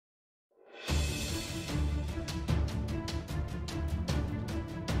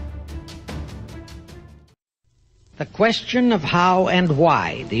The question of how and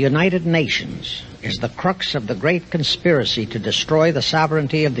why the United Nations is the crux of the great conspiracy to destroy the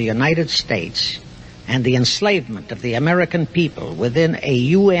sovereignty of the United States and the enslavement of the American people within a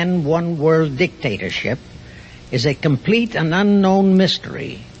UN One World dictatorship is a complete and unknown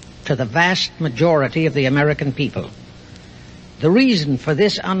mystery to the vast majority of the American people. The reason for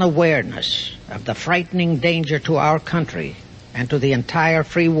this unawareness of the frightening danger to our country and to the entire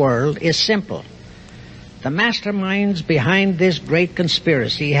free world is simple. The masterminds behind this great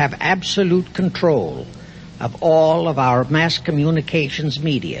conspiracy have absolute control of all of our mass communications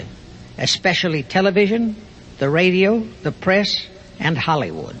media, especially television, the radio, the press, and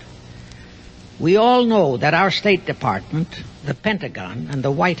Hollywood. We all know that our State Department, the Pentagon, and the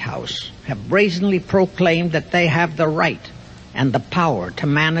White House have brazenly proclaimed that they have the right and the power to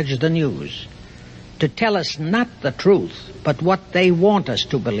manage the news, to tell us not the truth, but what they want us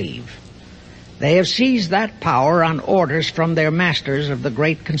to believe. They have seized that power on orders from their masters of the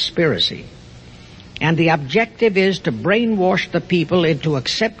great conspiracy. And the objective is to brainwash the people into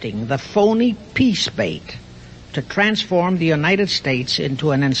accepting the phony peace bait to transform the United States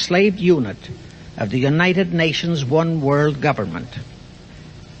into an enslaved unit of the United Nations One World Government.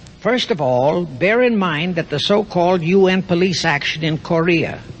 First of all, bear in mind that the so-called UN police action in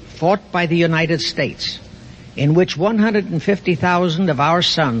Korea, fought by the United States, in which 150,000 of our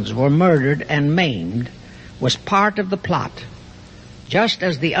sons were murdered and maimed, was part of the plot, just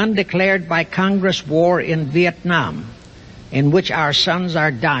as the undeclared by Congress war in Vietnam, in which our sons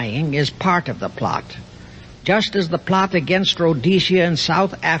are dying, is part of the plot, just as the plot against Rhodesia and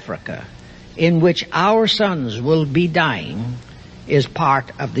South Africa, in which our sons will be dying, is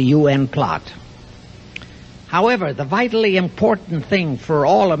part of the UN plot. However, the vitally important thing for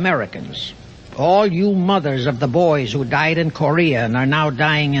all Americans, all you mothers of the boys who died in Korea and are now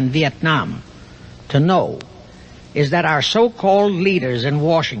dying in Vietnam, to know is that our so-called leaders in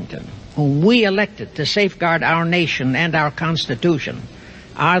Washington, whom we elected to safeguard our nation and our Constitution,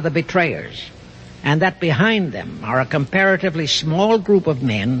 are the betrayers, and that behind them are a comparatively small group of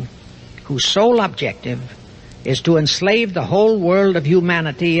men whose sole objective is to enslave the whole world of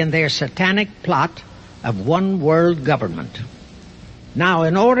humanity in their satanic plot of one world government. Now,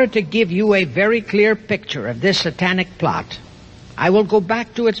 in order to give you a very clear picture of this satanic plot, I will go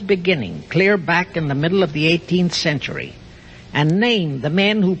back to its beginning, clear back in the middle of the 18th century, and name the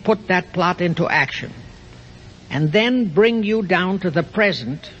men who put that plot into action, and then bring you down to the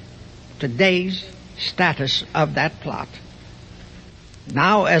present, today's status of that plot.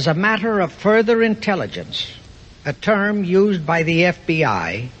 Now, as a matter of further intelligence, a term used by the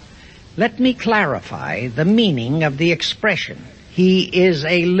FBI, let me clarify the meaning of the expression, "He is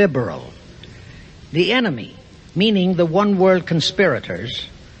a liberal." The enemy, meaning the one world conspirators,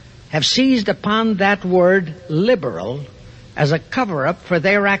 have seized upon that word liberal as a cover-up for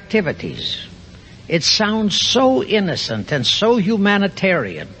their activities. It sounds so innocent and so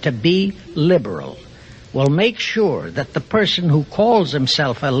humanitarian to be liberal. Well, make sure that the person who calls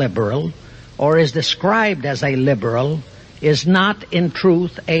himself a liberal or is described as a liberal is not in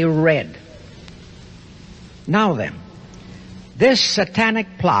truth a red. Now then, this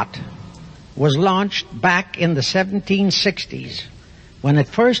satanic plot was launched back in the 1760s when it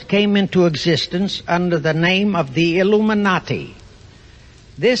first came into existence under the name of the Illuminati.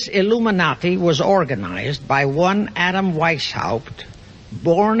 This Illuminati was organized by one Adam Weishaupt,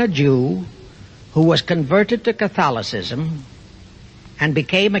 born a Jew, who was converted to Catholicism and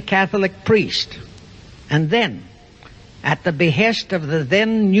became a Catholic priest, and then, at the behest of the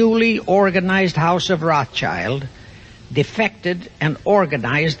then newly organized House of Rothschild, defected and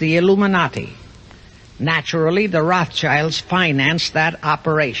organized the Illuminati. Naturally, the Rothschilds financed that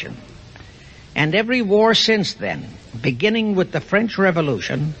operation. And every war since then, beginning with the French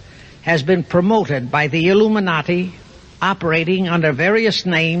Revolution, has been promoted by the Illuminati, operating under various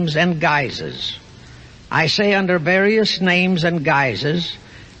names and guises. I say under various names and guises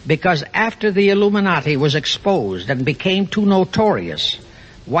because after the Illuminati was exposed and became too notorious,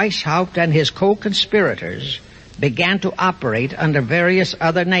 Weishaupt and his co-conspirators began to operate under various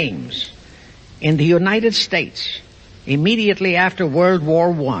other names. In the United States, immediately after World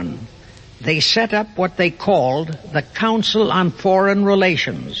War I, they set up what they called the Council on Foreign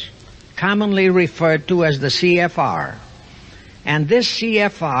Relations, commonly referred to as the C.F.R. And this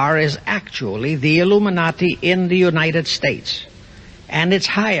C.F.R. is actually the Illuminati in the United States. And its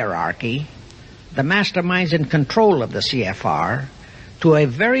hierarchy, the masterminds in control of the C.F.R., to a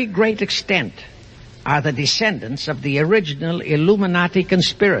very great extent are the descendants of the original Illuminati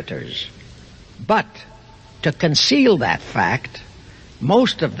conspirators. But to conceal that fact,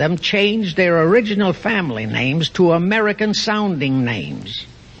 Most of them changed their original family names to American-sounding names.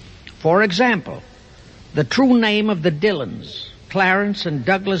 For example, the true name of the Dillons, Clarence and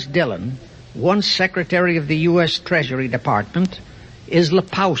Douglas Dillon, once Secretary of the U.S. Treasury Department, is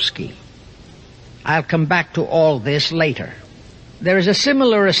Lepowski. I'll come back to all this later. There is a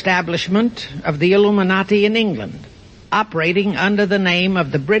similar establishment of the Illuminati in England, operating under the name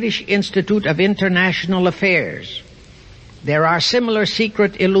of the British Institute of International Affairs. There are similar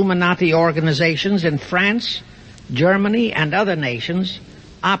secret Illuminati organizations in France, Germany, and other nations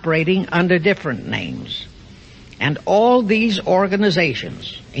operating under different names. And all these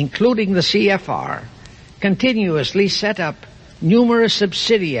organizations, including the C.F.R., continuously set up numerous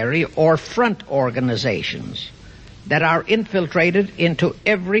subsidiary or front organizations that are infiltrated into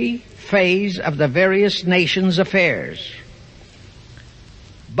every phase of the various nations' affairs.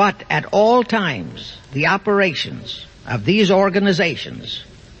 But at all times, the operations of these organizations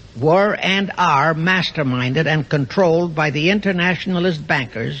were and are masterminded and controlled by the internationalist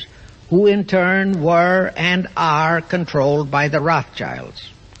bankers, who in turn were and are controlled by the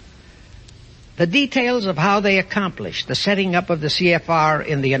Rothschilds. The details of how they accomplished the setting up of the C.F.R.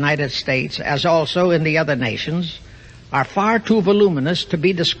 in the United States, as also in the other nations, are far too voluminous to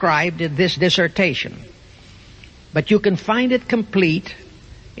be described in this dissertation. But you can find it complete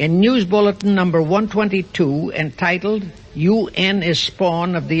in News Bulletin number 122, entitled UN is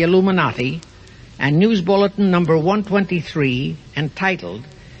Spawn of the Illuminati, and News Bulletin number 123, entitled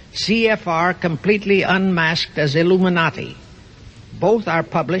C.F.R. Completely Unmasked as Illuminati. Both are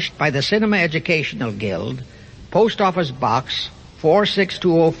published by the Cinema Educational Guild, Post Office Box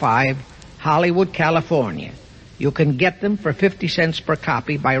 46205, Hollywood, California. You can get them for 50 cents per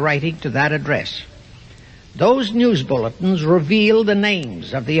copy by writing to that address. Those news bulletins reveal the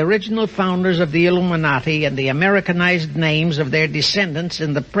names of the original founders of the Illuminati and the Americanized names of their descendants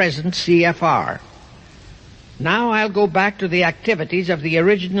in the present C.F.R. Now I'll go back to the activities of the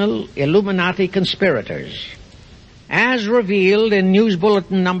original Illuminati conspirators. As revealed in News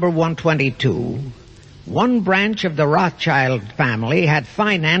Bulletin number 122, one branch of the Rothschild family had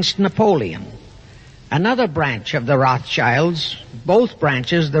financed Napoleon. Another branch of the Rothschilds, both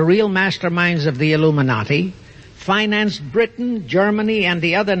branches the real masterminds of the Illuminati, financed Britain, Germany, and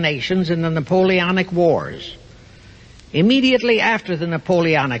the other nations in the Napoleonic Wars. Immediately after the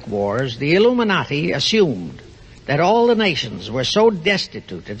Napoleonic Wars, the Illuminati assumed that all the nations were so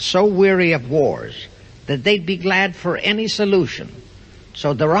destitute and so weary of wars that they'd be glad for any solution.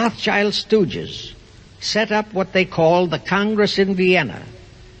 So the Rothschild stooges set up what they called the Congress in Vienna,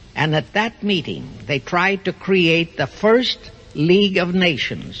 and at that meeting they tried to create the first League of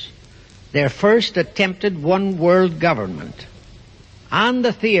Nations, their first attempted one world government, on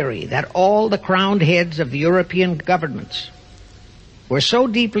the theory that all the crowned heads of the European governments were so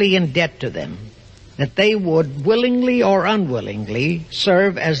deeply in debt to them that they would willingly or unwillingly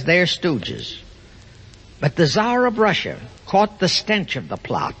serve as their stooges. But the Tsar of Russia caught the stench of the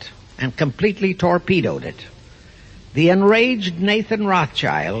plot and completely torpedoed it. The enraged Nathan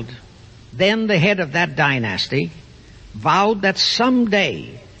Rothschild, then the head of that dynasty, vowed that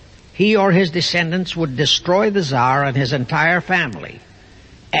someday he or his descendants would destroy the Tsar and his entire family.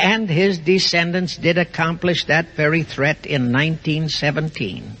 And his descendants did accomplish that very threat in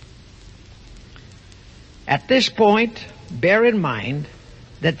 1917. At this point, bear in mind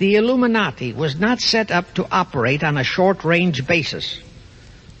that the Illuminati was not set up to operate on a short-range basis.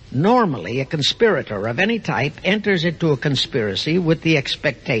 Normally, a conspirator of any type enters into a conspiracy with the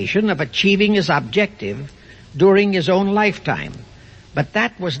expectation of achieving his objective during his own lifetime. But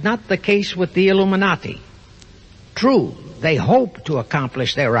that was not the case with the Illuminati. True, they hoped to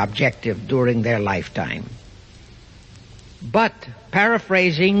accomplish their objective during their lifetime. But,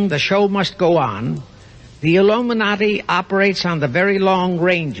 paraphrasing The Show Must Go On, the Illuminati operates on the very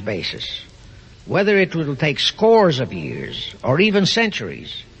long-range basis. Whether it will take scores of years or even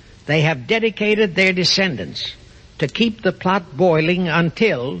centuries, they have dedicated their descendants to keep the plot boiling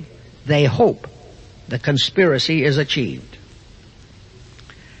until they hope the conspiracy is achieved.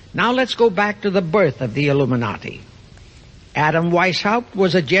 Now let's go back to the birth of the Illuminati. Adam Weishaupt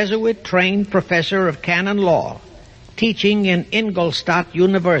was a Jesuit-trained professor of canon law, teaching in Ingolstadt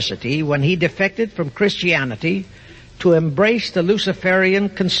University when he defected from Christianity to embrace the Luciferian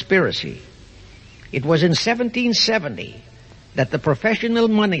conspiracy. It was in 1770 that the professional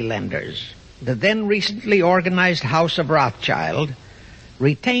moneylenders, the then recently organized House of Rothschild,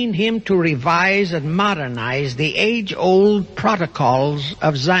 retained him to revise and modernize the age-old protocols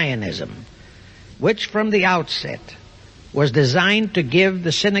of Zionism, which from the outset was designed to give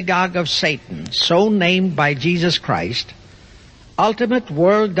the synagogue of Satan, so named by Jesus Christ, ultimate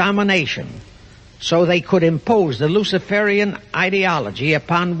world domination, so they could impose the Luciferian ideology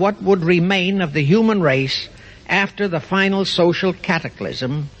upon what would remain of the human race after the final social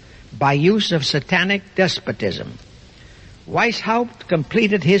cataclysm by use of satanic despotism. Weishaupt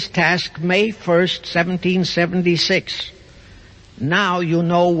completed his task May 1st, 1776. Now you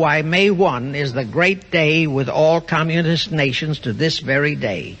know why May 1 is the great day with all communist nations to this very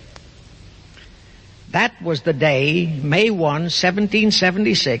day. That was the day, May 1,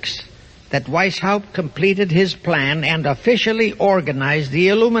 1776, that Weishaupt completed his plan and officially organized the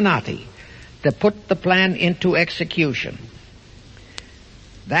Illuminati to put the plan into execution.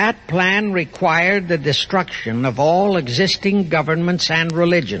 That plan required the destruction of all existing governments and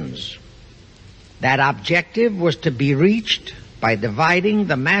religions. That objective was to be reached by dividing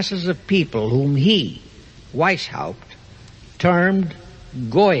the masses of people whom he, Weishaupt, termed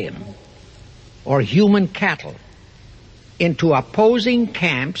Goyim, or human cattle, into opposing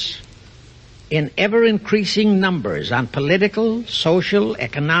camps in ever-increasing numbers on political, social,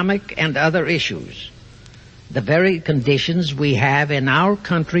 economic, and other issues, the very conditions we have in our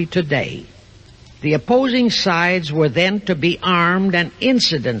country today. The opposing sides were then to be armed and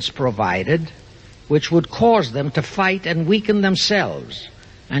incidents provided which would cause them to fight and weaken themselves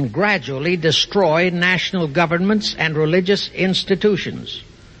and gradually destroy national governments and religious institutions.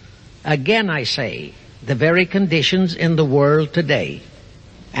 Again, I say, the very conditions in the world today.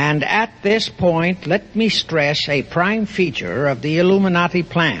 And at this point, let me stress a prime feature of the Illuminati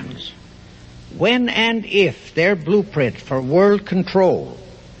plans. When and if their blueprint for world control,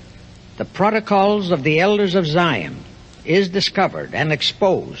 the protocols of the elders of Zion, is discovered and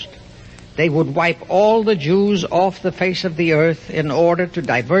exposed, they would wipe all the Jews off the face of the earth in order to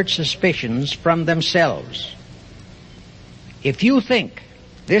divert suspicions from themselves. If you think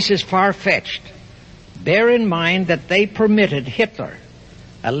this is far-fetched, bear in mind that they permitted Hitler,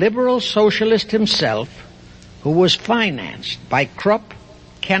 a liberal socialist himself, who was financed by Krupp,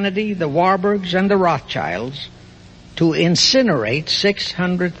 Kennedy, the Warburgs, and the Rothschilds, to incinerate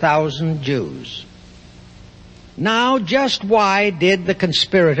 600,000 Jews. Now, just why did the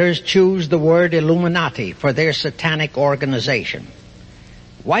conspirators choose the word Illuminati for their satanic organization?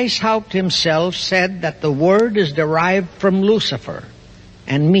 Weishaupt himself said that the word is derived from Lucifer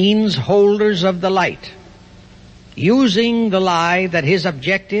and means holders of the light, using the lie that his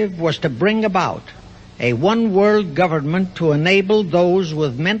objective was to bring about a one-world government to enable those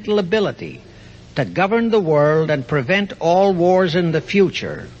with mental ability to govern the world and prevent all wars in the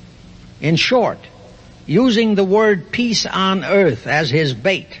future. In short, using the word peace on earth as his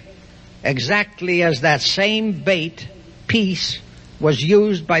bait, exactly as that same bait, peace, was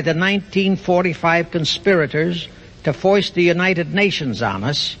used by the 1945 conspirators to foist the United Nations on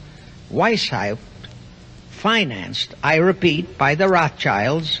us. Weishaupt, financed, I repeat, by the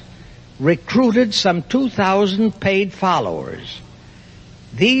Rothschilds, recruited some 2,000 paid followers.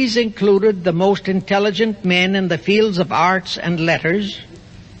 These included the most intelligent men in the fields of arts and letters,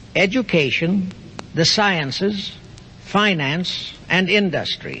 education, the sciences, finance, and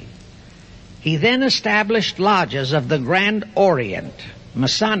industry. He then established lodges of the Grand Orient,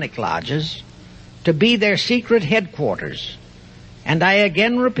 Masonic lodges, to be their secret headquarters. And I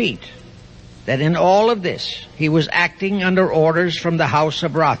again repeat that in all of this, he was acting under orders from the House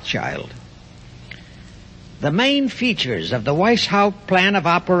of Rothschild. The main features of the Weishaupt plan of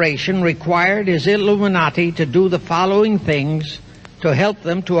operation required his Illuminati to do the following things to help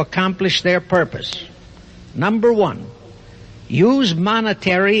them to accomplish their purpose. Number one, use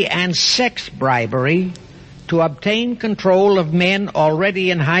monetary and sex bribery to obtain control of men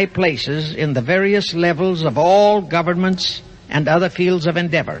already in high places in the various levels of all governments and other fields of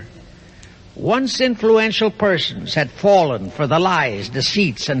endeavor. Once influential persons had fallen for the lies,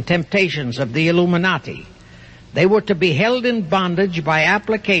 deceits, and temptations of the Illuminati, they were to be held in bondage by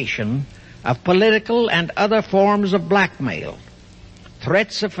application of political and other forms of blackmail,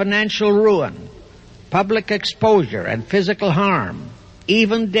 threats of financial ruin, public exposure and physical harm,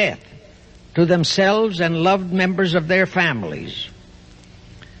 even death, to themselves and loved members of their families.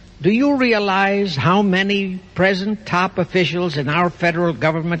 Do you realize how many present top officials in our federal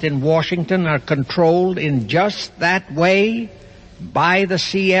government in Washington are controlled in just that way by the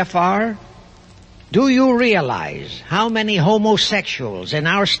C.F.R.? Do you realize how many homosexuals in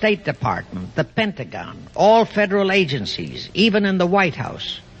our State Department, the Pentagon, all federal agencies, even in the White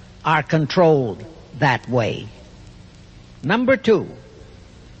House, are controlled that way? Number two,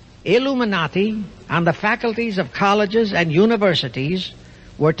 Illuminati on the faculties of colleges and universities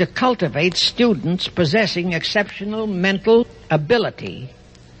were to cultivate students possessing exceptional mental ability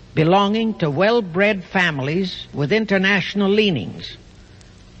belonging to well-bred families with international leanings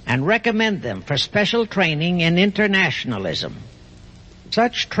and recommend them for special training in internationalism.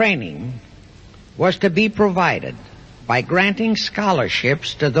 Such training was to be provided by granting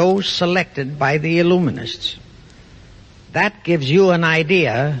scholarships to those selected by the Illuminists. That gives you an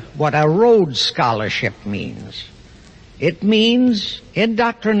idea what a Rhodes Scholarship means. It means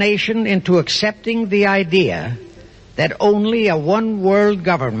indoctrination into accepting the idea that only a one-world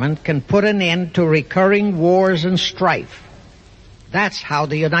government can put an end to recurring wars and strife. That's how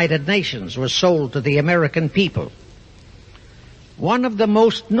the United Nations was sold to the American people. One of the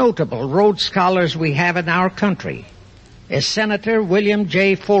most notable Rhodes Scholars we have in our country is Senator William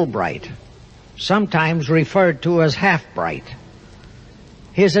J. Fulbright, sometimes referred to as Half-Bright.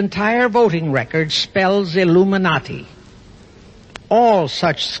 His entire voting record spells Illuminati. All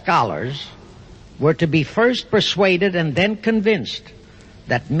such scholars were to be first persuaded and then convinced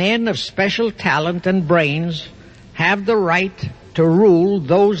that men of special talent and brains have the right to rule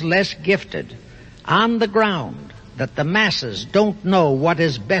those less gifted on the ground that the masses don't know what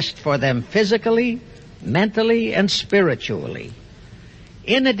is best for them physically, mentally, and spiritually.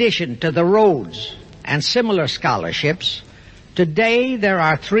 In addition to the Rhodes and similar scholarships, today there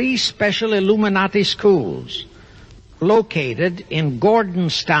are 3 special Illuminati schools located in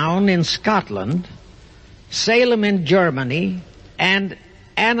Gordonstown in Scotland, Salem in Germany, and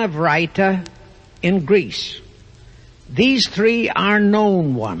Anavrita in Greece. These 3 are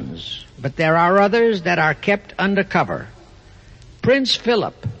known ones, but there are others that are kept undercover. Prince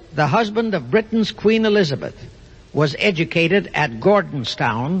Philip, the husband of Britain's Queen Elizabeth, was educated at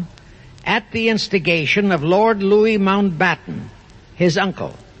Gordonstown at the instigation of Lord Louis Mountbatten, his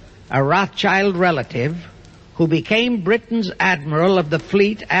uncle, a Rothschild relative, who became Britain's admiral of the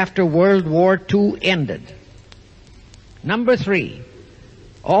fleet after World War II ended. Number 3,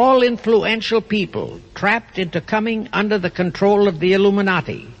 all influential people trapped into coming under the control of the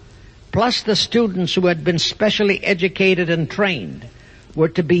Illuminati, plus the students who had been specially educated and trained, were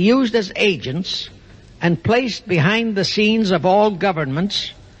to be used as agents and placed behind the scenes of all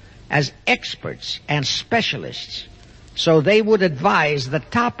governments as experts and specialists, so they would advise the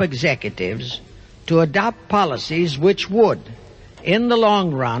top executives to adopt policies which would, in the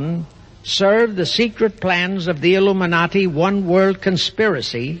long run, serve the secret plans of the Illuminati One World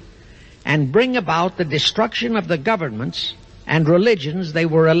Conspiracy and bring about the destruction of the governments and religions they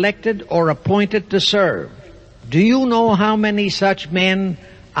were elected or appointed to serve. Do you know how many such men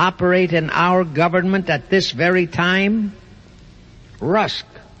operate in our government at this very time? Rusk,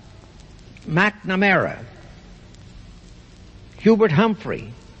 McNamara, Hubert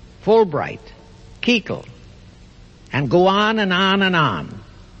Humphrey, Fulbright, Kuchel, and go on and on and on.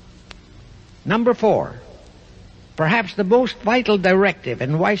 Number 4, perhaps the most vital directive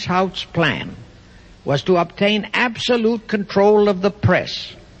in Weishaupt's plan was to obtain absolute control of the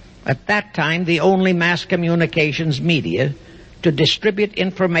press, at that time the only mass communications media, to distribute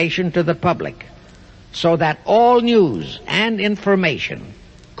information to the public, so that all news and information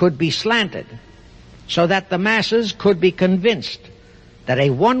could be slanted, so that the masses could be convinced that a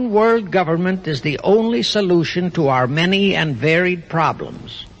one-world government is the only solution to our many and varied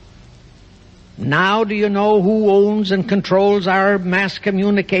problems. Now do you know who owns and controls our mass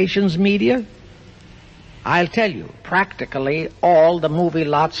communications media? I'll tell you, practically all the movie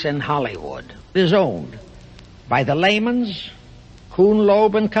lots in Hollywood is owned by the Lehmans, Kuhn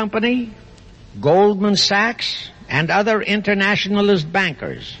Loeb and Company, Goldman Sachs, and other internationalist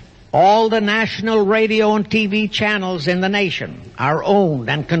bankers. All the national radio and TV channels in the nation are owned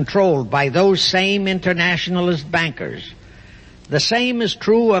and controlled by those same internationalist bankers. The same is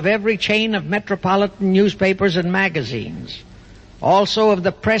true of every chain of metropolitan newspapers and magazines, also of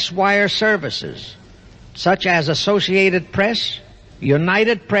the press wire services, such as Associated Press,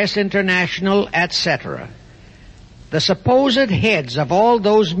 United Press International, etc. The supposed heads of all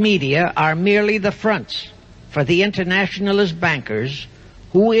those media are merely the fronts for the internationalist bankers,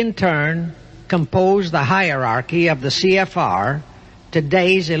 who in turn compose the hierarchy of the C.F.R.,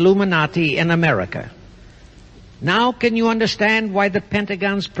 today's Illuminati in America. Now can you understand why the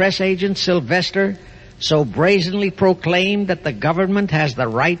Pentagon's press agent Sylvester so brazenly proclaimed that the government has the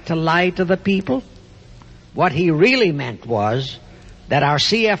right to lie to the people? What he really meant was that our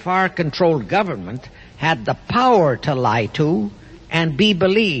C.F.R.-controlled government had the power to lie to and be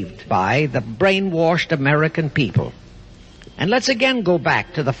believed by the brainwashed American people. And let's again go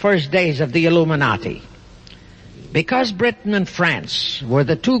back to the first days of the Illuminati. Because Britain and France were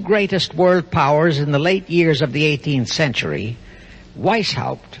the 2 greatest world powers in the late years of the 18th century,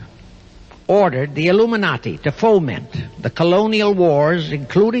 Weishaupt ordered the Illuminati to foment the colonial wars,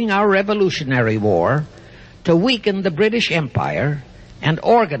 including our Revolutionary War, to weaken the British Empire and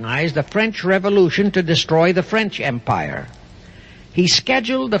organize the French Revolution to destroy the French Empire. He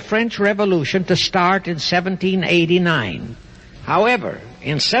scheduled the French Revolution to start in 1789. However,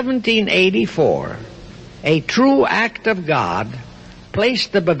 in 1784, a true act of God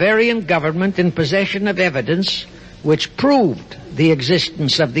placed the Bavarian government in possession of evidence which proved the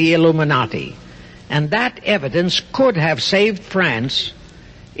existence of the Illuminati, and that evidence could have saved France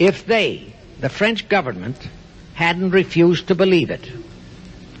if they, the French government, hadn't refused to believe it.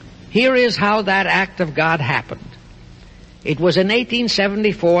 Here is how that act of God happened. It was in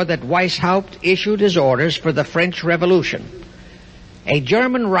 1874 that Weishaupt issued his orders for the French Revolution. A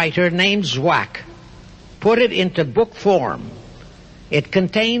German writer named Zwack put it into book form. It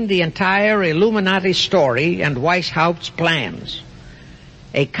contained the entire Illuminati story and Weishaupt's plans.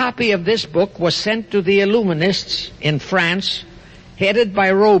 A copy of this book was sent to the Illuminists in France, headed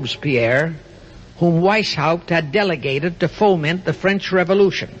by Robespierre, whom Weishaupt had delegated to foment the French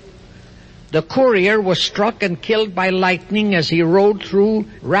Revolution. The courier was struck and killed by lightning as he rode through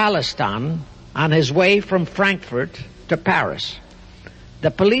Ralestan on his way from Frankfurt to Paris.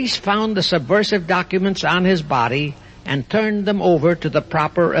 The police found the subversive documents on his body and turned them over to the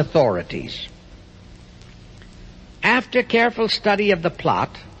proper authorities. After careful study of the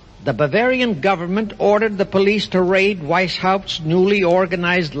plot, the Bavarian government ordered the police to raid Weishaupt's newly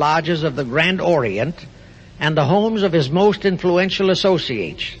organized lodges of the Grand Orient and the homes of his most influential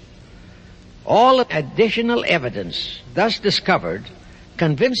associates. All additional evidence thus discovered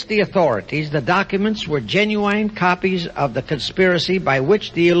convinced the authorities the documents were genuine copies of the conspiracy by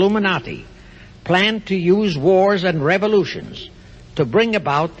which the Illuminati planned to use wars and revolutions to bring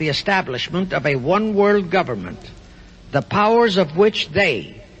about the establishment of a one-world government, the powers of which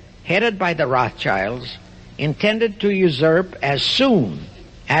they, headed by the Rothschilds, intended to usurp as soon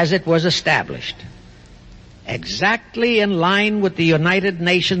as it was established. Exactly in line with the United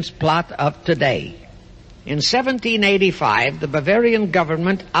Nations plot of today. In 1785, the Bavarian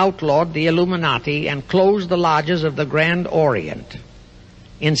government outlawed the Illuminati and closed the lodges of the Grand Orient.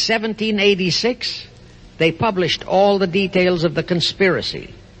 In 1786, they published all the details of the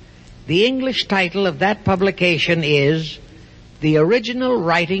conspiracy. The English title of that publication is The Original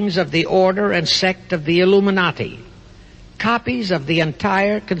Writings of the Order and Sect of the Illuminati. Copies of the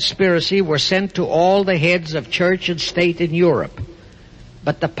entire conspiracy were sent to all the heads of church and state in Europe.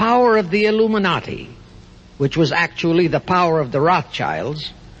 But the power of the Illuminati, which was actually the power of the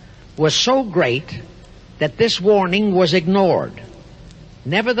Rothschilds, was so great that this warning was ignored.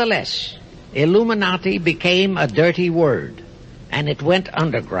 Nevertheless, Illuminati became a dirty word, and it went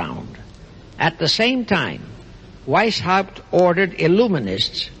underground. At the same time, Weishaupt ordered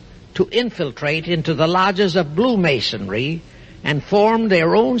Illuminists to infiltrate into the lodges of Blue Masonry and form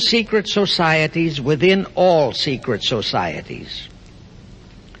their own secret societies within all secret societies.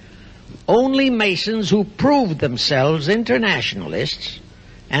 Only Masons who proved themselves internationalists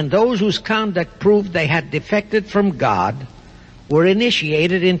and those whose conduct proved they had defected from God were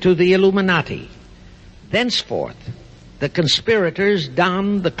initiated into the Illuminati. Thenceforth, the conspirators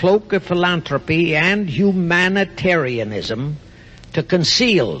donned the cloak of philanthropy and humanitarianism to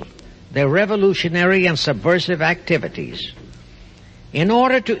conceal their revolutionary and subversive activities. In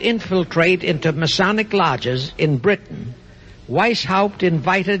order to infiltrate into Masonic lodges in Britain, Weishaupt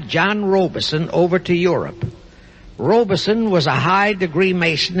invited John Robison over to Europe. Robison was a high-degree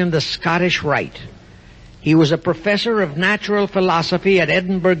Mason in the Scottish Rite. He was a professor of natural philosophy at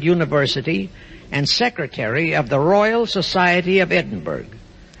Edinburgh University and secretary of the Royal Society of Edinburgh.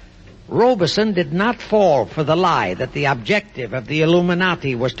 Robison did not fall for the lie that the objective of the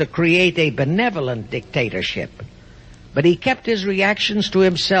Illuminati was to create a benevolent dictatorship, but he kept his reactions to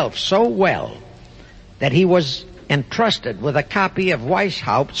himself so well that he was entrusted with a copy of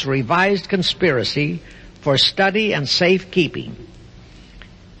Weishaupt's revised conspiracy for study and safekeeping.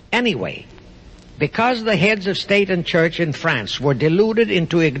 Anyway, because the heads of state and church in France were deluded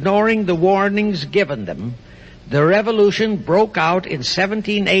into ignoring the warnings given them, the revolution broke out in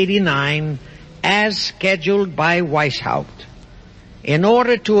 1789 as scheduled by Weishaupt. In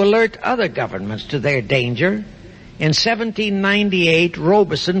order to alert other governments to their danger, in 1798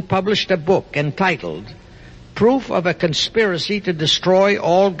 Robison published a book entitled Proof of a Conspiracy to Destroy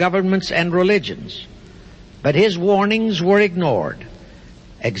All Governments and Religions. But his warnings were ignored,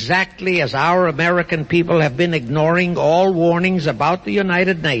 exactly as our American people have been ignoring all warnings about the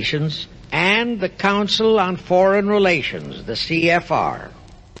United Nations and the Council on Foreign Relations, the C.F.R.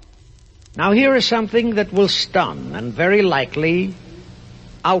 Now here is something that will stun and very likely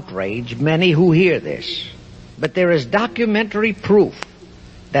outrage many who hear this, but there is documentary proof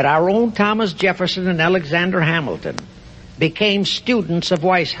that our own Thomas Jefferson and Alexander Hamilton became students of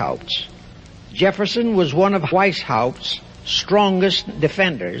Weishaupt's. Jefferson was one of Weishaupt's strongest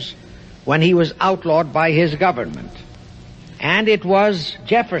defenders when he was outlawed by his government. And it was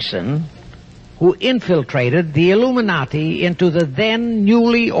Jefferson who infiltrated the Illuminati into the then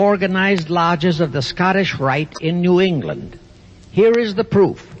newly organized lodges of the Scottish Rite in New England. Here is the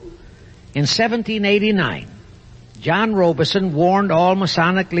proof. In 1789, John Robeson warned all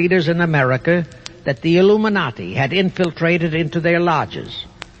Masonic leaders in America that the Illuminati had infiltrated into their lodges.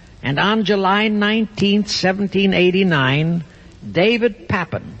 And on July 19, 1789, David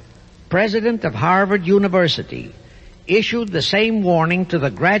Papin, president of Harvard University, issued the same warning to the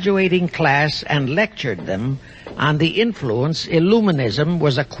graduating class and lectured them on the influence Illuminism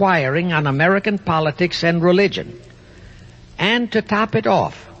was acquiring on American politics and religion. And to top it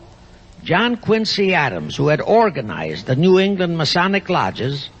off, John Quincy Adams, who had organized the New England Masonic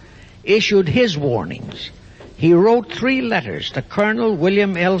lodges, issued his warnings. He wrote 3 letters to Colonel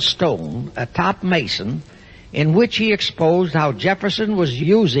William L. Stone, a top Mason, in which he exposed how Jefferson was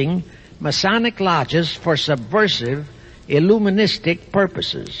using Masonic lodges for subversive, Illuministic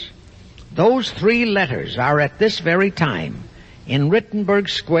purposes. Those 3 letters are at this very time in Rittenberg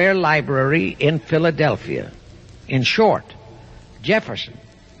Square Library in Philadelphia. In short, Jefferson,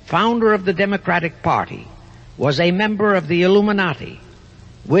 founder of the Democratic Party, was a member of the Illuminati,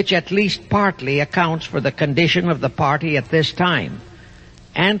 which at least partly accounts for the condition of the party at this time.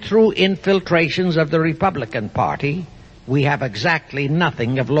 And through infiltrations of the Republican Party, we have exactly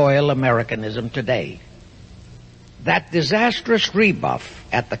nothing of loyal Americanism today. That disastrous rebuff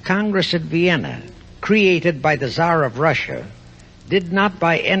at the Congress at Vienna, created by the Tsar of Russia, did not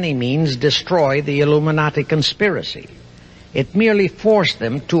by any means destroy the Illuminati conspiracy. It merely forced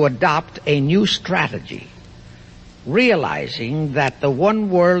them to adopt a new strategy. Realizing that the one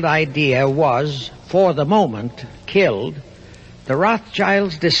world idea was, for the moment, killed, the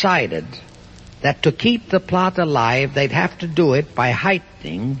Rothschilds decided that to keep the plot alive, they'd have to do it by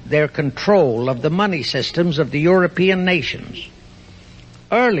heightening their control of the money systems of the European nations.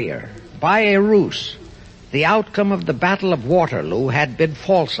 Earlier, by a ruse, the outcome of the Battle of Waterloo had been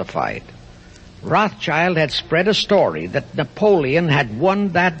falsified. Rothschild had spread a story that Napoleon had won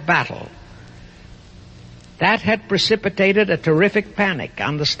that battle. That had precipitated a terrific panic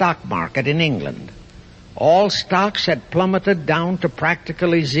on the stock market in England. All stocks had plummeted down to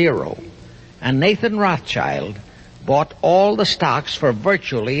practically zero, and Nathan Rothschild bought all the stocks for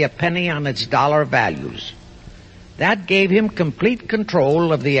virtually a penny on its dollar values. That gave him complete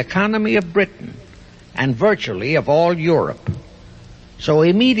control of the economy of Britain and virtually of all Europe. So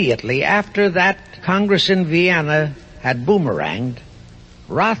immediately after that Congress in Vienna had boomeranged,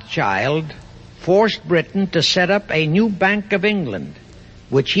 Rothschild forced Britain to set up a new Bank of England,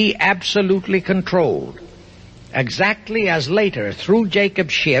 which he absolutely controlled. Exactly as later, through Jacob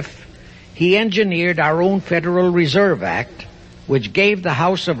Schiff, he engineered our own Federal Reserve Act, which gave the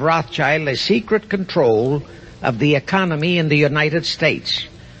House of Rothschild a secret control of the economy in the United States.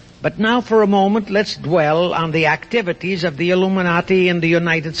 But now for a moment, let's dwell on the activities of the Illuminati in the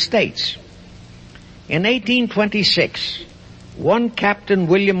United States. In 1826, one Captain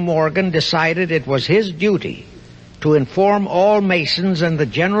William Morgan decided it was his duty to inform all Masons and the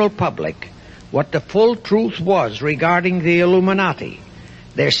general public what the full truth was regarding the Illuminati,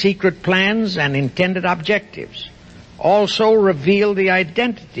 their secret plans and intended objectives. Also reveal the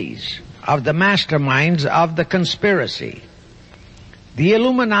identities of the masterminds of the conspiracy. The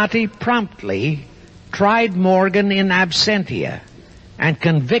Illuminati promptly tried Morgan in absentia and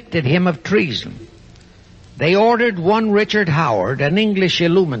convicted him of treason. They ordered one Richard Howard, an English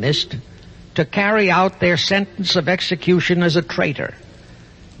Illuminist, to carry out their sentence of execution as a traitor.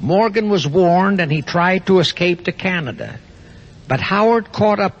 Morgan was warned and he tried to escape to Canada, but Howard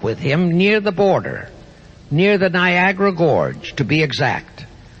caught up with him near the border, near the Niagara Gorge to be exact,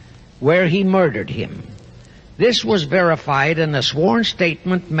 where he murdered him. This was verified in a sworn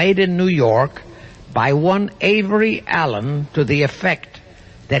statement made in New York by one Avery Allen to the effect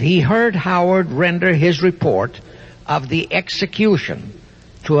that he heard Howard render his report of the execution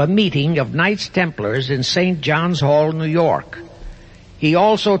to a meeting of Knights Templars in St. John's Hall, New York. He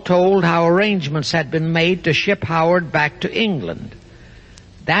also told how arrangements had been made to ship Howard back to England.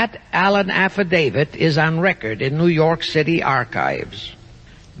 That Allen affidavit is on record in New York City archives.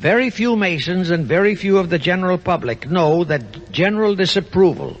 Very few Masons and very few of the general public know that general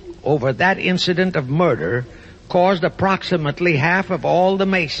disapproval over that incident of murder caused approximately half of all the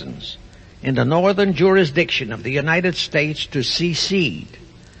Masons in the northern jurisdiction of the United States to secede.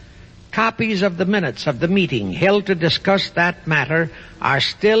 Copies of the minutes of the meeting held to discuss that matter are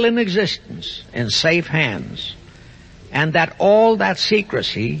still in existence in safe hands, and that all that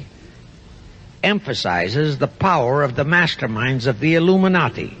secrecy emphasizes the power of the masterminds of the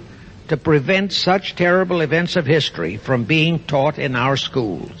Illuminati to prevent such terrible events of history from being taught in our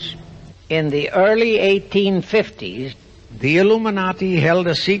schools. In the early 1850s, the Illuminati held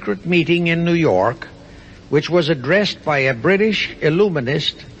a secret meeting in New York, which was addressed by a British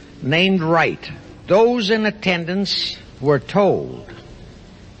Illuminist named Wright. Those in attendance were told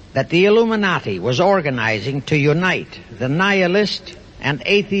that the Illuminati was organizing to unite the nihilist and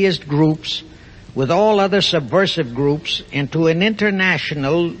atheist groups with all other subversive groups into an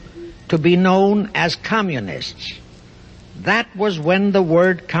international to be known as communists. That was when the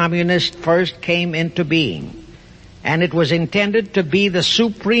word communist first came into being, and it was intended to be the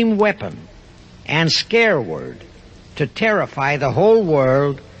supreme weapon and scare word to terrify the whole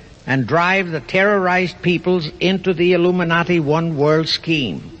world and drive the terrorized peoples into the Illuminati One World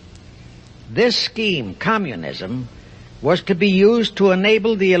scheme. This scheme, communism, was to be used to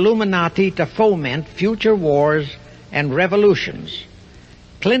enable the Illuminati to foment future wars and revolutions.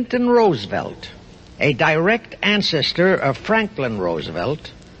 Clinton Roosevelt, a direct ancestor of Franklin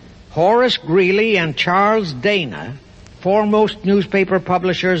Roosevelt, Horace Greeley and Charles Dana, foremost newspaper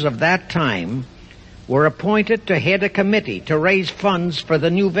publishers of that time, were appointed to head a committee to raise funds for the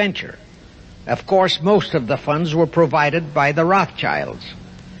new venture. Of course, most of the funds were provided by the Rothschilds.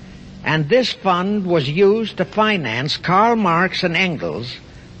 And this fund was used to finance Karl Marx and Engels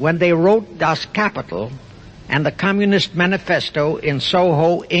when they wrote Das Kapital and the Communist Manifesto in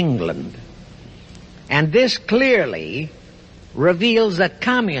Soho, England. And this clearly reveals that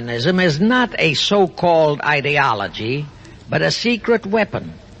communism is not a so-called ideology, but a secret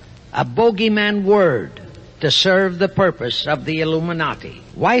weapon, a bogeyman word to serve the purpose of the Illuminati.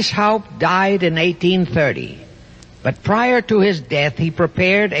 Weishaupt died in 1830, but prior to his death he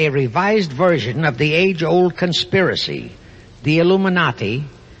prepared a revised version of the age-old conspiracy, the Illuminati,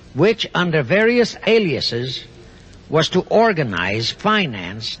 which under various aliases was to organize,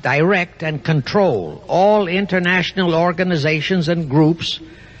 finance, direct, and control all international organizations and groups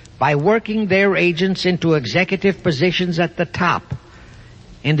by working their agents into executive positions at the top.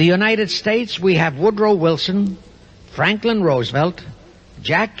 In the United States, we have Woodrow Wilson, Franklin Roosevelt,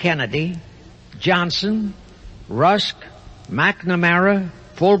 Jack Kennedy, Johnson, Rusk, McNamara,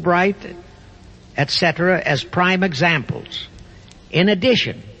 Fulbright, etc. as prime examples. In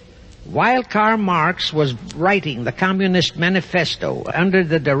addition, while Karl Marx was writing the Communist Manifesto under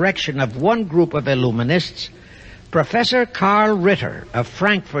the direction of one group of Illuminists, Professor Karl Ritter of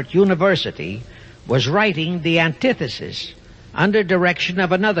Frankfurt University was writing the Antithesis under direction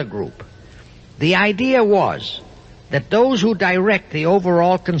of another group. The idea was that those who direct the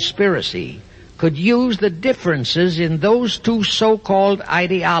overall conspiracy could use the differences in those two so-called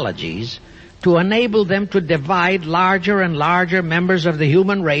ideologies to enable them to divide larger and larger members of the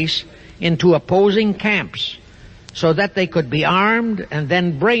human race into opposing camps so that they could be armed and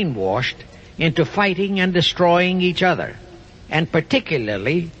then brainwashed into fighting and destroying each other, and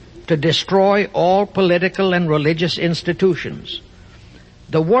particularly to destroy all political and religious institutions.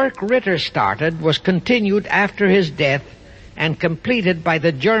 The work Ritter started was continued after his death and completed by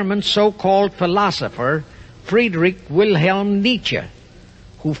the German so-called philosopher Friedrich Wilhelm Nietzsche,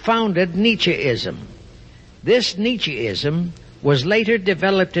 who founded Nietzscheism. This Nietzscheism was later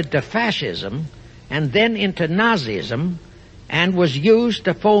developed into fascism and then into Nazism and was used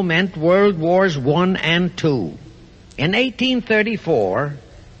to foment World Wars I and II. In 1834,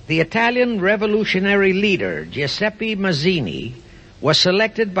 the Italian revolutionary leader Giuseppe Mazzini was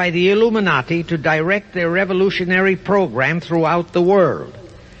selected by the Illuminati to direct their revolutionary program throughout the world.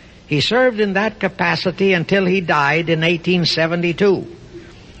 He served in that capacity until he died in 1872.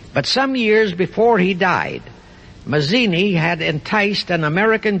 But some years before he died, Mazzini had enticed an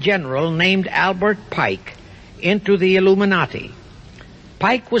American general named Albert Pike into the Illuminati.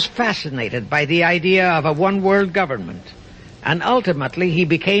 Pike was fascinated by the idea of a one-world government, and ultimately he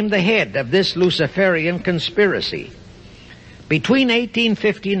became the head of this Luciferian conspiracy. Between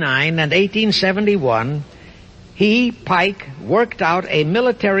 1859 and 1871, he, Pike, worked out a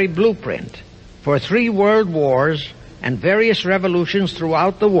military blueprint for 3 world wars and various revolutions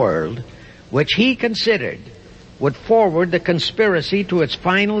throughout the world, which he considered would forward the conspiracy to its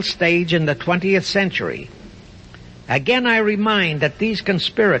final stage in the 20th century. Again, I remind that these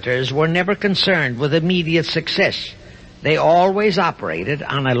conspirators were never concerned with immediate success. They always operated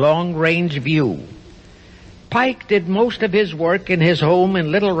on a long-range view. Pike did most of his work in his home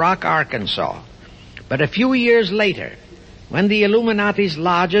in Little Rock, Arkansas. But a few years later, when the Illuminati's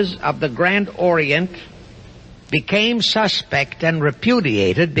lodges of the Grand Orient became suspect and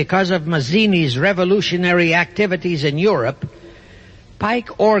repudiated because of Mazzini's revolutionary activities in Europe,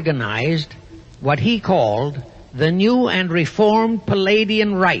 Pike organized what he called the New and Reformed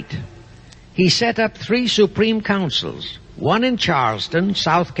Palladian Rite. He set up 3 Supreme Councils, one in Charleston,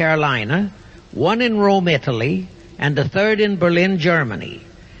 South Carolina, one in Rome, Italy, and the 3rd in Berlin, Germany.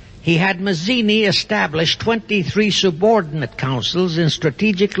 He had Mazzini establish 23 subordinate councils in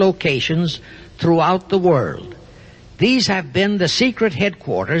strategic locations throughout the world. These have been the secret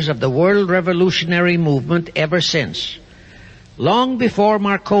headquarters of the world revolutionary movement ever since. Long before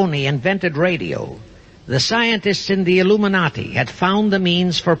Marconi invented radio, the scientists in the Illuminati had found the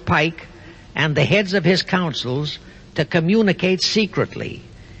means for Pike and the heads of his councils to communicate secretly.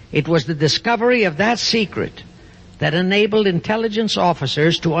 It was the discovery of that secret that enabled intelligence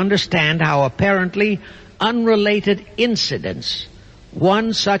officers to understand how apparently unrelated incidents,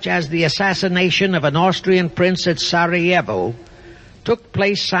 one such as the assassination of an Austrian prince at Sarajevo, took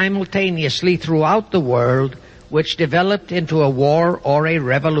place simultaneously throughout the world, which developed into a war or a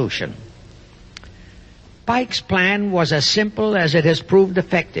revolution. Pike's plan was as simple as it has proved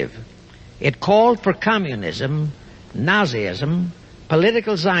effective. It called for communism, Nazism,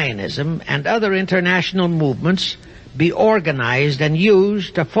 political Zionism, and other international movements be organized and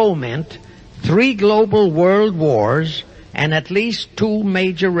used to foment 3 global world wars and at least 2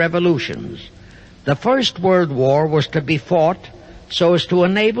 major revolutions. The First World War was to be fought so as to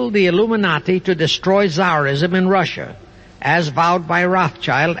enable the Illuminati to destroy Tsarism in Russia, as vowed by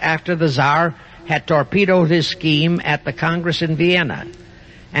Rothschild after the Tsar had torpedoed his scheme at the Congress in Vienna,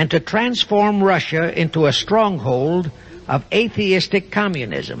 and to transform Russia into a stronghold of atheistic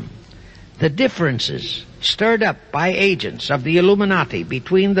communism. The differences stirred up by agents of the Illuminati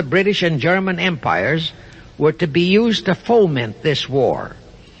between the British and German empires were to be used to foment this war.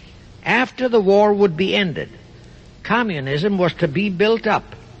 After the war would be ended, communism was to be built up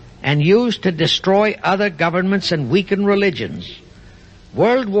and used to destroy other governments and weaken religions.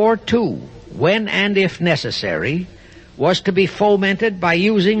 World War II, when and if necessary, was to be fomented by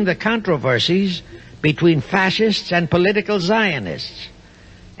using the controversies between fascists and political Zionists.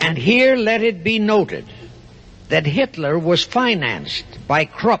 And here let it be noted that Hitler was financed by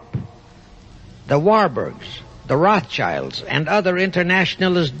Krupp, the Warburgs, the Rothschilds, and other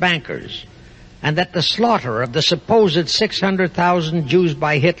internationalist bankers, and that the slaughter of the supposed 600,000 Jews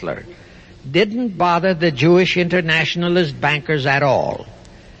by Hitler didn't bother the Jewish internationalist bankers at all.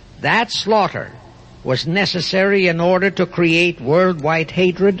 That slaughter was necessary in order to create worldwide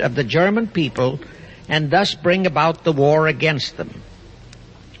hatred of the German people and thus bring about the war against them.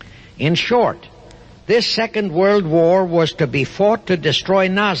 In short, this Second World War was to be fought to destroy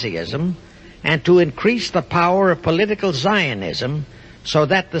Nazism and to increase the power of political Zionism so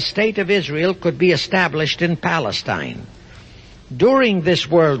that the State of Israel could be established in Palestine. During this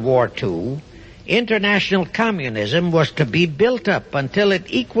World War II, international communism was to be built up until it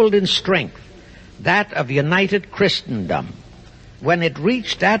equaled in strength that of united Christendom. When it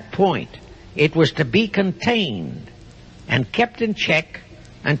reached that point, it was to be contained and kept in check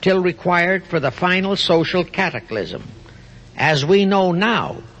until required for the final social cataclysm. As we know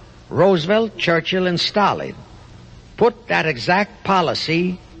now, Roosevelt, Churchill, and Stalin put that exact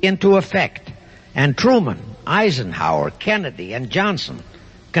policy into effect, and Truman, Eisenhower, Kennedy, and Johnson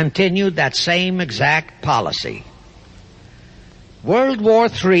continued that same exact policy. World War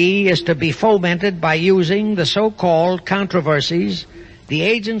III is to be fomented by using the so-called controversies the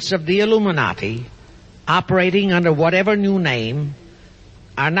agents of the Illuminati, operating under whatever new name,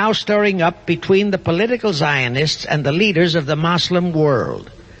 are now stirring up between the political Zionists and the leaders of the Muslim world.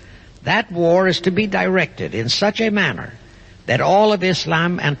 That war is to be directed in such a manner that all of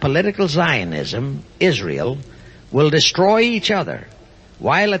Islam and political Zionism, Israel, will destroy each other,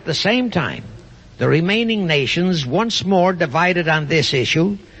 while at the same time the remaining nations, once more divided on this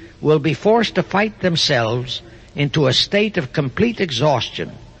issue, will be forced to fight themselves into a state of complete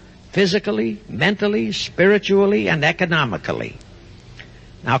exhaustion, physically, mentally, spiritually, and economically.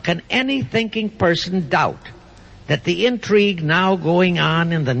 Now, can any thinking person doubt that the intrigue now going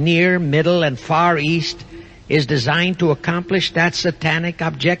on in the Near, Middle, and Far East is designed to accomplish that satanic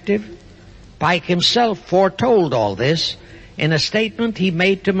objective? Pike himself foretold all this in a statement he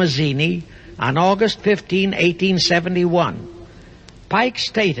made to Mazzini on August 15, 1871. Pike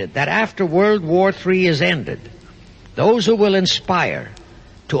stated that after World War III is ended, those who will inspire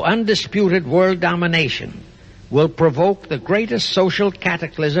to undisputed world domination will provoke the greatest social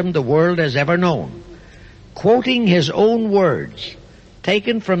cataclysm the world has ever known. Quoting his own words,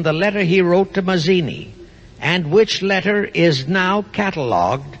 taken from the letter he wrote to Mazzini, and which letter is now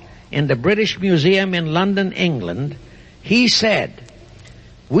catalogued in the British Museum in London, England, he said,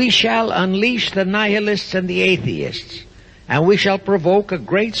 "We shall unleash the nihilists and the atheists, and we shall provoke a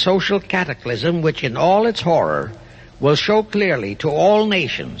great social cataclysm which in all its horror will show clearly to all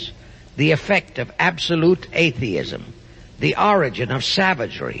nations the effect of absolute atheism, the origin of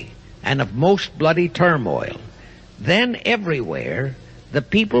savagery and of most bloody turmoil. Then everywhere the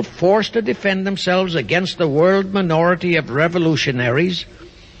people forced to defend themselves against the world minority of revolutionaries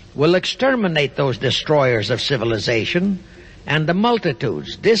will exterminate those destroyers of civilization, and the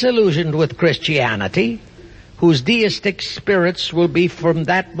multitudes disillusioned with Christianity, whose deistic spirits will be from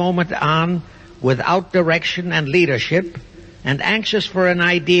that moment on without direction and leadership, and anxious for an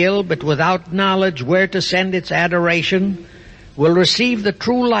ideal but without knowledge where to send its adoration, will receive the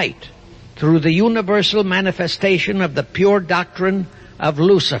true light through the universal manifestation of the pure doctrine of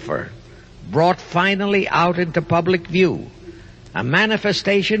Lucifer, brought finally out into public view, a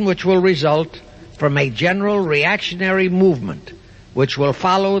manifestation which will result from a general reactionary movement which will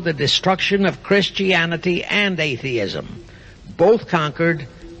follow the destruction of Christianity and atheism, both conquered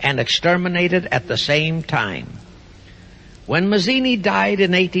and exterminated at the same time." When Mazzini died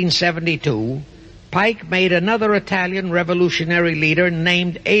in 1872, Pike made another Italian revolutionary leader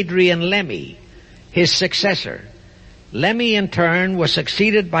named Adrian Lemmy his successor. Lemmy, in turn, was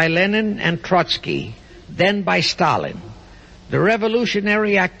succeeded by Lenin and Trotsky, then by Stalin. The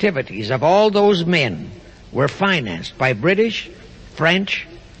revolutionary activities of all those men were financed by British, French,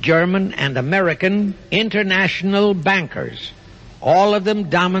 German, and American international bankers, all of them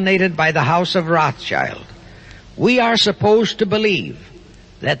dominated by the House of Rothschild. We are supposed to believe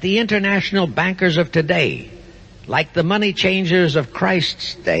that the international bankers of today, like the money changers of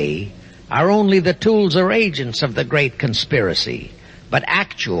Christ's day, are only the tools or agents of the great conspiracy, but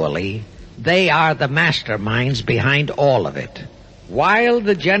actually they are the masterminds behind all of it. While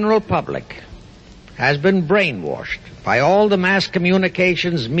the general public has been brainwashed by all the mass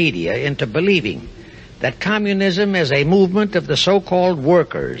communications media into believing that communism is a movement of the so-called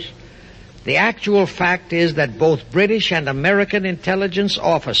workers, the actual fact is that both British and American intelligence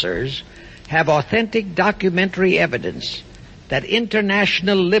officers have authentic documentary evidence that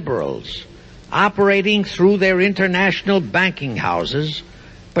international liberals operating through their international banking houses,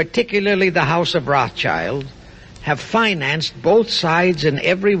 particularly the House of Rothschild, have financed both sides in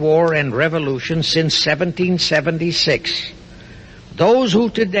every war and revolution since 1776. Those who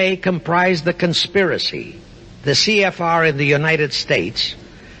today comprise the conspiracy, the C.F.R. in the United States,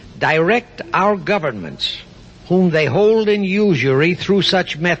 direct our governments, whom they hold in usury through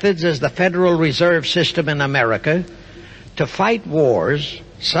such methods as the Federal Reserve System in America, to fight wars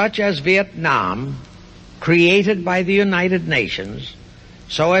such as Vietnam, created by the United Nations,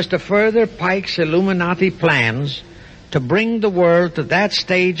 so as to further Pike's Illuminati plans to bring the world to that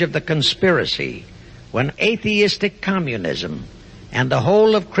stage of the conspiracy when atheistic communism and the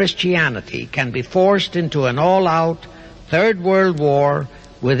whole of Christianity can be forced into an all-out Third World War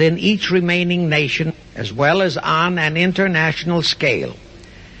within each remaining nation, as well as on an international scale.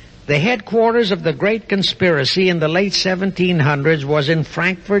 The headquarters of the great conspiracy in the late 1700s was in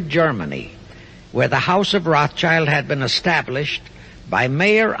Frankfurt, Germany, where the House of Rothschild had been established by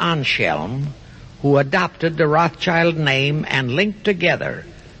Mayer Anschelm, who adopted the Rothschild name and linked together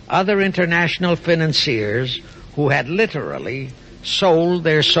other international financiers who had literally sold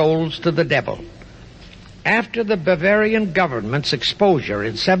their souls to the devil. After the Bavarian government's exposure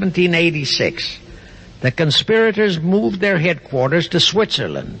in 1786, the conspirators moved their headquarters to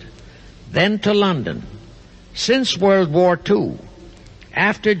Switzerland, then to London. Since World War II,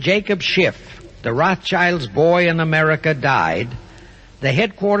 after Jacob Schiff, the Rothschild's boy in America, died, the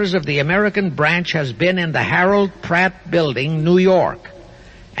headquarters of the American branch has been in the Harold Pratt Building, New York,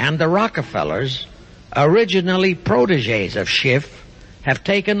 and the Rockefellers, originally protégés of Schiff, have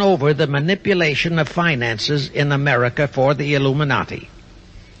taken over the manipulation of finances in America for the Illuminati.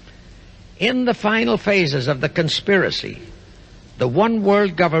 In the final phases of the conspiracy, the one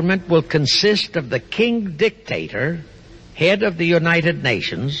world government will consist of the king dictator, head of the United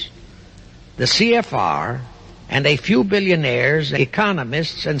Nations, the C.F.R., and a few billionaires,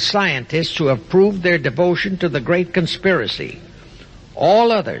 economists, and scientists who have proved their devotion to the great conspiracy.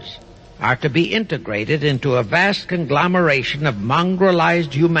 All others are to be integrated into a vast conglomeration of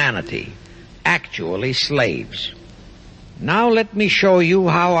mongrelized humanity, actually slaves. Now let me show you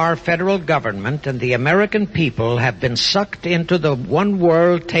how our federal government and the American people have been sucked into the one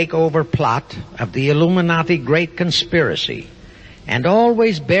world takeover plot of the Illuminati great conspiracy. And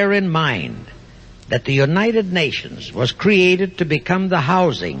always bear in mind that the United Nations was created to become the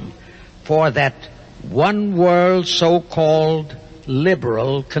housing for that one world so-called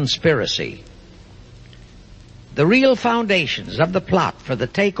liberal conspiracy. The real foundations of the plot for the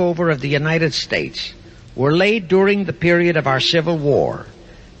takeover of the United States were laid during the period of our Civil War.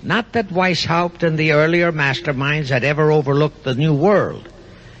 Not that Weishaupt and the earlier masterminds had ever overlooked the New World.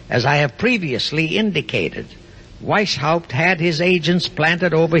 As I have previously indicated, Weishaupt had his agents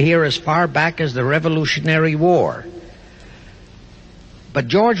planted over here as far back as the Revolutionary War. But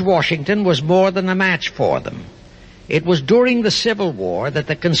George Washington was more than a match for them. It was during the Civil War that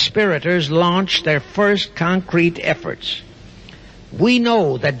the conspirators launched their first concrete efforts. We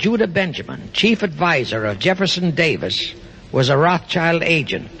know that Judah Benjamin, chief advisor of Jefferson Davis, was a Rothschild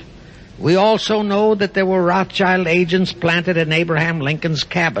agent. We also know that there were Rothschild agents planted in Abraham Lincoln's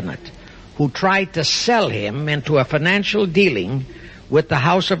cabinet who tried to sell him into a financial dealing with the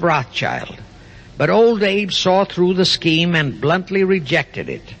House of Rothschild. But old Abe saw through the scheme and bluntly rejected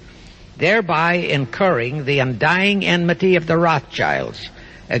it, thereby incurring the undying enmity of the Rothschilds,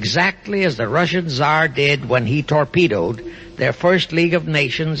 exactly as the Russian Tsar did when he torpedoed their first League of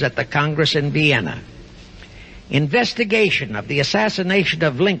Nations at the Congress in Vienna. Investigation of the assassination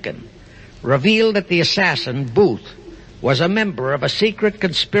of Lincoln revealed that the assassin, Booth, was a member of a secret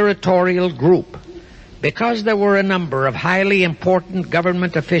conspiratorial group. Because there were a number of highly important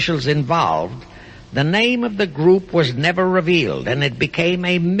government officials involved, the name of the group was never revealed, and it became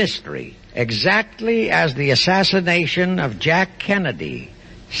a mystery, exactly as the assassination of Jack Kennedy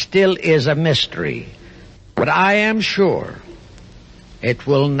still is a mystery. But I am sure it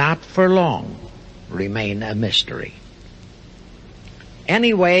will not for long remain a mystery.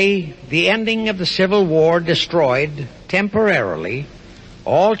 Anyway, the ending of the Civil War destroyed, temporarily,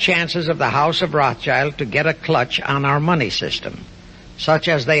 all chances of the House of Rothschild to get a clutch on our money system, such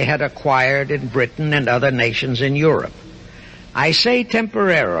as they had acquired in Britain and other nations in Europe. I say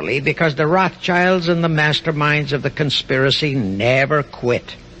temporarily because the Rothschilds and the masterminds of the conspiracy never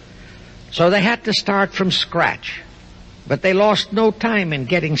quit. So they had to start from scratch, but they lost no time in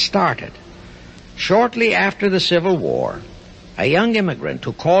getting started. Shortly after the Civil War, a young immigrant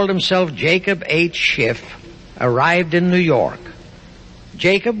who called himself Jacob H. Schiff arrived in New York.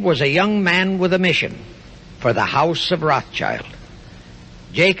 Jacob was a young man with a mission for the House of Rothschild.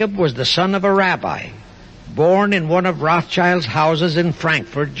 Jacob was the son of a rabbi, born in one of Rothschild's houses in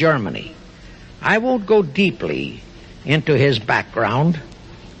Frankfurt, Germany. I won't go deeply into his background.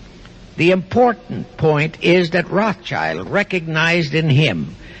 The important point is that Rothschild recognized in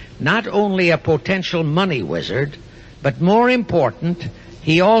him not only a potential money wizard, but more important,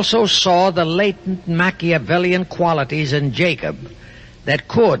 he also saw the latent Machiavellian qualities in Jacob that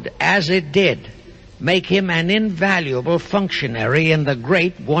could, as it did, make him an invaluable functionary in the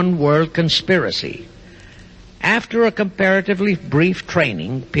great one-world conspiracy. After a comparatively brief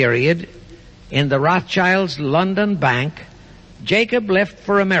training period in the Rothschilds' London bank, Jacob left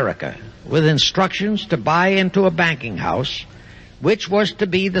for America with instructions to buy into a banking house, which was to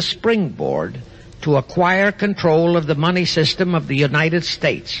be the springboard to acquire control of the money system of the United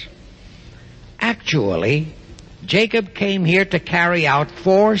States. Actually, Jacob came here to carry out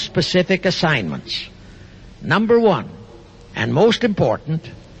 4 specific assignments. Number 1, and most important,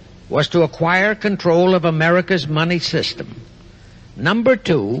 was to acquire control of America's money system. Number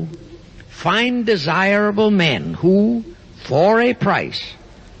 2, find desirable men who, for a price,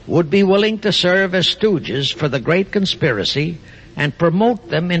 would be willing to serve as stooges for the great conspiracy and promote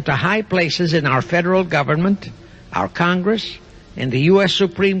them into high places in our federal government, our Congress, in the U.S.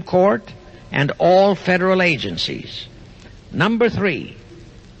 Supreme Court, and all federal agencies. Number 3,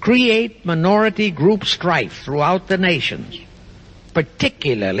 create minority group strife throughout the nations,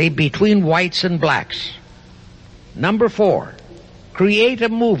 particularly between whites and blacks. Number 4, create a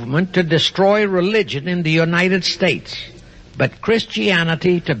movement to destroy religion in the United States, but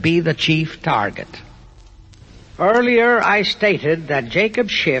Christianity to be the chief target. Earlier I stated that Jacob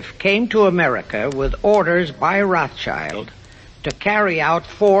Schiff came to America with orders by Rothschild to carry out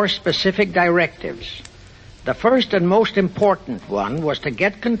 4 specific directives. The first and most important one was to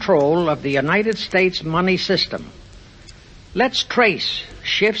get control of the United States money system. Let's trace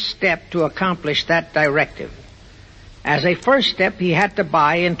Schiff's step to accomplish that directive. As a first step, he had to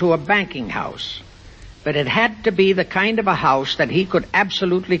buy into a banking house, but it had to be the kind of a house that he could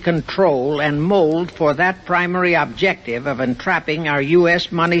absolutely control and mold for that primary objective of entrapping our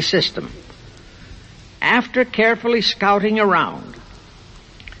U.S. money system. After carefully scouting around,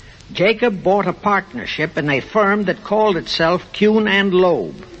 Jacob bought a partnership in a firm that called itself Kuhn and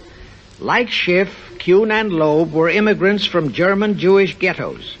Loeb. Like Schiff, Kuhn and Loeb were immigrants from German Jewish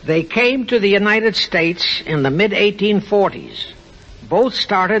ghettos. They came to the United States in the mid-1840s, Both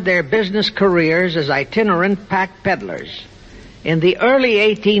started their business careers as itinerant pack peddlers. In the early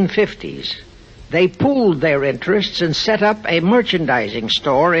 1850s, they pooled their interests and set up a merchandising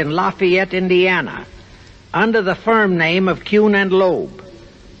store in Lafayette, Indiana, under the firm name of Kuhn and Loeb,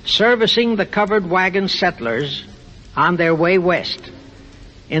 servicing the covered wagon settlers on their way west.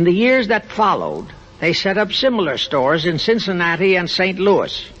 In the years that followed, they set up similar stores in Cincinnati and St.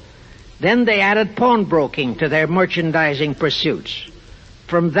 Louis. Then they added pawnbroking to their merchandising pursuits.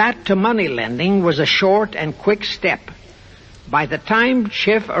 From that to money lending was a short and quick step. By the time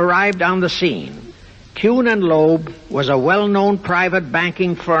Schiff arrived on the scene, Kuhn and Loeb was a well-known private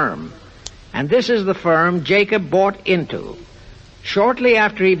banking firm, and this is the firm Jacob bought into. Shortly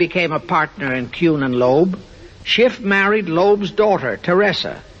after he became a partner in Kuhn and Loeb, Schiff married Loeb's daughter,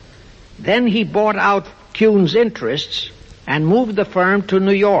 Teresa. Then he bought out Kuhn's interests and moved the firm to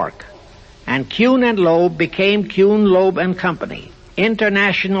New York, and Kuhn and Loeb became Kuhn, Loeb and Company,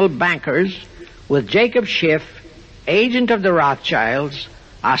 international bankers, with Jacob Schiff, agent of the Rothschilds,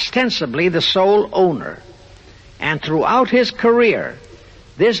 ostensibly the sole owner. And throughout his career,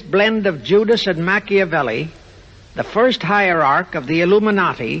 this blend of Judas and Machiavelli, the first hierarch of the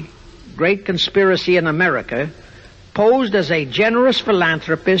Illuminati, great conspiracy in America, posed as a generous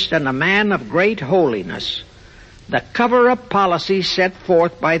philanthropist and a man of great holiness, the cover-up policy set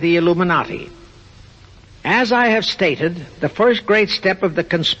forth by the Illuminati. As I have stated, the first great step of the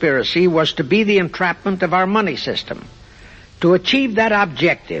conspiracy was to be the entrapment of our money system. To achieve that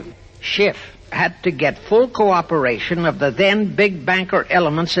objective, Schiff had to get full cooperation of the then big banker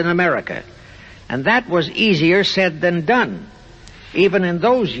elements in America, and that was easier said than done. Even in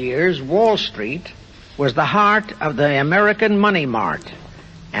those years, Wall Street was the heart of the American money mart,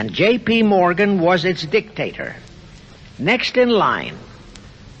 and J.P. Morgan was its dictator. Next in line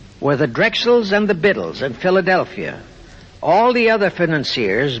were the Drexels and the Biddles in Philadelphia. All the other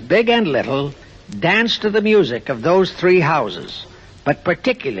financiers, big and little, danced to the music of those three houses, but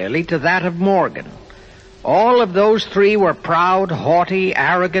particularly to that of Morgan. All of those three were proud, haughty,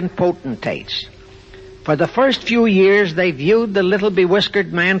 arrogant potentates. For the first few years they viewed the little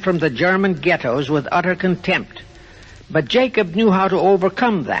bewhiskered man from the German ghettos with utter contempt. But Jacob knew how to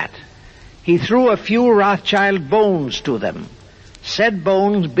overcome that. He threw a few Rothschild bones to them, said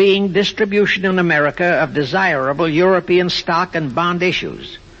bones being distribution in America of desirable European stock and bond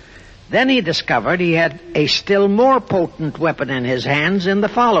issues. Then he discovered he had a still more potent weapon in his hands in the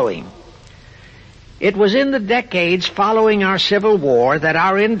following. It was in the decades following our Civil War that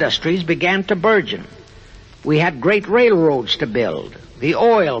our industries began to burgeon. We had great railroads to build. The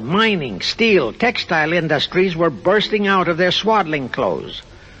oil, mining, steel, textile industries were bursting out of their swaddling clothes.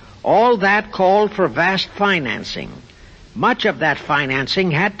 All that called for vast financing. Much of that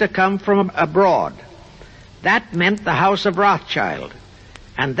financing had to come from abroad. That meant the House of Rothschild.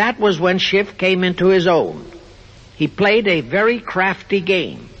 And that was when Schiff came into his own. He played a very crafty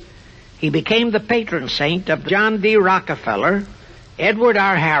game. He became the patron saint of John D. Rockefeller, Edward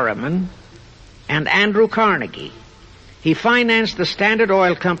R. Harriman, and Andrew Carnegie. He financed the Standard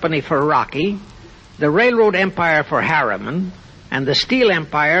Oil Company for Rocky, the railroad empire for Harriman, and the steel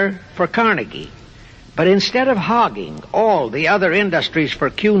empire for Carnegie. But instead of hogging all the other industries for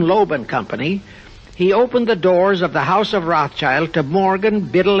Kuhn, Loeb and Company, he opened the doors of the House of Rothschild to Morgan,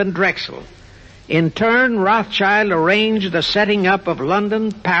 Biddle, and Drexel. In turn, Rothschild arranged the setting up of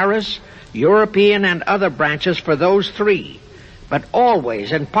London, Paris, European, and other branches for those three, but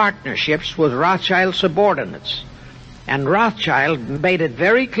always in partnerships with Rothschild subordinates. And Rothschild made it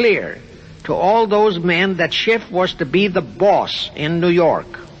very clear to all those men that Schiff was to be the boss in New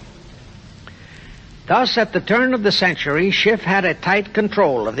York. Thus, at the turn of the century, Schiff had a tight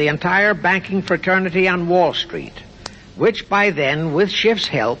control of the entire banking fraternity on Wall Street, which by then, with Schiff's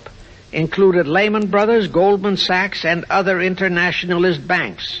help, included Lehman Brothers, Goldman Sachs, and other internationalist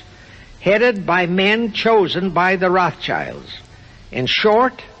banks, headed by men chosen by the Rothschilds. In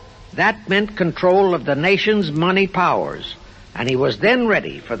short, that meant control of the nation's money powers, and he was then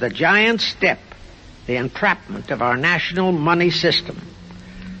ready for the giant step, the entrapment of our national money system.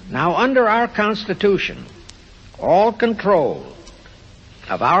 Now, under our Constitution, all control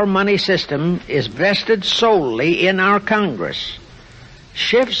of our money system is vested solely in our Congress.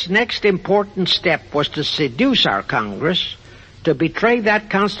 Schiff's next important step was to seduce our Congress to betray that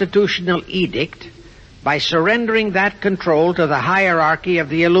constitutional edict by surrendering that control to the hierarchy of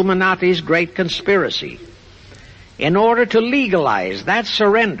the Illuminati's great conspiracy. In order to legalize that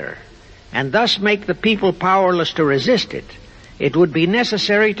surrender and thus make the people powerless to resist it, it would be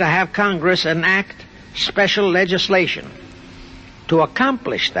necessary to have Congress enact special legislation. To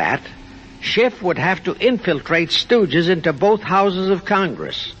accomplish that, Schiff would have to infiltrate stooges into both houses of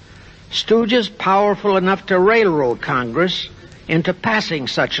Congress, stooges powerful enough to railroad Congress into passing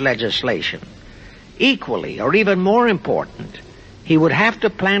such legislation. Equally, or even more important, he would have to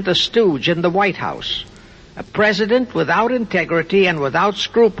plant a stooge in the White House, a president without integrity and without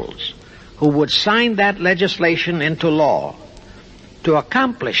scruples, who would sign that legislation into law. To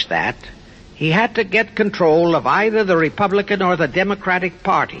accomplish that, he had to get control of either the Republican or the Democratic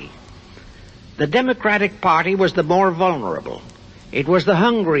Party. The Democratic Party was the more vulnerable. It was the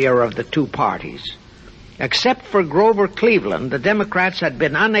hungrier of the two parties. Except for Grover Cleveland, the Democrats had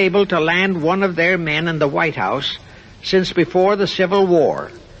been unable to land one of their men in the White House since before the Civil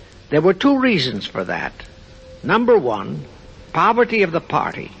War. There were two reasons for that. Number one, poverty of the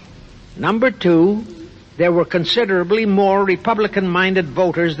party. Number two, there were considerably more Republican-minded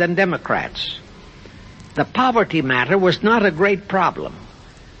voters than Democrats. The poverty matter was not a great problem,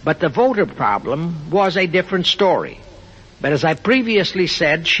 but the voter problem was a different story. But as I previously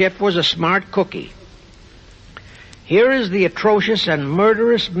said, Schiff was a smart cookie. Here is the atrocious and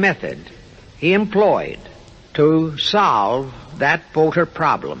murderous method he employed to solve that voter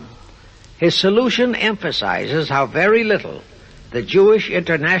problem. His solution emphasizes how very little the Jewish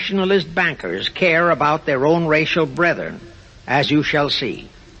internationalist bankers care about their own racial brethren, as you shall see.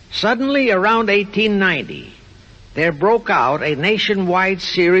 Suddenly, around 1890, there broke out a nationwide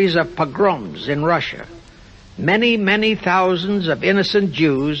series of pogroms in Russia. Many, many thousands of innocent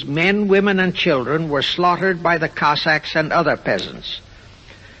Jews, men, women, and children, were slaughtered by the Cossacks and other peasants.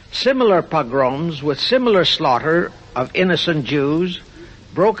 Similar pogroms with similar slaughter of innocent Jews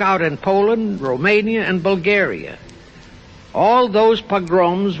broke out in Poland, Romania, and Bulgaria. All those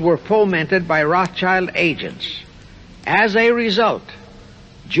pogroms were fomented by Rothschild agents. As a result,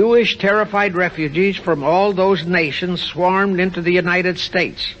 Jewish terrified refugees from all those nations swarmed into the United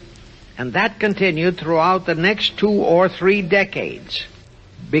States, and that continued throughout the next 2 or 3 decades,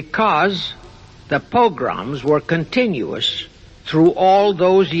 because the pogroms were continuous through all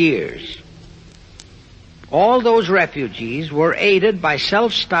those years. All those refugees were aided by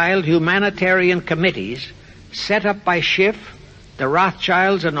self-styled humanitarian committees set up by Schiff, the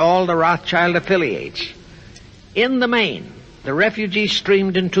Rothschilds, and all the Rothschild affiliates. In the main, the refugees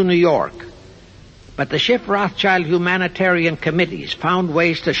streamed into New York, but the Schiff-Rothschild humanitarian committees found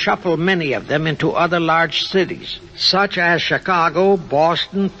ways to shuffle many of them into other large cities, such as Chicago,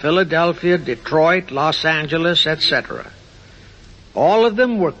 Boston, Philadelphia, Detroit, Los Angeles, etc. All of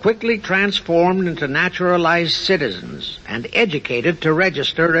them were quickly transformed into naturalized citizens and educated to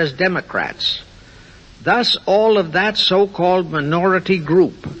register as Democrats. Thus, all of that so-called minority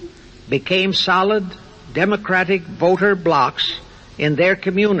group became solid Democratic voter blocs in their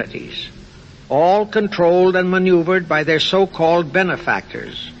communities, all controlled and maneuvered by their so-called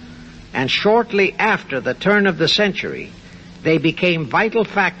benefactors. And shortly after the turn of the century, they became vital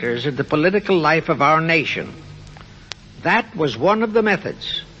factors in the political life of our nation. That was one of the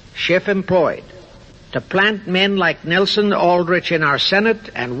methods Schiff employed, to plant men like Nelson Aldrich in our Senate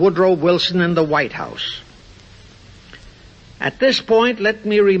and Woodrow Wilson in the White House. At this point, let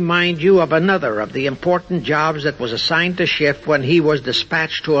me remind you of another of the important jobs that was assigned to Schiff when he was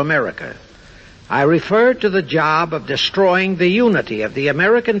dispatched to America. I refer to the job of destroying the unity of the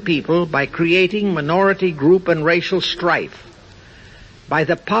American people by creating minority group and racial strife. By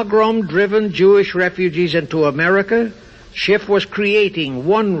the pogrom-driven Jewish refugees into America, Schiff was creating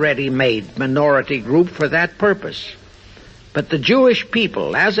one ready-made minority group for that purpose. But the Jewish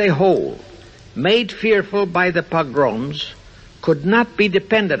people as a whole, made fearful by the pogroms, could not be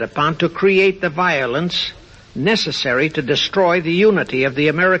depended upon to create the violence necessary to destroy the unity of the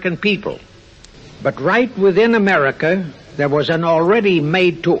American people. But right within America, there was an already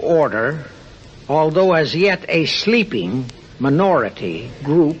made-to-order, although as yet a sleeping minority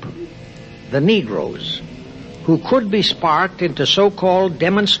group, the Negroes, who could be sparked into so-called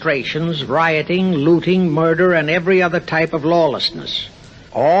demonstrations, rioting, looting, murder, and every other type of lawlessness.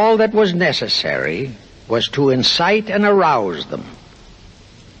 All that was necessary was to incite and arouse them.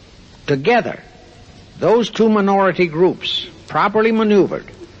 Together, those two minority groups, properly maneuvered,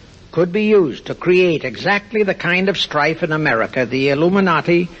 could be used to create exactly the kind of strife in America the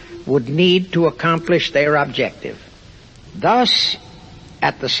Illuminati would need to accomplish their objective. Thus,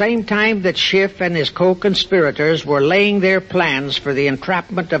 at the same time that Schiff and his co-conspirators were laying their plans for the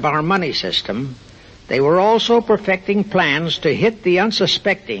entrapment of our money system, they were also perfecting plans to hit the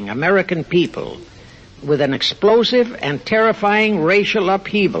unsuspecting American people with an explosive and terrifying racial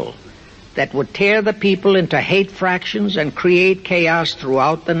upheaval that would tear the people into hate fractions and create chaos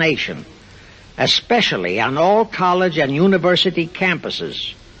throughout the nation, especially on all college and university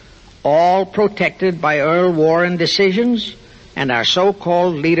campuses. all protected by Earl Warren decisions and our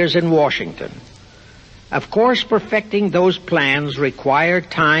so-called leaders in Washington. Of course, perfecting those plans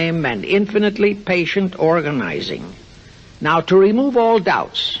required time and infinitely patient organizing. Now, to remove all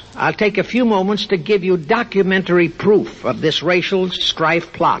doubts, I'll take a few moments to give you documentary proof of this racial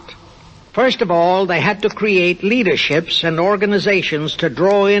strife plot. First of all, they had to create leaderships and organizations to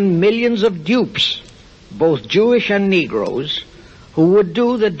draw in millions of dupes, both Jewish and Negroes, who would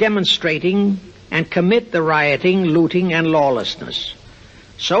do the demonstrating and commit the rioting, looting, and lawlessness.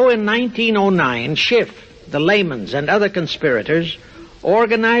 So in 1909, Schiff, the Laymans, and other conspirators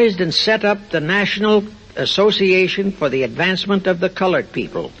organized and set up the National Association for the Advancement of the Colored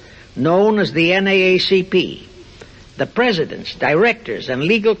People, known as the NAACP. The presidents, directors, and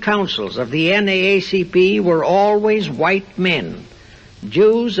legal counsels of the NAACP were always white men,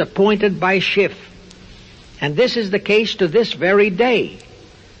 Jews appointed by Schiff. And this is the case to this very day.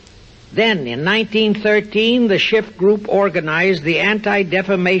 Then, in 1913, the Schiff Group organized the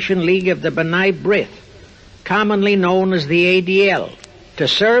Anti-Defamation League of the B'nai B'rith, commonly known as the ADL, to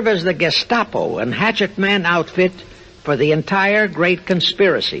serve as the Gestapo and hatchet man outfit for the entire great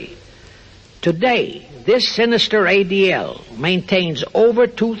conspiracy. Today, this sinister ADL maintains over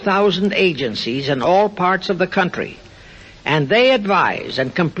 2,000 agencies in all parts of the country, and they advise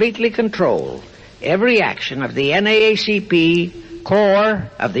and completely control every action of the NAACP, CORE,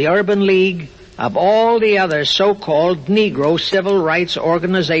 of the Urban League, of all the other so-called Negro civil rights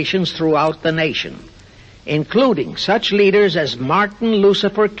organizations throughout the nation, including such leaders as Martin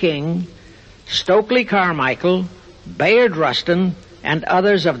Lucifer King, Stokely Carmichael, Bayard Rustin, and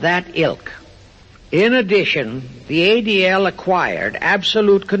others of that ilk. In addition, the ADL acquired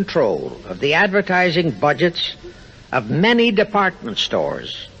absolute control of the advertising budgets of many department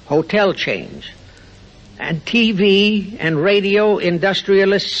stores, hotel chains, and TV and radio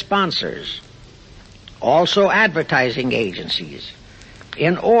industrialist sponsors, also advertising agencies,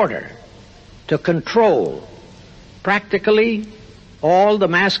 in order to control practically all the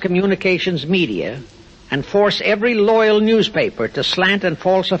mass communications media and force every loyal newspaper to slant and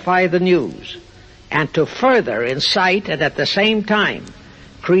falsify the news, and to further incite and at the same time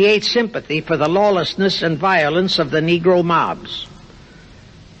create sympathy for the lawlessness and violence of the Negro mobs.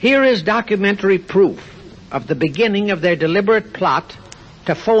 Here is documentary proof of the beginning of their deliberate plot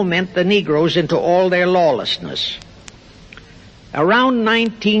to foment the Negroes into all their lawlessness. Around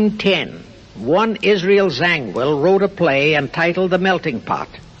 1910, one Israel Zangwill wrote a play entitled The Melting Pot.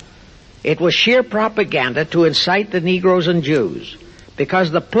 It was sheer propaganda to incite the Negroes and Jews,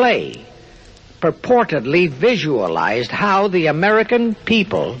 because the play purportedly visualized how the American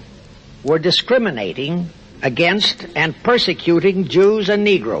people were discriminating against and persecuting Jews and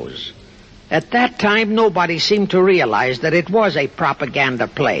Negroes. At that time, nobody seemed to realize that it was a propaganda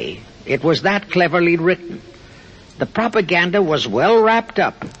play. It was that cleverly written. The propaganda was well wrapped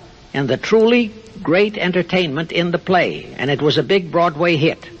up in the truly great entertainment in the play, and it was a big Broadway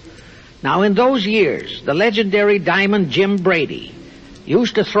hit. Now, in those years, the legendary Diamond Jim Brady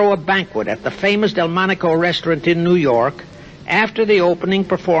used to throw a banquet at the famous Delmonico restaurant in New York after the opening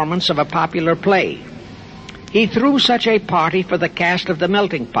performance of a popular play. He threw such a party for the cast of The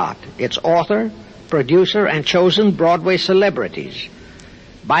Melting Pot, its author, producer, and chosen Broadway celebrities.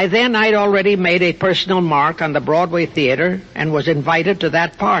 By then, I'd already made a personal mark on the Broadway theater and was invited to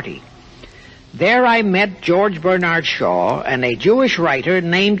that party. There I met George Bernard Shaw and a Jewish writer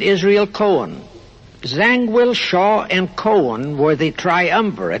named Israel Cohen. Zangwill, Shaw, and Cohen were the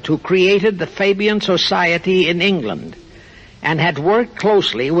triumvirate who created the Fabian Society in England, and had worked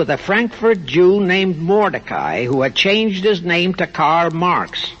closely with a Frankfurt Jew named Mordecai, who had changed his name to Karl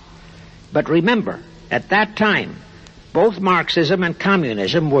Marx. But remember, at that time, both Marxism and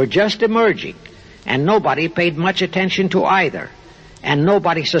communism were just emerging, and nobody paid much attention to either, and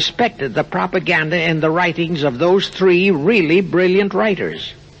nobody suspected the propaganda in the writings of those three really brilliant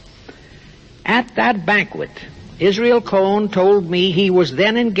writers. At that banquet, Israel Cohen told me he was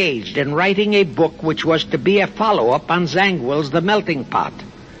then engaged in writing a book which was to be a follow-up on Zangwill's The Melting Pot.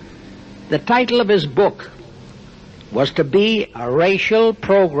 The title of his book was to be A Racial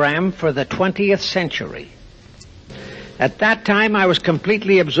Program for the 20th Century. At that time, I was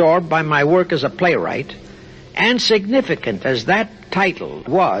completely absorbed by my work as a playwright, and significant as that title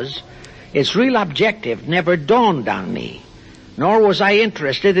was, its real objective never dawned on me, nor was I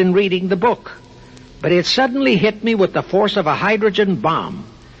interested in reading the book. But it suddenly hit me with the force of a hydrogen bomb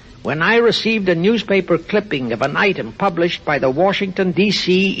when I received a newspaper clipping of an item published by the Washington,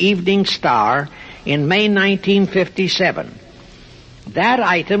 D.C. Evening Star in May 1957. That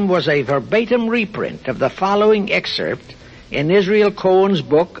item was a verbatim reprint of the following excerpt in Israel Cohen's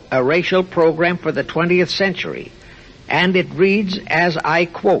book, A Racial Program for the 20th Century, and it reads, as I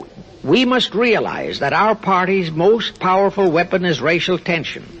quote, "We must realize that our party's most powerful weapon is racial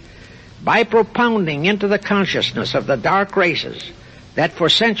tension. By propounding into the consciousness of the dark races that for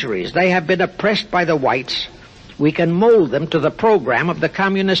centuries they have been oppressed by the whites, we can mold them to the program of the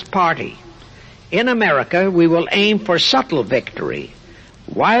Communist Party. In America, we will aim for subtle victory.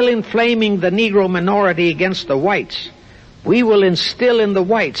 While inflaming the Negro minority against the whites, we will instill in the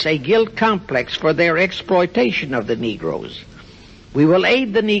whites a guilt complex for their exploitation of the Negroes. We will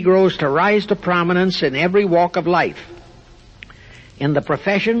aid the Negroes to rise to prominence in every walk of life, in the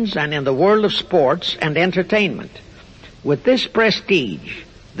professions and in the world of sports and entertainment. With this prestige,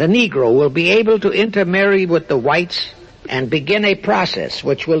 the Negro will be able to intermarry with the whites and begin a process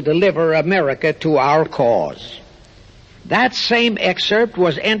which will deliver America to our cause." That same excerpt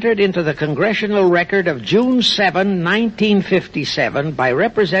was entered into the Congressional Record of June 7, 1957 by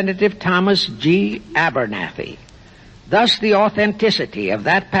Representative Thomas G. Abernathy. Thus the authenticity of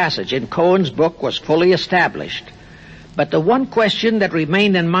that passage in Cohen's book was fully established. But the one question that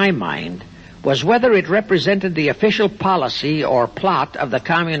remained in my mind was whether it represented the official policy or plot of the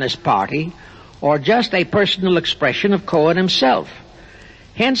Communist Party or just a personal expression of Cohen himself.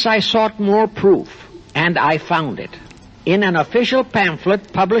 Hence I sought more proof, and I found it. In an official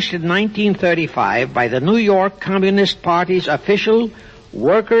pamphlet published in 1935 by the New York Communist Party's official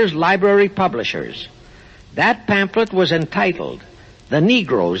Workers' Library Publishers. That pamphlet was entitled, "The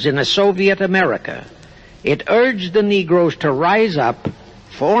Negroes in a Soviet America." It urged the Negroes to rise up,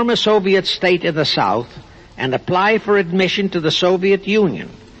 form a Soviet state in the South, and apply for admission to the Soviet Union.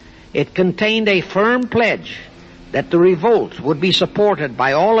 It contained a firm pledge that the revolt would be supported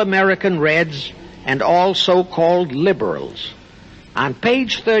by all American Reds and all so-called liberals. On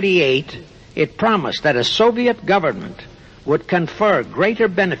page 38, it promised that a Soviet government would confer greater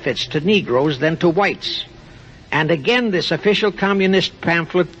benefits to Negroes than to whites. And again this official communist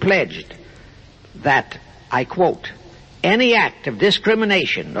pamphlet pledged that, I quote, "Any act of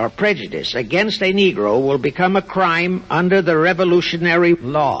discrimination or prejudice against a Negro will become a crime under the revolutionary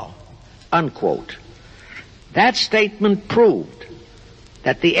law," unquote. That statement proved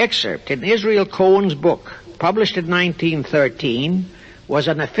that the excerpt in Israel Cohen's book, published in 1913, was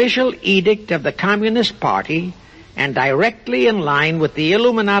an official edict of the Communist Party and directly in line with the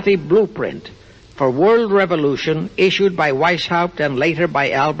Illuminati blueprint for world revolution issued by Weishaupt and later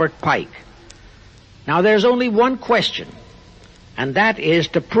by Albert Pike. Now there's only one question, and that is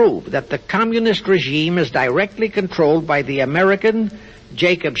to prove that the communist regime is directly controlled by the American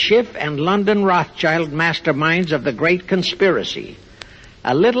Jacob Schiff and London Rothschild masterminds of the Great Conspiracy.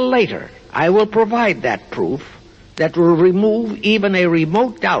 A little later, I will provide that proof that will remove even a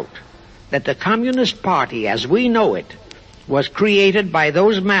remote doubt that the Communist Party, as we know it, was created by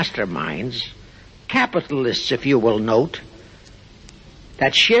those masterminds, capitalists, if you will note,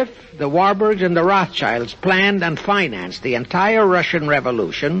 that Schiff, the Warburgs, and the Rothschilds planned and financed the entire Russian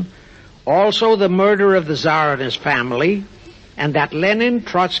Revolution, also the murder of the Tsar and his family, and that Lenin,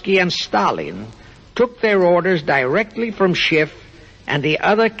 Trotsky, and Stalin took their orders directly from Schiff and the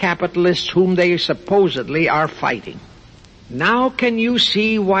other capitalists whom they supposedly are fighting. Now can you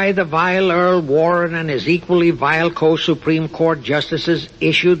see why the vile Earl Warren and his equally vile co-Supreme Court justices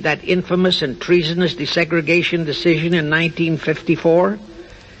issued that infamous and treasonous desegregation decision in 1954?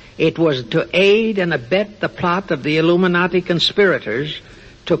 It was to aid and abet the plot of the Illuminati conspirators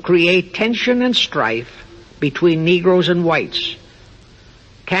to create tension and strife between Negroes and whites.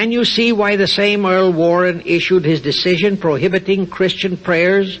 Can you see why the same Earl Warren issued his decision prohibiting Christian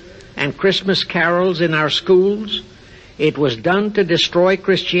prayers and Christmas carols in our schools? It was done to destroy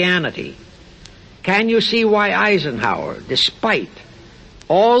Christianity. Can you see why Eisenhower, despite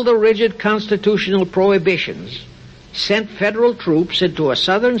all the rigid constitutional prohibitions, sent federal troops into a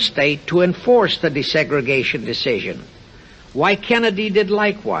southern state to enforce the desegregation decision? Why Kennedy did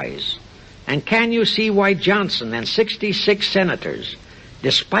likewise? And can you see why Johnson and 66 senators,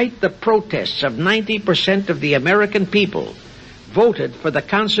 despite the protests of 90% of the American people, voted for the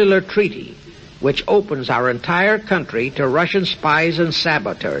Consular Treaty, which opens our entire country to Russian spies and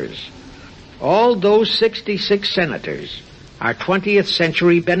saboteurs? All those 66 senators are 20th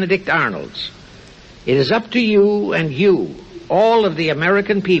century Benedict Arnolds. It is up to you and you, all of the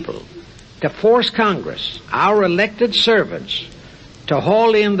American people, to force Congress, our elected servants, to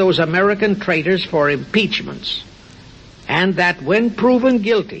haul in those American traitors for impeachments, and that when proven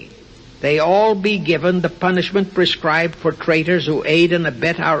guilty, they all be given the punishment prescribed for traitors who aid and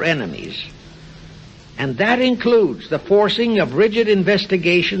abet our enemies. And that includes the forcing of rigid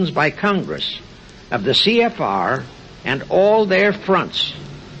investigations by Congress of the C.F.R. and all their fronts,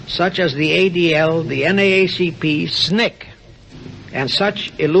 such as the ADL, the NAACP, SNCC, and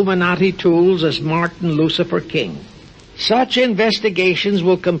such Illuminati tools as Martin Lucifer King. Such investigations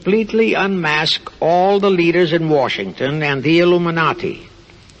will completely unmask all the leaders in Washington and the Illuminati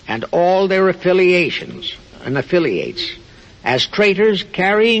and all their affiliations and affiliates as traitors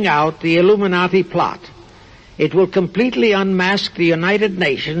carrying out the Illuminati plot. It will completely unmask the United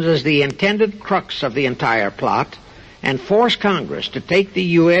Nations as the intended crux of the entire plot and force Congress to take the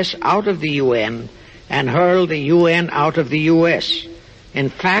U.S. out of the UN and hurl the UN out of the U.S. In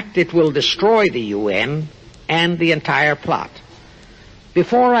fact, it will destroy the UN and the entire plot.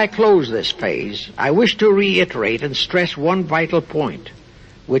 Before I close this phase, I wish to reiterate and stress one vital point,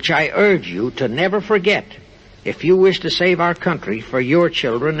 which I urge you to never forget if you wish to save our country for your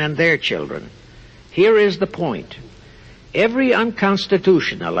children and their children. Here is the point. Every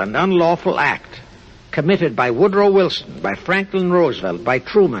unconstitutional and unlawful act committed by Woodrow Wilson, by Franklin Roosevelt, by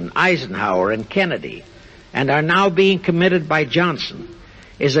Truman, Eisenhower, and Kennedy, and are now being committed by Johnson,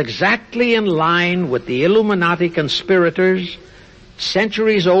 is exactly in line with the Illuminati conspirators'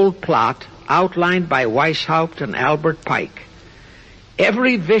 centuries-old plot outlined by Weishaupt and Albert Pike.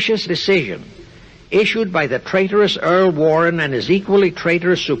 Every vicious decision issued by the traitorous Earl Warren and his equally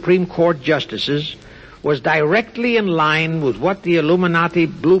traitorous Supreme Court justices was directly in line with what the Illuminati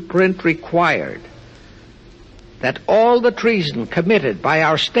blueprint required. That all the treason committed by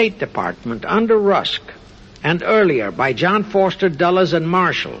our State Department under Rusk and earlier by John Foster Dulles and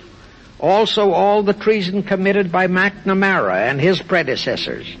Marshall, also all the treason committed by McNamara and his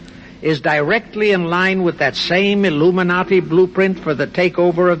predecessors, is directly in line with that same Illuminati blueprint for the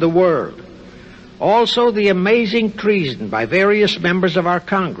takeover of the world. Also the amazing treason by various members of our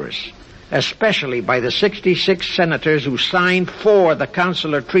Congress, especially by the 66 senators who signed for the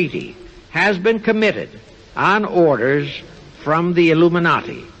Consular Treaty, has been committed on orders from the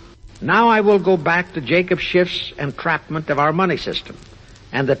Illuminati. Now I will go back to Jacob Schiff's entrapment of our money system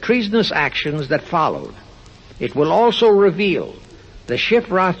and the treasonous actions that followed. It will also reveal the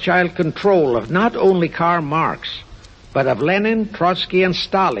Schiff-Rothschild control of not only Karl Marx, but of Lenin, Trotsky, and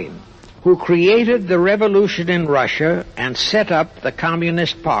Stalin, who created the revolution in Russia and set up the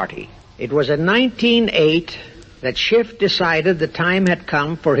Communist Party. It was in 1908 that Schiff decided the time had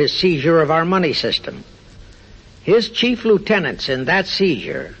come for his seizure of our money system. His chief lieutenants in that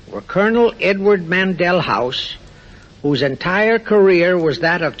seizure were Colonel Edward Mandel House, whose entire career was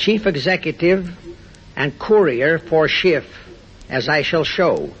that of chief executive and courier for Schiff, as I shall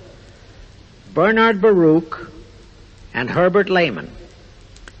show, Bernard Baruch, and Herbert Lehman.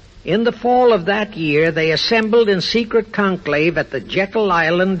 In the fall of that year, they assembled in secret conclave at the Jekyll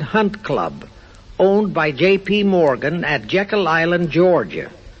Island Hunt Club, owned by J.P. Morgan at Jekyll Island,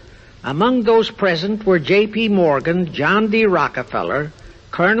 Georgia. Among those present were J.P. Morgan, John D. Rockefeller,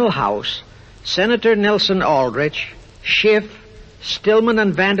 Colonel House, Senator Nelson Aldrich, Schiff, Stillman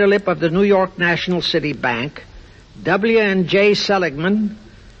and Vanderlip of the New York National City Bank, W. and J. Seligman,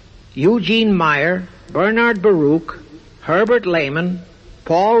 Eugene Meyer, Bernard Baruch, Herbert Lehman,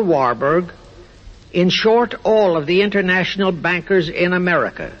 Paul Warburg, in short, all of the international bankers in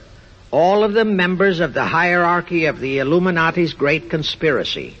America, all of them members of the hierarchy of the Illuminati's great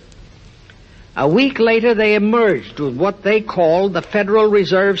conspiracy. A week later, they emerged with what they called the Federal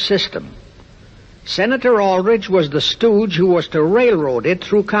Reserve System. Senator Aldrich was the stooge who was to railroad it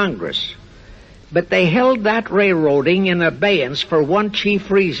through Congress. But they held that railroading in abeyance for one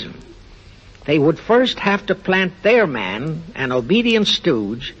chief reason. They would first have to plant their man, an obedient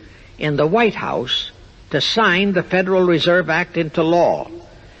stooge, in the White House to sign the Federal Reserve Act into law.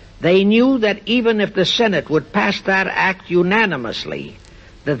 They knew that even if the Senate would pass that act unanimously,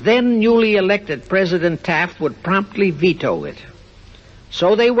 the then newly elected President Taft would promptly veto it.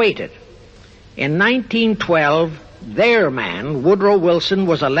 So they waited. In 1912, their man, Woodrow Wilson,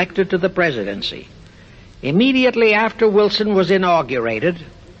 was elected to the presidency. Immediately after Wilson was inaugurated,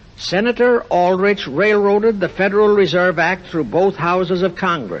 Senator Aldrich railroaded the Federal Reserve Act through both houses of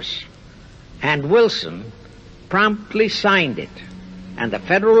Congress, and Wilson promptly signed it, and the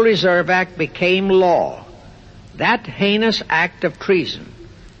Federal Reserve Act became law. That heinous act of treason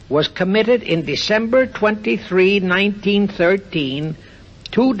was committed in December 23, 1913,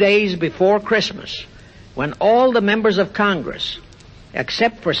 2 days before Christmas, when all the members of Congress,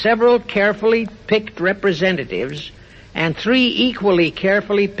 except for several carefully picked representatives and 3 equally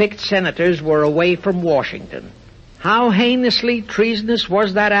carefully picked senators, were away from Washington. How heinously treasonous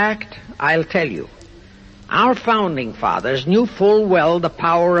was that act? I'll tell you. Our founding fathers knew full well the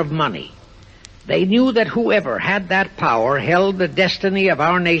power of money. They knew that whoever had that power held the destiny of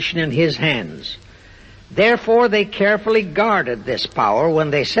our nation in his hands. Therefore, they carefully guarded this power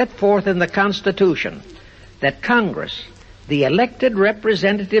when they set forth in the Constitution that Congress, the elected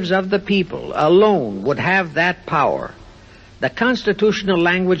representatives of the people, alone would have that power. The constitutional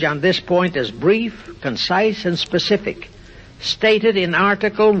language on this point is brief, concise, and specific, stated in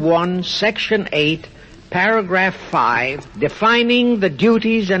Article 1, Section 8, Paragraph 5, defining the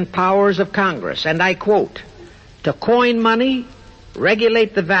duties and powers of Congress, and I quote, "To coin money,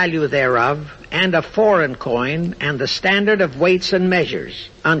 regulate the value thereof, and of foreign coin, and the standard of weights and measures,"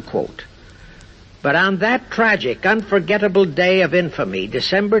 unquote. But on that tragic, unforgettable day of infamy,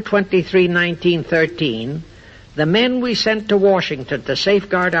 December 23, 1913, the men we sent to Washington to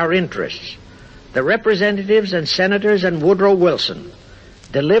safeguard our interests, the representatives and senators and Woodrow Wilson,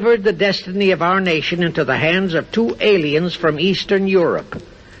 delivered the destiny of our nation into the hands of two aliens from Eastern Europe,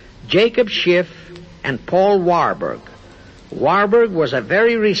 Jacob Schiff and Paul Warburg. Warburg was a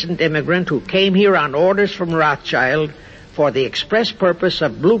very recent immigrant who came here on orders from Rothschild for the express purpose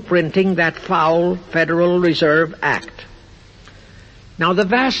of blueprinting that foul Federal Reserve Act. Now, the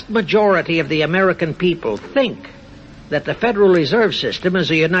vast majority of the American people think that the Federal Reserve System is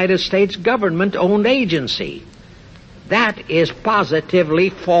a United States government-owned agency. That is positively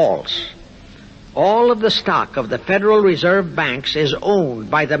false. All of the stock of the Federal Reserve banks is owned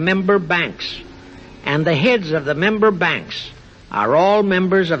by the member banks, and the heads of the member banks are all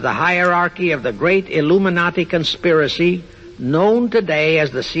members of the hierarchy of the great Illuminati conspiracy known today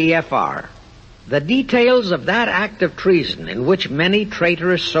as the C.F.R. The details of that act of treason in which many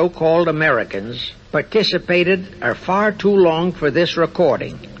traitorous so-called Americans participated are far too long for this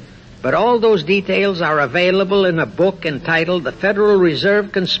recording, but all those details are available in a book entitled The Federal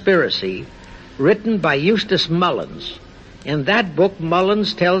Reserve Conspiracy, written by Eustace Mullins. In that book,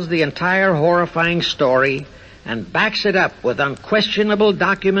 Mullins tells the entire horrifying story and backs it up with unquestionable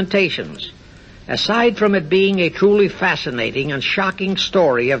documentations. Aside from it being a truly fascinating and shocking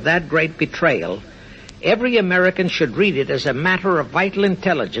story of that great betrayal, every American should read it as a matter of vital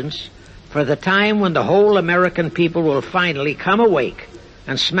intelligence for the time when the whole American people will finally come awake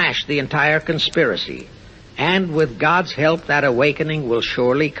and smash the entire conspiracy. And with God's help, that awakening will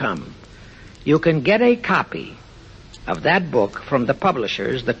surely come. You can get a copy of that book from the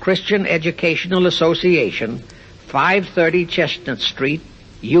publishers, the Christian Educational Association, 530 Chestnut Street,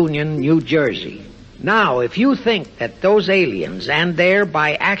 Union, New Jersey. Now, if you think that those aliens and their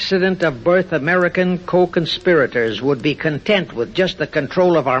by accident of birth American co-conspirators would be content with just the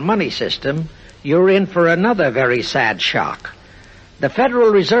control of our money system, you're in for another very sad shock. The Federal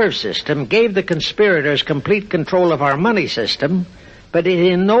Reserve System gave the conspirators complete control of our money system, but it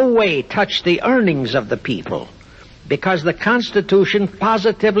in no way touched the earnings of the people, because the Constitution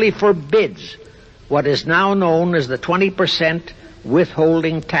positively forbids what is now known as the 20%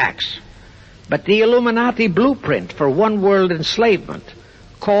 withholding tax. But the Illuminati blueprint for one world enslavement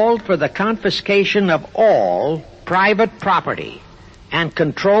called for the confiscation of all private property and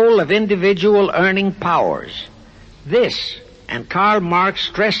control of individual earning powers. This, and Karl Marx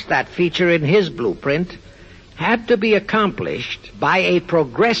stressed that feature in his blueprint, had to be accomplished by a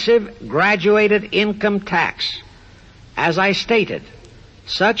progressive graduated income tax. As I stated,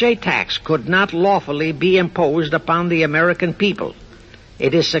 such a tax could not lawfully be imposed upon the American people.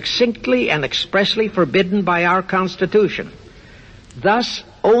 It is succinctly and expressly forbidden by our Constitution. Thus,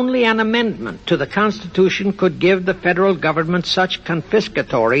 only an amendment to the Constitution could give the federal government such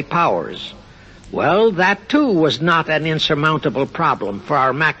confiscatory powers. Well, that too was not an insurmountable problem for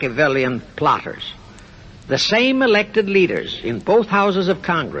our Machiavellian plotters. The same elected leaders in both houses of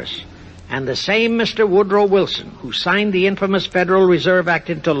Congress and the same Mr. Woodrow Wilson, who signed the infamous Federal Reserve Act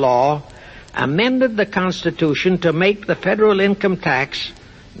into law, amended the Constitution to make the federal income tax,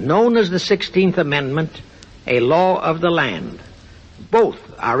 known as the 16th Amendment, a law of the land. Both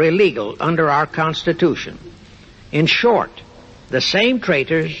are illegal under our Constitution. In short, the same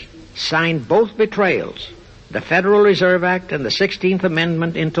traitors signed both betrayals, the Federal Reserve Act and the 16th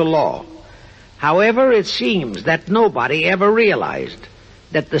Amendment, into law. However, it seems that nobody ever realized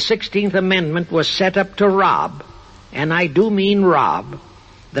that the 16th Amendment was set up to rob, and I do mean rob,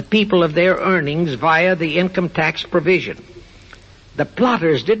 the people of their earnings via the income tax provision. The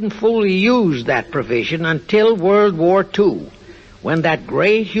plotters didn't fully use that provision until World War II, when that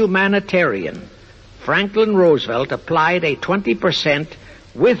great humanitarian, Franklin Roosevelt, applied a 20%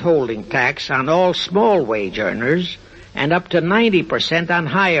 withholding tax on all small wage earners and up to 90% on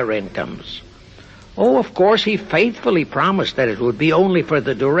higher incomes. Oh, of course, he faithfully promised that it would be only for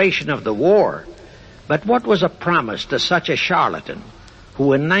the duration of the war. But what was a promise to such a charlatan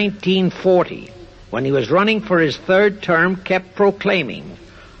who in 1940, when he was running for his third term, kept proclaiming,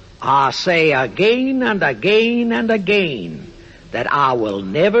 I say again and again and again that I will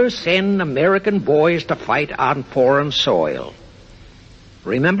never send American boys to fight on foreign soil.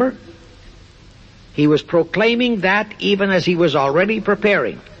 Remember? He was proclaiming that even as he was already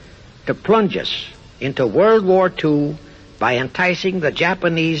preparing to plunge us into World War II by enticing the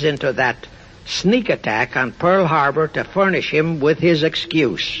Japanese into that sneak attack on Pearl Harbor to furnish him with his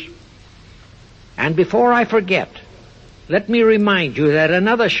excuse. And before I forget, let me remind you that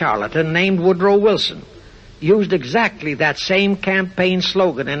another charlatan named Woodrow Wilson used exactly that same campaign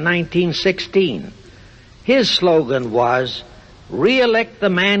slogan in 1916. His slogan was, "Re-elect the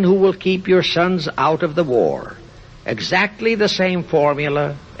man who will keep your sons out of the war." Exactly the same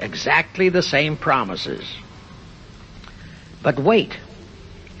formula, exactly the same promises. But wait,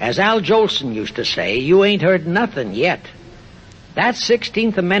 as Al Jolson used to say, you ain't heard nothing yet. That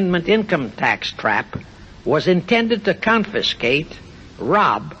 16th Amendment income tax trap was intended to confiscate,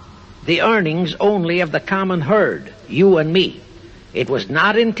 rob, the earnings only of the common herd, you and me. It was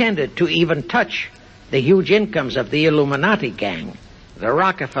not intended to even touch the huge incomes of the Illuminati gang, the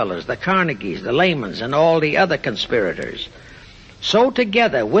Rockefellers, the Carnegies, the Lehmans, and all the other conspirators. So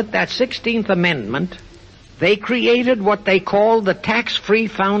together with that 16th Amendment, they created what they called the tax-free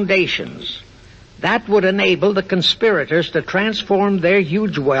foundations. That would enable the conspirators to transform their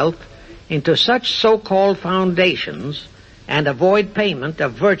huge wealth into such so-called foundations and avoid payment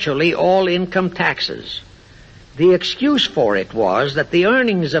of virtually all income taxes. The excuse for it was that the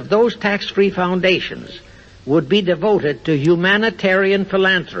earnings of those tax-free foundations would be devoted to humanitarian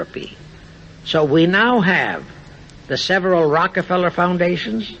philanthropy. So we now have the several Rockefeller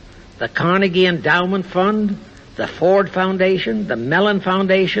foundations, the Carnegie Endowment Fund, the Ford Foundation, the Mellon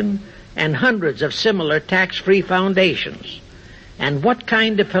Foundation, and hundreds of similar tax-free foundations. And what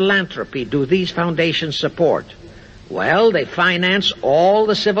kind of philanthropy do these foundations support? Well, they finance all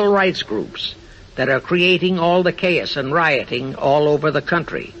the civil rights groups that are creating all the chaos and rioting all over the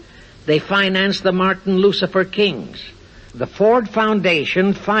country. They finance the Martin Lucifer Kings. The Ford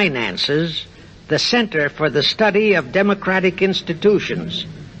Foundation finances the Center for the Study of Democratic Institutions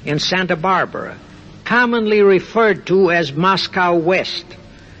in Santa Barbara, commonly referred to as Moscow West,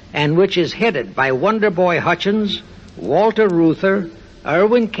 and which is headed by Wonderboy Hutchins, Walter Reuther,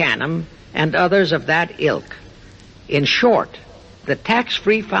 Irwin Canham, and others of that ilk. In short, the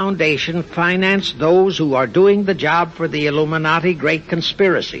tax-free foundation financed those who are doing the job for the Illuminati Great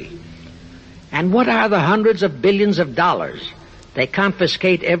Conspiracy. And what are the hundreds of billions of dollars they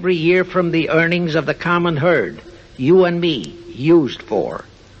confiscate every year from the earnings of the common herd, you and me, used for?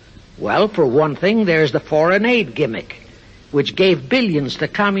 Well, for one thing, there's the foreign aid gimmick, which gave billions to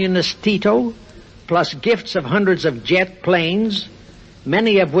communist Tito, plus gifts of hundreds of jet planes,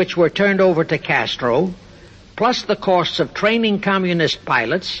 many of which were turned over to Castro, plus the costs of training communist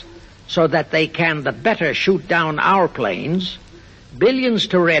pilots so that they can the better shoot down our planes, billions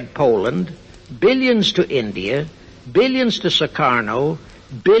to Red Poland, billions to India, billions to Sukarno,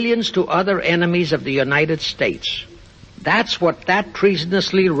 billions to other enemies of the United States. That's what that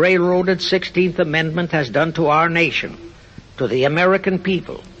treasonously railroaded 16th Amendment has done to our nation, to the American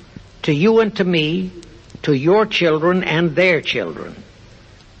people, to you and to me, to your children and their children.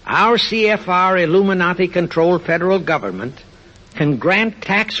 Our C.F.R. Illuminati-controlled federal government can grant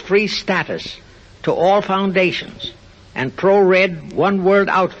tax-free status to all foundations and pro-red one-world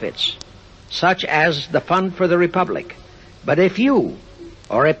outfits, such as the Fund for the Republic. But if you,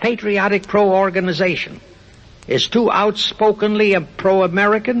 or a patriotic pro-organization, is too outspokenly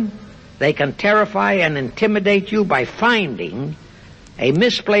pro-American, they can terrify and intimidate you by finding a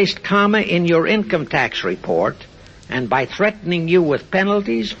misplaced comma in your income tax report and by threatening you with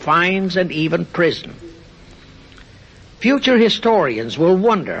penalties, fines, and even prison. Future historians will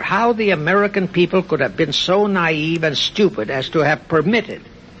wonder how the American people could have been so naive and stupid as to have permitted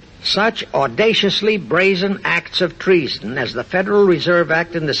such audaciously brazen acts of treason as the Federal Reserve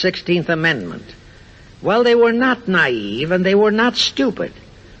Act and the 16th Amendment. Well, they were not naive and they were not stupid.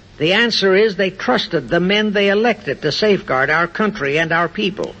 The answer is they trusted the men they elected to safeguard our country and our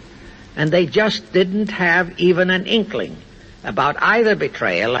people. And they just didn't have even an inkling about either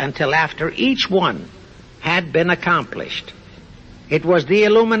betrayal until after each one had been accomplished. It was the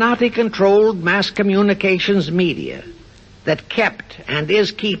Illuminati-controlled mass communications media that kept and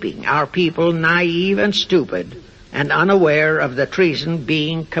is keeping our people naive and stupid and unaware of the treason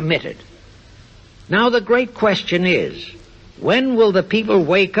being committed. Now the great question is, when will the people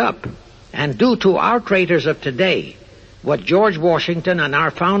wake up and do to our traitors of today what George Washington and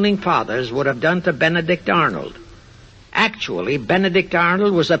our founding fathers would have done to Benedict Arnold? Actually, Benedict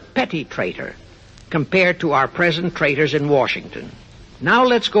Arnold was a petty traitor compared to our present traitors in Washington. Now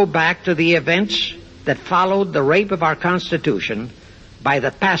let's go back to the events that followed the rape of our Constitution by the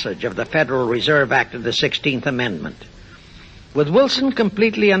passage of the Federal Reserve Act of the 16th Amendment. With Wilson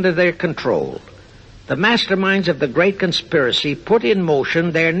completely under their control, the masterminds of the Great Conspiracy put in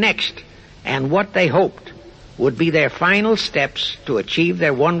motion their next and what they hoped would be their final steps to achieve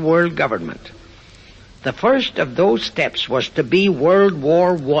their one world government. The first of those steps was to be World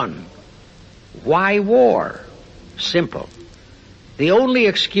War I. Why war? Simple. The only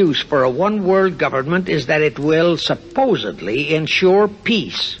excuse for a one world government is that it will supposedly ensure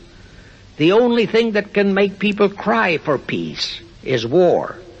peace. The only thing that can make people cry for peace is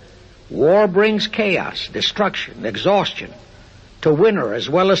war. War brings chaos, destruction, exhaustion, to winner as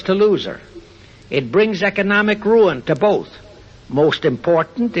well as to loser. It brings economic ruin to both. Most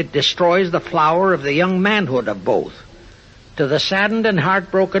important, it destroys the flower of the young manhood of both. To the saddened and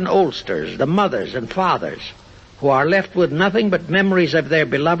heartbroken oldsters, the mothers and fathers, who are left with nothing but memories of their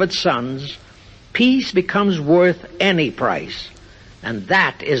beloved sons, peace becomes worth any price. And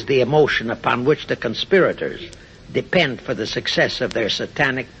that is the emotion upon which the conspirators depend for the success of their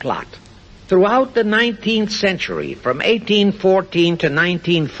satanic plot. Throughout the 19th century, from 1814 to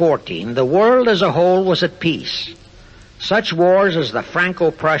 1914, the world as a whole was at peace. Such wars as the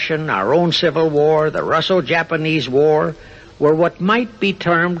Franco-Prussian, our own Civil War, the Russo-Japanese War, were what might be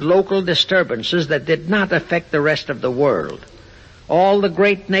termed local disturbances that did not affect the rest of the world. All the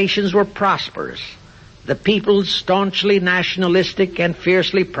great nations were prosperous, the peoples staunchly nationalistic and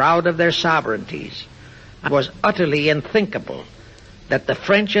fiercely proud of their sovereignties. It was utterly unthinkable that the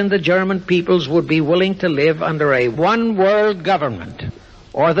French and the German peoples would be willing to live under a one-world government,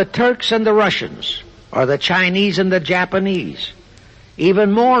 or the Turks and the Russians, or the Chinese and the Japanese.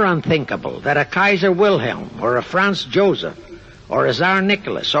 Even more unthinkable that a Kaiser Wilhelm, or a Franz Joseph, or a Tsar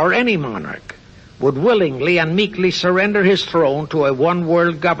Nicholas, or any monarch would willingly and meekly surrender his throne to a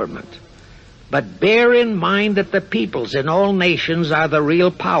one-world government. But bear in mind that the peoples in all nations are the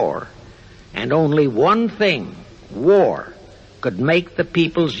real power, and only one thing, war, could make the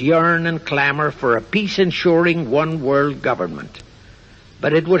peoples yearn and clamor for a peace-ensuring one-world government.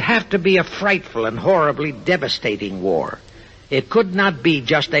 But it would have to be a frightful and horribly devastating war. It could not be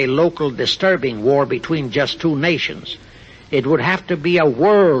just a local disturbing war between just two nations. It would have to be a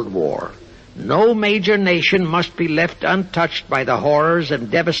world war. No major nation must be left untouched by the horrors and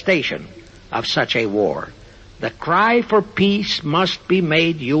devastation of such a war. The cry for peace must be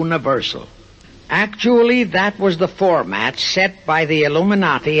made universal. Actually, that was the format set by the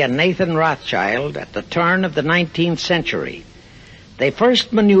Illuminati and Nathan Rothschild at the turn of the 19th century. They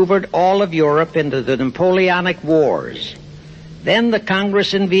first maneuvered all of Europe into the Napoleonic Wars. Then the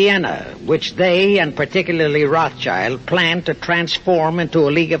Congress in Vienna, which they, and particularly Rothschild, planned to transform into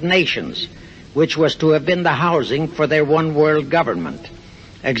a League of Nations, which was to have been the housing for their one-world government,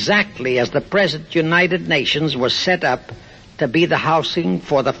 exactly as the present United Nations was set up to be the housing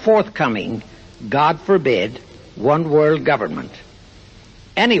for the forthcoming, God forbid, one-world government.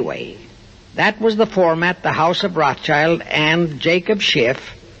 Anyway, that was the format the House of Rothschild and Jacob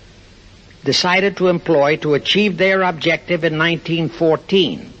Schiff decided to employ to achieve their objective in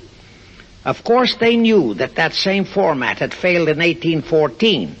 1914. Of course, they knew that that same format had failed in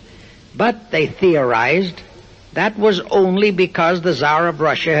 1814, but they theorized that was only because the Tsar of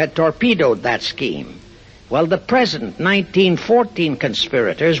Russia had torpedoed that scheme. Well, the present 1914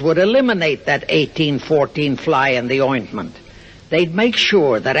 conspirators would eliminate that 1814 fly in the ointment. They'd make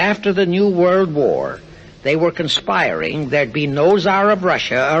sure that after the New World War, they were conspiring there'd be no Tsar of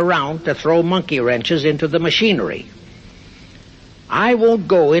Russia around to throw monkey wrenches into the machinery. I won't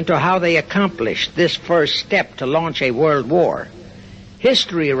go into how they accomplished this first step to launch a world war.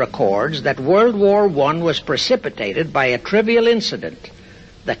 History records that World War I was precipitated by a trivial incident,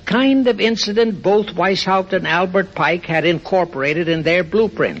 the kind of incident both Weishaupt and Albert Pike had incorporated in their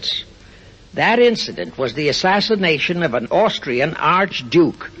blueprints. That incident was the assassination of an Austrian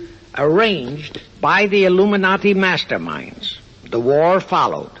archduke, arranged by the Illuminati masterminds. The war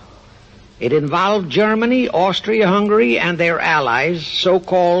followed. It involved Germany, Austria-Hungary, and their allies,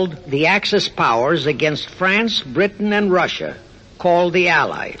 so-called the Axis powers, against France, Britain, and Russia, called the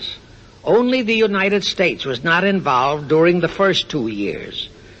Allies. Only the United States was not involved during the first 2 years.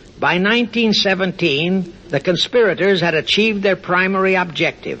 By 1917, the conspirators had achieved their primary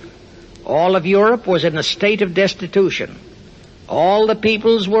objective. All of Europe was in a state of destitution. All the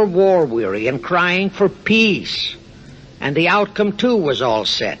peoples were war-weary and crying for peace. And the outcome, too, was all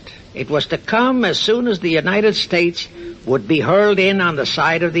set. It was to come as soon as the United States would be hurled in on the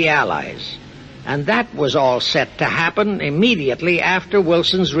side of the Allies. And that was all set to happen immediately after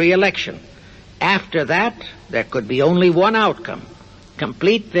Wilson's re-election. After that, there could be only one outcome: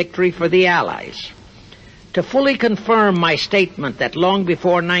 complete victory for the Allies. To fully confirm my statement that long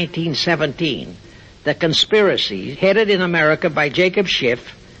before 1917, the conspiracy headed in America by Jacob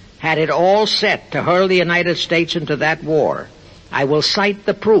Schiff had it all set to hurl the United States into that war, I will cite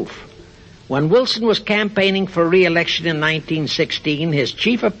the proof. When Wilson was campaigning for re-election in 1916, his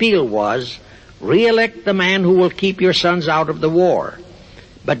chief appeal was, "Re-elect the man who will keep your sons out of the war."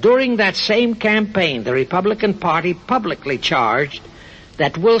 But during that same campaign, the Republican Party publicly charged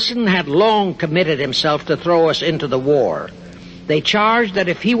that Wilson had long committed himself to throw us into the war. They charged that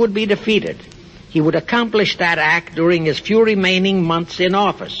if he would be defeated, he would accomplish that act during his few remaining months in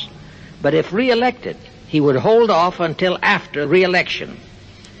office. But if re-elected, he would hold off until after re-election.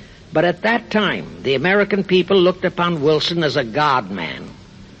 But at that time, the American people looked upon Wilson as a God-man.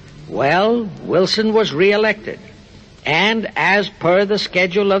 Well, Wilson was re-elected, and as per the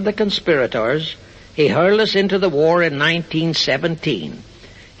schedule of the conspirators, he hurled us into the war in 1917.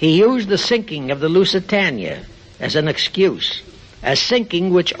 He used the sinking of the Lusitania as an excuse, a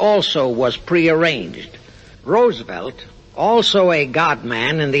sinking which also was prearranged. Roosevelt, also a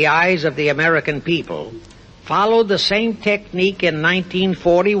God-man in the eyes of the American people, followed the same technique in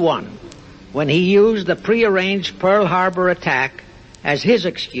 1941 when he used the prearranged Pearl Harbor attack as his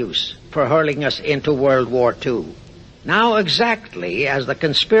excuse for hurling us into World War II. Now, exactly as the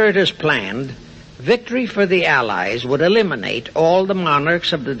conspirators planned, victory for the Allies would eliminate all the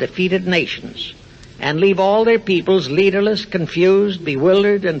monarchs of the defeated nations and leave all their peoples leaderless, confused,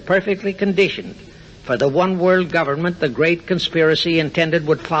 bewildered, and perfectly conditioned for the one world government the great conspiracy intended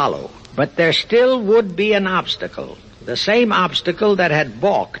would follow. But there still would be an obstacle, the same obstacle that had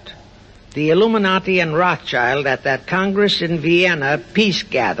balked the Illuminati and Rothschild at that Congress in Vienna peace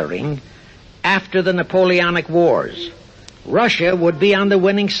gathering after the Napoleonic Wars. Russia would be on the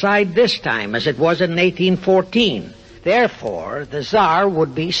winning side this time, as it was in 1814. Therefore, the Tsar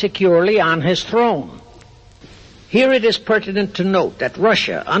would be securely on his throne. Here it is pertinent to note that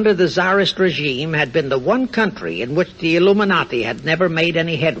Russia, under the Tsarist regime, had been the one country in which the Illuminati had never made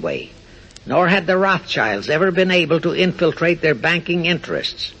any headway, nor had the Rothschilds ever been able to infiltrate their banking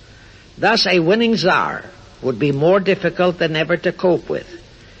interests. Thus, a winning Tsar would be more difficult than ever to cope with.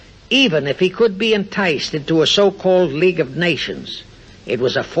 Even if he could be enticed into a so-called League of Nations, it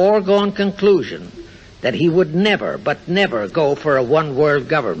was a foregone conclusion that he would never, but never go for a one-world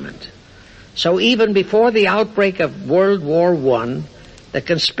government. So even before the outbreak of World War I, the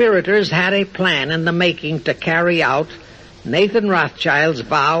conspirators had a plan in the making to carry out Nathan Rothschild's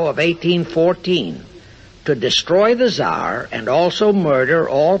vow of 1814 to destroy the Tsar and also murder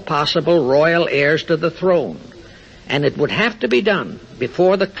all possible royal heirs to the throne. And it would have to be done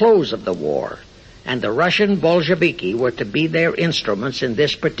before the close of the war, and the Russian Bolsheviki were to be their instruments in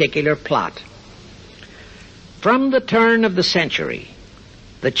this particular plot. From the turn of the century,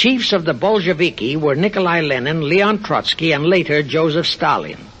 the chiefs of the Bolsheviki were Nikolai Lenin, Leon Trotsky, and later Joseph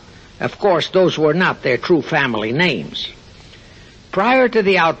Stalin. Of course, those were not their true family names. Prior to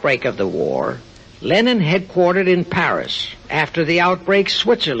the outbreak of the war, Lenin headquartered in Paris. After the outbreak,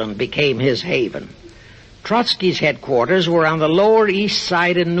 Switzerland became his haven. Trotsky's headquarters were on the Lower East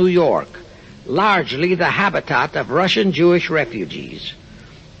Side in New York, largely the habitat of Russian Jewish refugees.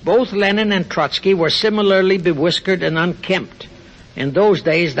 Both Lenin and Trotsky were similarly bewhiskered and unkempt. In those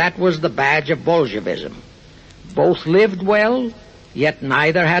days, that was the badge of Bolshevism. Both lived well, yet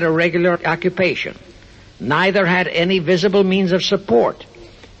neither had a regular occupation. Neither had any visible means of support,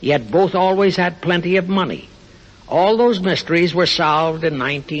 yet both always had plenty of money. All those mysteries were solved in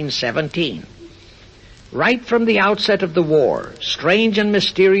 1917. Right from the outset of the war, strange and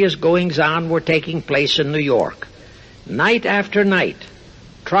mysterious goings-on were taking place in New York. Night after night,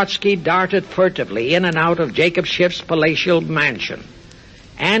 Trotsky darted furtively in and out of Jacob Schiff's palatial mansion.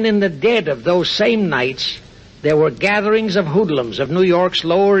 And in the dead of those same nights, there were gatherings of hoodlums of New York's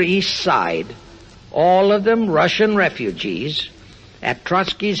Lower East Side, all of them Russian refugees, at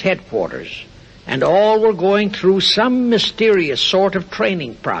Trotsky's headquarters, and all were going through some mysterious sort of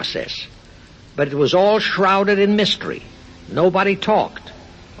training process. But it was all shrouded in mystery. Nobody talked,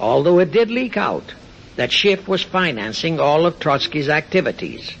 although it did leak out that Schiff was financing all of Trotsky's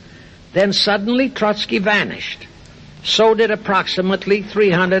activities. Then suddenly Trotsky vanished. So did approximately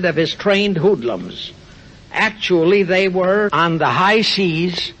 300 of his trained hoodlums. Actually, they were on the high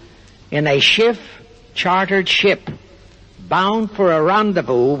seas in a Schiff-chartered ship bound for a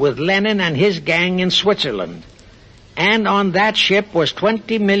rendezvous with Lenin and his gang in Switzerland. And on that ship was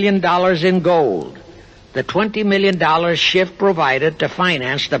 $20 million in gold. The $20 million Schiff provided to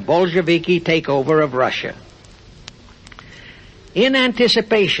finance the Bolsheviki takeover of Russia. In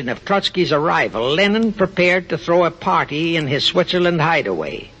anticipation of Trotsky's arrival, Lenin prepared to throw a party in his Switzerland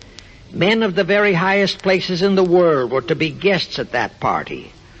hideaway. Men of the very highest places in the world were to be guests at that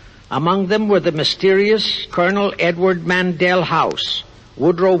party. Among them were the mysterious Colonel Edward Mandel House,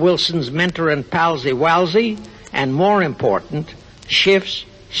 Woodrow Wilson's mentor and palsy walsy, and more important, Schiff's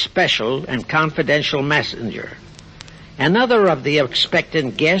special and confidential messenger. Another of the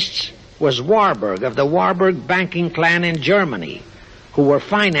expectant guests was Warburg of the Warburg banking clan in Germany, who were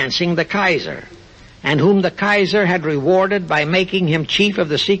financing the Kaiser, and whom the Kaiser had rewarded by making him chief of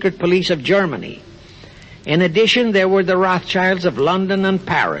the secret police of Germany. In addition, there were the Rothschilds of London and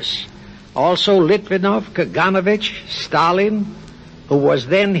Paris, also Litvinov, Kaganovich, Stalin, who was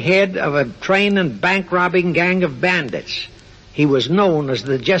then head of a train and bank-robbing gang of bandits. He was known as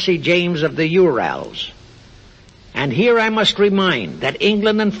the Jesse James of the Urals. And here I must remind that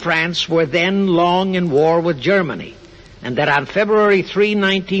England and France were then long in war with Germany, and that on February 3,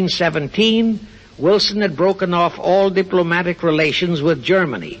 1917, Wilson had broken off all diplomatic relations with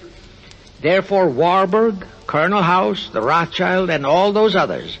Germany. Therefore, Warburg, Colonel House, the Rothschild, and all those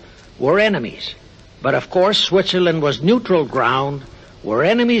others were enemies. But of course, Switzerland was neutral ground where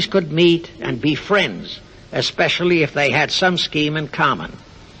enemies could meet and be friends, especially if they had some scheme in common.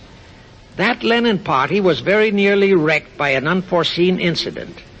 That Lenin party was very nearly wrecked by an unforeseen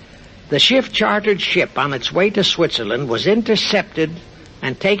incident. The Schiff chartered ship on its way to Switzerland was intercepted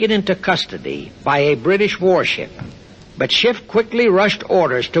and taken into custody by a British warship. But Schiff quickly rushed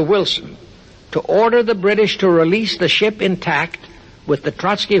orders to Wilson to order the British to release the ship intact with the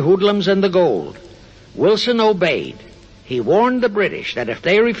Trotsky hoodlums and the gold. Wilson obeyed. He warned the British that if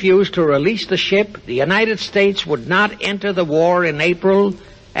they refused to release the ship, the United States would not enter the war in April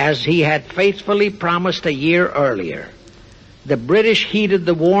as he had faithfully promised a year earlier. The British heeded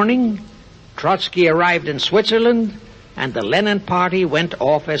the warning. Trotsky arrived in Switzerland, and the Lenin party went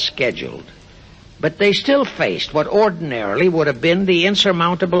off as scheduled. But they still faced what ordinarily would have been the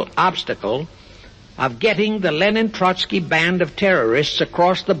insurmountable obstacle of getting the Lenin-Trotsky band of terrorists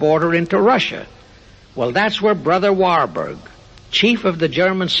across the border into Russia. Well, that's where Brother Warburg, chief of the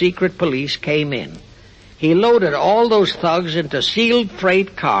German secret police, came in. He loaded all those thugs into sealed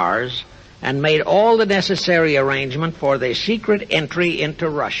freight cars and made all the necessary arrangement for their secret entry into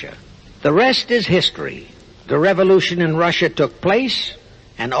Russia. The rest is history. The revolution in Russia took place,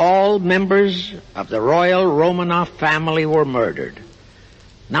 and all members of the royal Romanov family were murdered.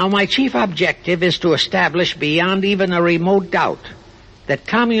 Now, my chief objective is to establish beyond even a remote doubt that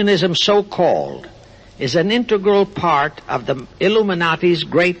communism, so-called, is an integral part of the Illuminati's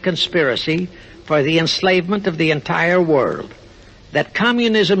great conspiracy for the enslavement of the entire world. That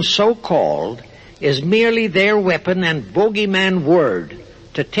communism, so-called, is merely their weapon and bogeyman word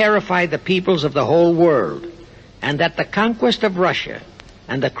to terrify the peoples of the whole world, and that the conquest of Russia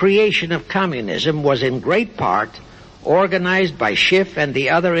and the creation of communism was in great part organized by Schiff and the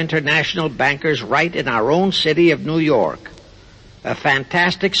other international bankers right in our own city of New York. A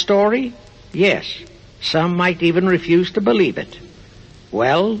fantastic story? Yes. Some might even refuse to believe it.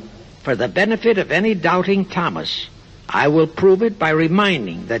 Well, for the benefit of any doubting Thomas, I will prove it by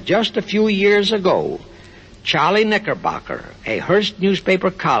reminding that just a few years ago, Charlie Knickerbocker, a Hearst newspaper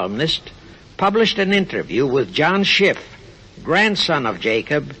columnist, published an interview with John Schiff, grandson of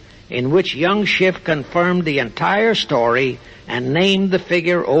Jacob, in which young Schiff confirmed the entire story and named the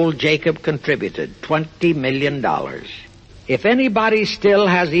figure old Jacob contributed, $20 million. If anybody still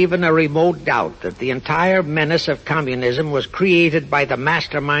has even a remote doubt that the entire menace of communism was created by the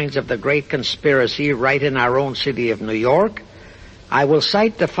masterminds of the great conspiracy right in our own city of New York, I will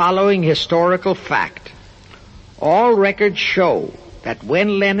cite the following historical fact. All records show that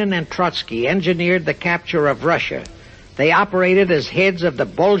when Lenin and Trotsky engineered the capture of Russia, they operated as heads of the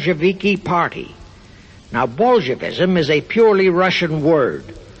Bolsheviki party. Now, Bolshevism is a purely Russian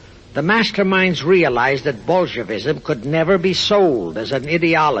word. The masterminds realized that Bolshevism could never be sold as an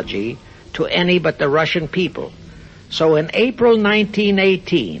ideology to any but the Russian people. So in April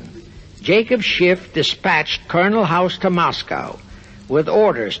 1918, Jacob Schiff dispatched Colonel House to Moscow with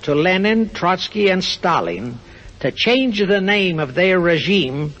orders to Lenin, Trotsky, and Stalin to change the name of their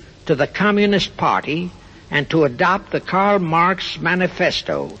regime to the Communist Party and to adopt the Karl Marx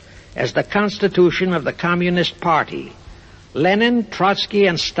Manifesto as the constitution of the Communist Party. Lenin, Trotsky,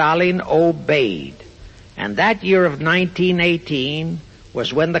 and Stalin obeyed. And that year of 1918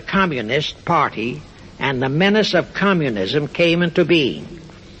 was when the Communist Party and the menace of communism came into being.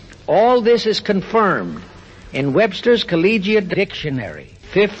 All this is confirmed in Webster's Collegiate Dictionary,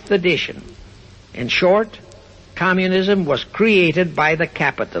 5th edition. In short, communism was created by the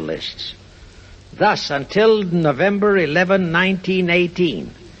capitalists. Thus, until November 11,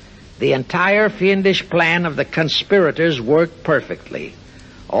 1918, the entire fiendish plan of the conspirators worked perfectly.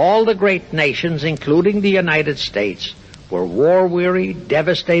 All the great nations, including the United States, were war-weary,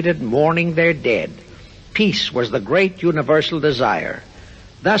 devastated, mourning their dead. Peace was the great universal desire.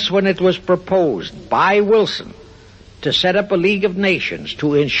 Thus, when it was proposed by Wilson to set up a League of Nations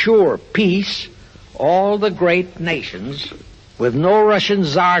to ensure peace, all the great nations, with no Russian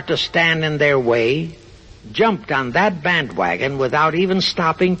Tsar to stand in their way, jumped on that bandwagon without even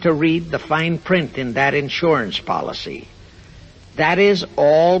stopping to read the fine print in that insurance policy. That is,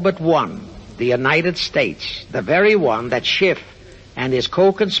 all but one, the United States, the very one that Schiff and his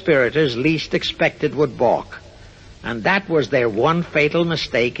co-conspirators least expected would balk. And that was their one fatal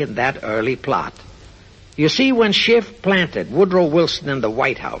mistake in that early plot. You see, when Schiff planted Woodrow Wilson in the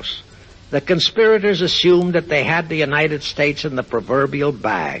White House, the conspirators assumed that they had the United States in the proverbial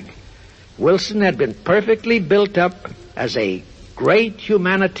bag. Wilson had been perfectly built up as a great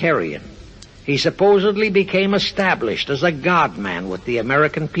humanitarian. He supposedly became established as a God-man with the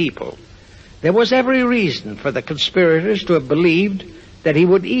American people. There was every reason for the conspirators to have believed that he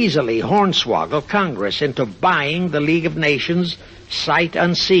would easily hornswoggle Congress into buying the League of Nations sight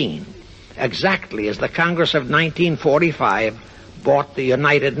unseen, exactly as the Congress of 1945 bought the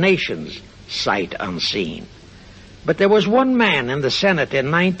United Nations sight unseen. But there was one man in the Senate in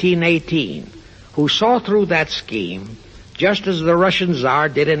 1918 who saw through that scheme just as the Russian Tsar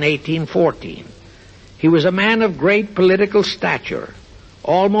did in 1814. He was a man of great political stature,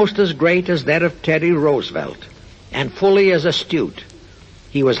 almost as great as that of Teddy Roosevelt, and fully as astute.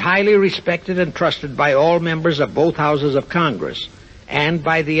 He was highly respected and trusted by all members of both houses of Congress and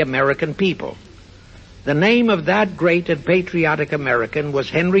by the American people. The name of that great and patriotic American was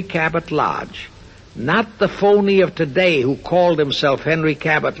Henry Cabot Lodge, not the phony of today who called himself Henry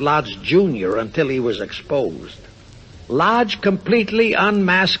Cabot Lodge Jr. until he was exposed. Lodge completely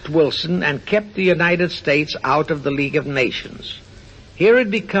unmasked Wilson and kept the United States out of the League of Nations. Here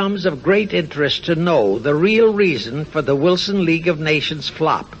it becomes of great interest to know the real reason for the Wilson League of Nations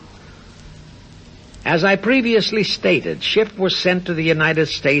flop. As I previously stated, Schiff was sent to the United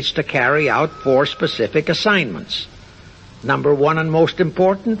States to carry out 4 specific assignments. Number 1 and most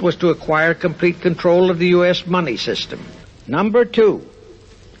important was to acquire complete control of the U.S. money system. Number 2,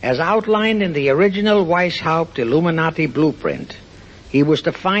 as outlined in the original Weishaupt Illuminati blueprint, he was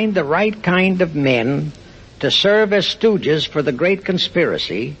to find the right kind of men to serve as stooges for the great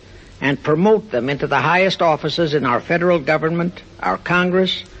conspiracy and promote them into the highest offices in our federal government, our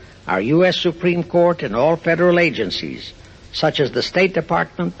Congress, our U.S. Supreme Court, and all federal agencies, such as the State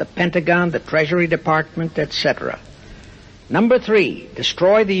Department, the Pentagon, the Treasury Department, etc. Number 3,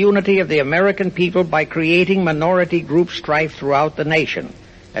 destroy the unity of the American people by creating minority group strife throughout the nation,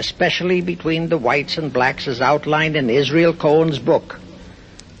 especially between the whites and blacks as outlined in Israel Cohen's book.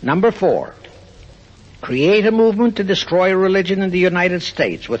 Number 4, create a movement to destroy religion in the United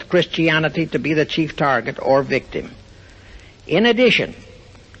States, with Christianity to be the chief target or victim. In addition,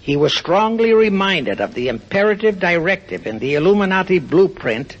 he was strongly reminded of the imperative directive in the Illuminati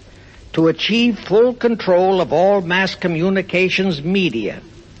blueprint to achieve full control of all mass communications media,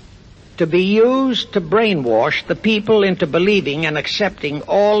 to be used to brainwash the people into believing and accepting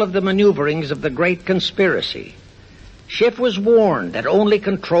all of the maneuverings of the great conspiracy. Schiff was warned that only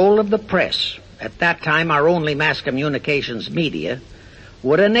control of the press, at that time our only mass communications media,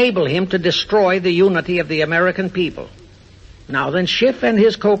 would enable him to destroy the unity of the American people. Now then, Schiff and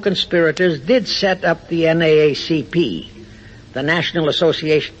his co-conspirators did set up the NAACP, the National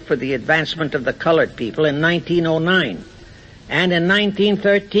Association for the Advancement of the Colored People, in 1909. And in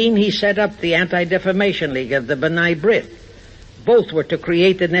 1913 he set up the Anti-Defamation League of the B'nai B'rith. Both were to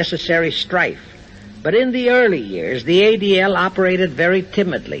create the necessary strife. But in the early years, the ADL operated very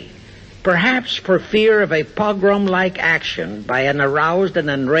timidly, perhaps for fear of a pogrom-like action by an aroused and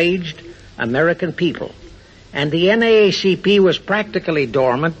enraged American people. And the NAACP was practically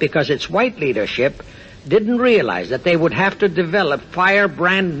dormant because its white leadership didn't realize that they would have to develop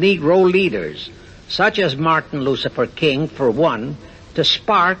firebrand Negro leaders, such as Martin Lucifer King, for one, to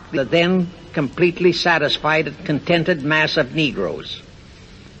spark the then completely satisfied and contented mass of Negroes.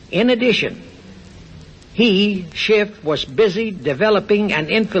 In addition, he, Schiff, was busy developing and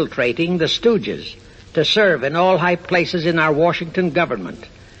infiltrating the stooges to serve in all high places in our Washington government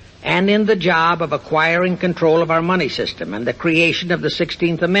and in the job of acquiring control of our money system and the creation of the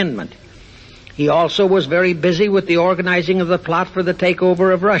 16th Amendment. He also was very busy with the organizing of the plot for the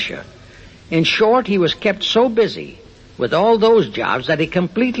takeover of Russia. In short, he was kept so busy with all those jobs that he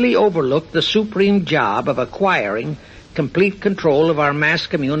completely overlooked the supreme job of acquiring complete control of our mass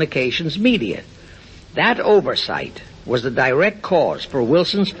communications media, That oversight was the direct cause for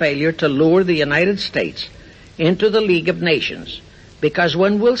Wilson's failure to lure the United States into the League of Nations, because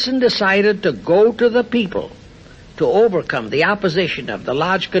when Wilson decided to go to the people to overcome the opposition of the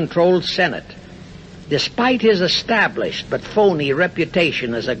Lodge-controlled Senate, despite his established but phony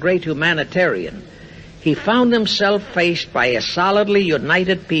reputation as a great humanitarian, he found himself faced by a solidly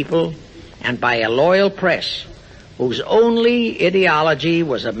united people and by a loyal press whose only ideology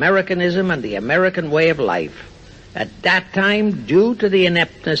was Americanism and the American way of life. At that time, due to the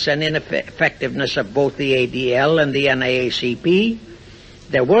ineptness and ineffectiveness of both the ADL and the NAACP,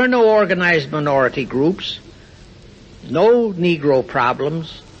 there were no organized minority groups, no Negro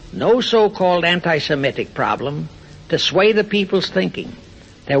problems, no so-called anti-Semitic problem to sway the people's thinking.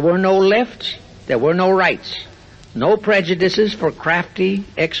 There were no lefts, there were no rights, no prejudices for crafty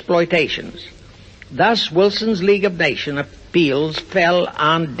exploitations. Thus, Wilson's League of Nations appeals fell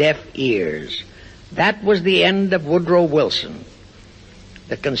on deaf ears. That was the end of Woodrow Wilson,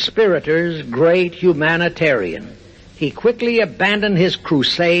 the conspirator's great humanitarian. He quickly abandoned his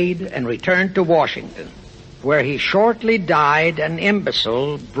crusade and returned to Washington, where he shortly died an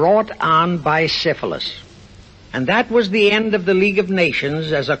imbecile brought on by syphilis. And that was the end of the League of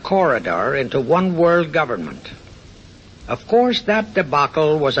Nations as a corridor into one world government. Of course, that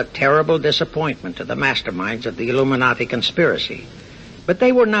debacle was a terrible disappointment to the masterminds of the Illuminati conspiracy. But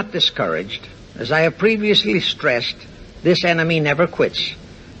they were not discouraged. As I have previously stressed, this enemy never quits.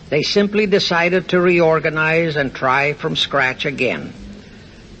 They simply decided to reorganize and try from scratch again.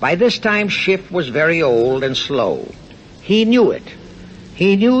 By this time, Schiff was very old and slow. He knew it.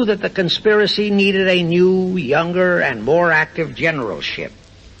 He knew that the conspiracy needed a new, younger, and more active generalship.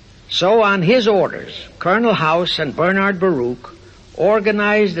 So on his orders, Colonel House and Bernard Baruch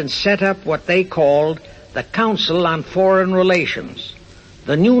organized and set up what they called the Council on Foreign Relations,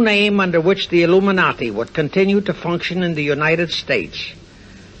 the new name under which the Illuminati would continue to function in the United States.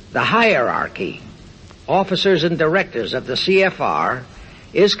 The hierarchy, officers and directors of the C.F.R.,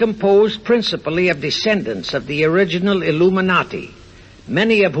 is composed principally of descendants of the original Illuminati,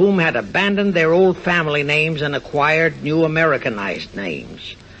 many of whom had abandoned their old family names and acquired new Americanized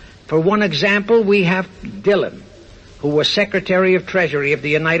names. For one example, we have Dillon, who was Secretary of Treasury of the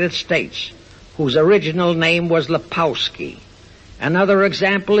United States, whose original name was Lepowski. Another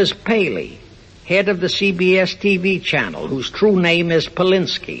example is Paley, head of the CBS TV channel, whose true name is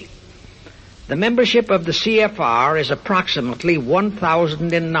Polinsky. The membership of the C.F.R. is approximately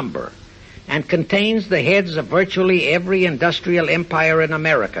 1,000 in number and contains the heads of virtually every industrial empire in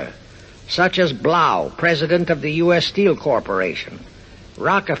America, such as Blau, president of the U.S. Steel Corporation,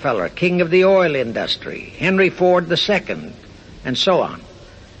 Rockefeller, king of the oil industry, Henry Ford II, and so on.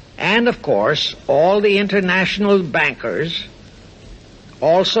 And, of course, all the international bankers,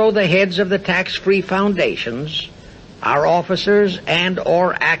 also the heads of the tax-free foundations, are officers and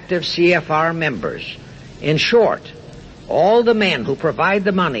or active C.F.R. members. In short, all the men who provide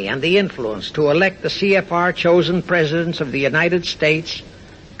the money and the influence to elect the C.F.R. chosen presidents of the United States,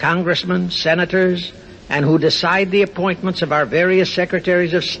 congressmen, senators, and who decide the appointments of our various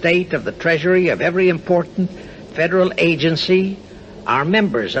secretaries of state, of the Treasury, of every important federal agency, are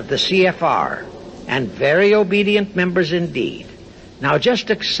members of the C.F.R., and very obedient members indeed. Now, just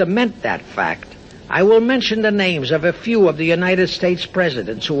to cement that fact, I will mention the names of a few of the United States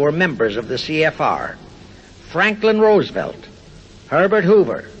presidents who were members of the C.F.R. Franklin Roosevelt, Herbert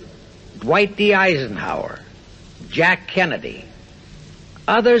Hoover, Dwight D. Eisenhower, Jack Kennedy.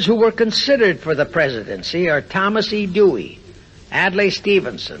 Others who were considered for the presidency are Thomas E. Dewey, Adlai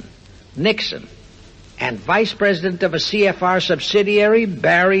Stevenson, Nixon, and Vice President of a C.F.R. subsidiary,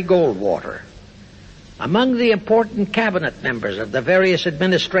 Barry Goldwater. Among the important cabinet members of the various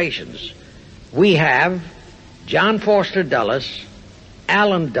administrations, we have John Foster Dulles,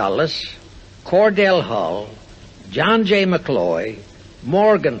 Allen Dulles, Cordell Hull, John J. McCloy,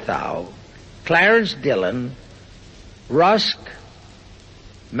 Morgenthau, Clarence Dillon, Rusk,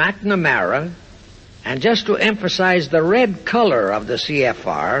 McNamara, and just to emphasize the red color of the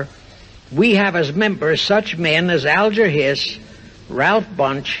C.F.R., we have as members such men as Alger Hiss, Ralph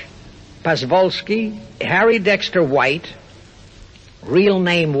Bunch, Pasvolsky, Harry Dexter White, real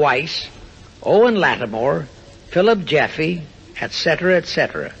name Weiss, Owen Lattimore, Philip Jeffy, etc.,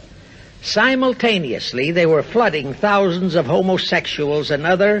 etc. Simultaneously, they were flooding thousands of homosexuals and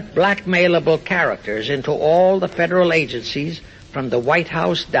other blackmailable characters into all the federal agencies from the White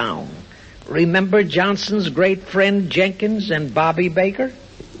House down. Remember Johnson's great friend Jenkins and Bobby Baker?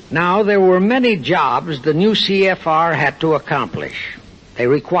 Now, there were many jobs the new C.F.R. had to accomplish. They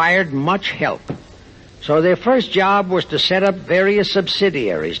required much help. So their first job was to set up various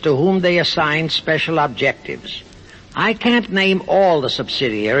subsidiaries to whom they assigned special objectives. I can't name all the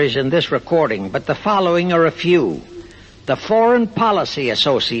subsidiaries in this recording, but the following are a few. The Foreign Policy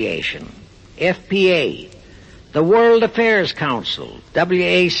Association, FPA, the World Affairs Council,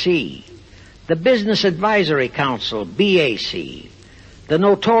 WAC, the Business Advisory Council, BAC, the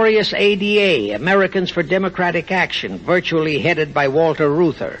notorious ADA, Americans for Democratic Action, virtually headed by Walter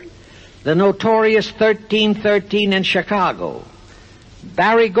Reuther, the notorious 1313 in Chicago.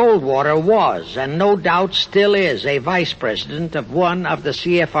 Barry Goldwater was, and no doubt still is, a vice president of one of the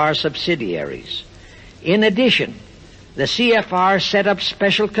C.F.R. subsidiaries. In addition, the C.F.R. set up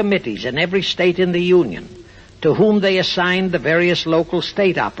special committees in every state in the Union, to whom they assigned the various local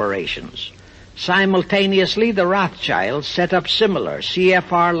state operations. Simultaneously, the Rothschilds set up similar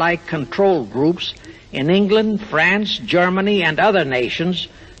C.F.R.-like control groups in England, France, Germany, and other nations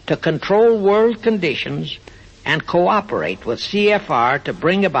to control world conditions and cooperate with C.F.R. to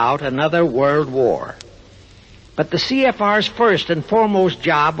bring about another world war. But the C.F.R.'s first and foremost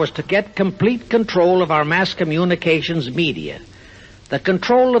job was to get complete control of our mass communications media. The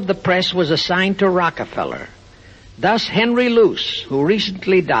control of the press was assigned to Rockefeller. Thus, Henry Luce, who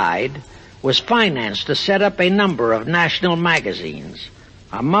recently died, was financed to set up a number of national magazines,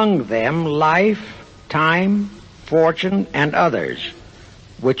 among them Life, Time, Fortune, and others,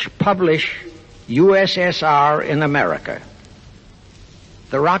 which publish USSR in America.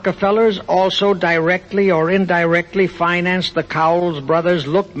 The Rockefellers also directly or indirectly financed the Cowles Brothers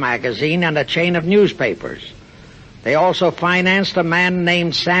Look magazine and a chain of newspapers. They also financed a man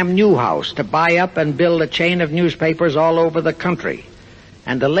named Sam Newhouse to buy up and build a chain of newspapers all over the country.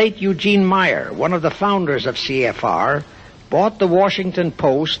 And the late Eugene Meyer, one of the founders of C.F.R., bought the Washington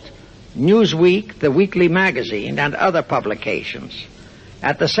Post, Newsweek, the weekly magazine, and other publications.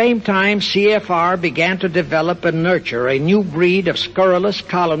 At the same time, C.F.R. began to develop and nurture a new breed of scurrilous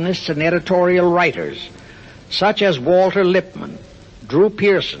columnists and editorial writers, such as Walter Lippmann, Drew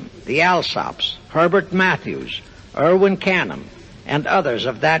Pearson, the Alsops, Herbert Matthews, Irwin Canham, and others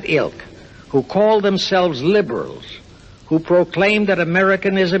of that ilk, who called themselves liberals, who proclaimed that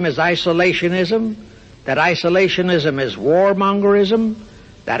Americanism is isolationism, that isolationism is warmongerism,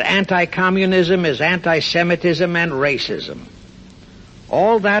 that anti-communism is anti-Semitism and racism.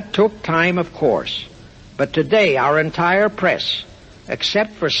 All that took time, of course, but today our entire press,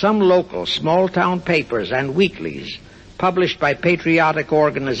 except for some local small-town papers and weeklies published by patriotic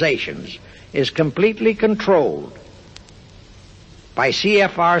organizations, is completely controlled by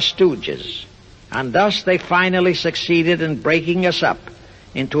C.F.R. stooges, and thus they finally succeeded in breaking us up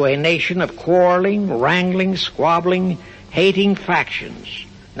into a nation of quarreling, wrangling, squabbling, hating factions.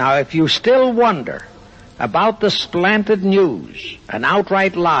 Now, if you still wonder about the slanted news and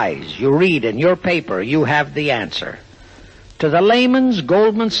outright lies you read in your paper, you have the answer. To the Lehmans,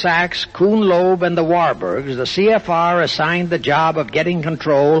 Goldman Sachs, Kuhn Loeb, and the Warburgs, the C.F.R. assigned the job of getting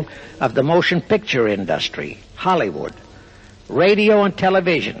control of the motion picture industry, Hollywood, radio and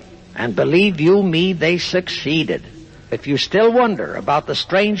television, and believe you me, they succeeded. If you still wonder about the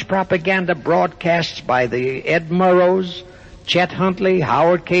strange propaganda broadcasts by the Ed Murrows, Chet Huntley,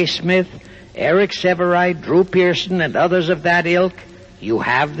 Howard K. Smith, Eric Severide, Drew Pearson, and others of that ilk, you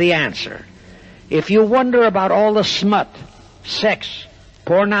have the answer. If you wonder about all the smut, sex,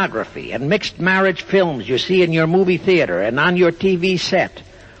 pornography, and mixed marriage films you see in your movie theater and on your TV set,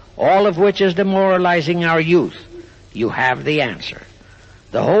 all of which is demoralizing our youth, you have the answer.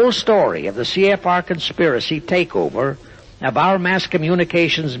 The whole story of the C.F.R. conspiracy takeover of our mass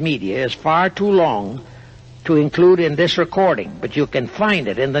communications media is far too long to include in this recording, but you can find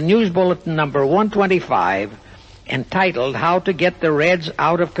it in the News Bulletin number 125, entitled How to Get the Reds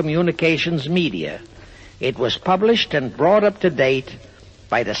Out of Communications Media. It was published and brought up to date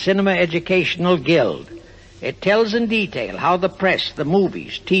by the Cinema Educational Guild. It tells in detail how the press, the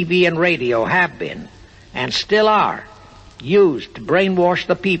movies, TV, and radio have been, and still are, used to brainwash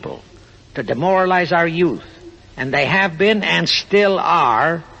the people, to demoralize our youth, and they have been and still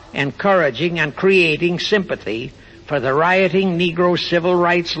are encouraging and creating sympathy for the rioting Negro civil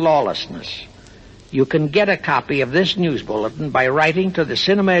rights lawlessness. You can get a copy of this news bulletin by writing to the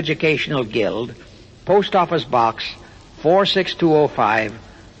Cinema Educational Guild, Post Office Box 46205,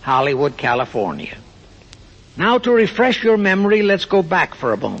 Hollywood, California. Now, to refresh your memory, let's go back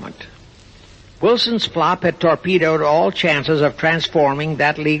for a moment. Wilson's flop had torpedoed all chances of transforming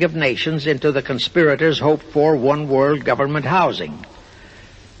that League of Nations into the conspirators' hoped-for one world government housing.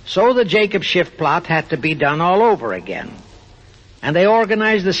 So the Jacob Schiff plot had to be done all over again, and they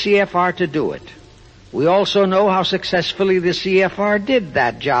organized the C.F.R. to do it. We also know how successfully the C.F.R. did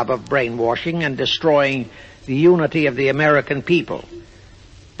that job of brainwashing and destroying the unity of the American people.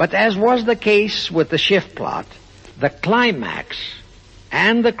 But as was the case with the Schiff plot, the climax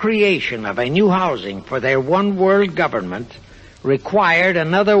and the creation of a new housing for their one world government required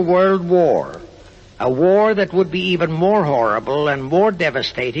another world war, a war that would be even more horrible and more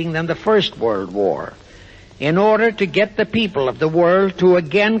devastating than the First World War, in order to get the people of the world to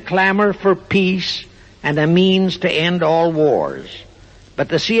again clamor for peace and a means to end all wars. But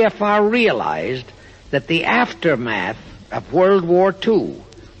the C.F.R. realized that the aftermath of World War II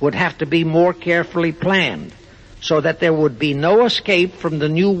would have to be more carefully planned, so that there would be no escape from the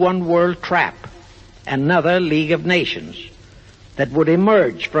new one world trap, another League of Nations, that would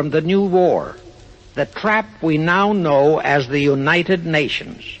emerge from the new war, the trap we now know as the United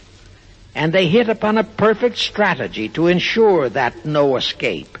Nations. And they hit upon a perfect strategy to ensure that no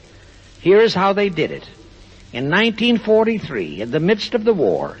escape. Here is how they did it. In 1943, in the midst of the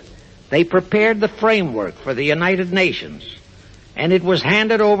war, they prepared the framework for the United Nations, and it was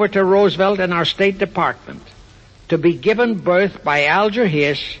handed over to Roosevelt and our State Department to be given birth by Alger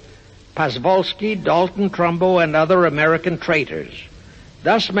Hiss, Pasvolsky, Dalton Trumbo, and other American traitors,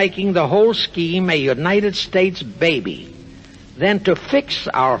 thus making the whole scheme a United States baby. Then to fix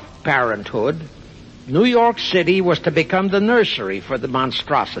our parenthood, New York City was to become the nursery for the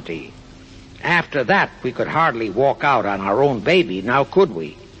monstrosity. After that, we could hardly walk out on our own baby, now could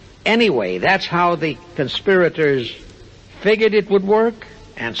we? Anyway, that's how the conspirators figured it would work,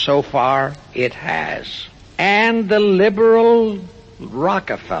 and so far it has. And the liberal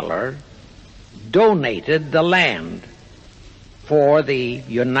Rockefeller donated the land for the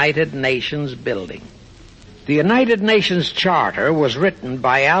United Nations building. The United Nations Charter was written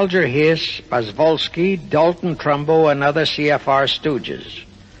by Alger Hiss, Pasvolsky, Dalton Trumbo, and other C.F.R. stooges.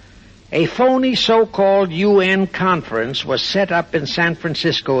 A phony so-called UN conference was set up in San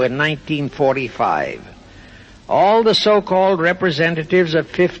Francisco in 1945. All the so-called representatives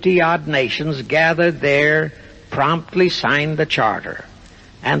of 50-odd nations gathered there, promptly signed the charter.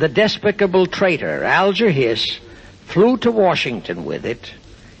 And the despicable traitor, Alger Hiss, flew to Washington with it,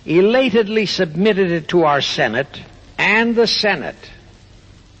 elatedly submitted it to our Senate, and the Senate,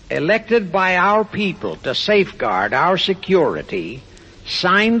 elected by our people to safeguard our security,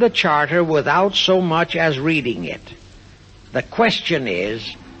 signed the charter without so much as reading it. The question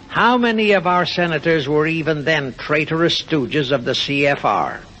is, how many of our senators were even then traitorous stooges of the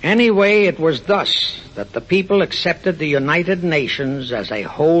C.F.R.? Anyway, it was thus that the people accepted the United Nations as a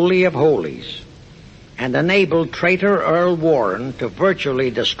holy of holies, and enabled traitor Earl Warren to virtually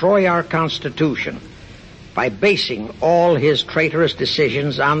destroy our Constitution by basing all his traitorous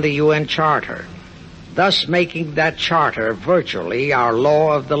decisions on the UN Charter, thus making that charter virtually our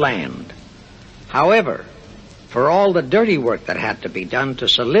law of the land. However, for all the dirty work that had to be done to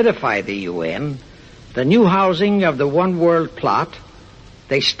solidify the UN, the new housing of the One World plot,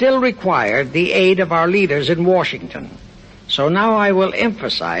 they still required the aid of our leaders in Washington. So now I will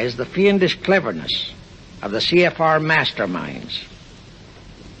emphasize the fiendish cleverness of the C.F.R. masterminds.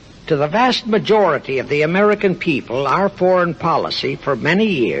 To the vast majority of the American people, our foreign policy for many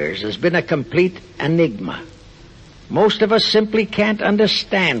years has been a complete enigma. Most of us simply can't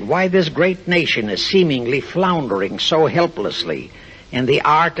understand why this great nation is seemingly floundering so helplessly in the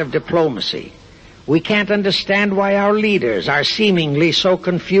art of diplomacy. We can't understand why our leaders are seemingly so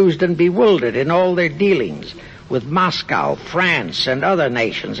confused and bewildered in all their dealings with Moscow, France, and other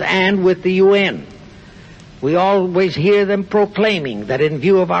nations, and with the UN. We always hear them proclaiming that in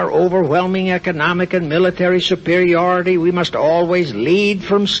view of our overwhelming economic and military superiority, we must always lead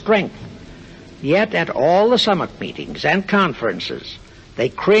from strength. Yet at all the summit meetings and conferences, they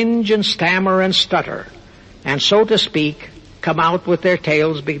cringe and stammer and stutter, and so to speak, come out with their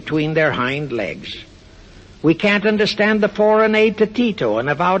tails between their hind legs. We can't understand the foreign aid to Tito, an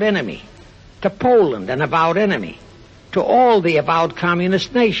avowed enemy, to Poland, an avowed enemy, to all the avowed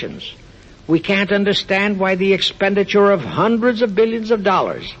communist nations. We can't understand why the expenditure of hundreds of billions of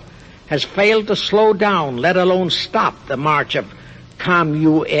dollars has failed to slow down, let alone stop, the march of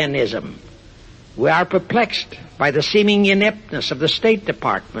communism. We are perplexed by the seeming ineptness of the State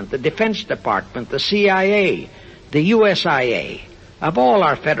Department, the Defense Department, the CIA, the USIA, of all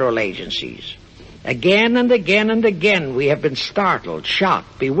our federal agencies. Again and again and again we have been startled,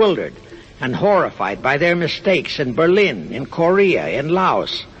 shocked, bewildered, and horrified by their mistakes in Berlin, in Korea, in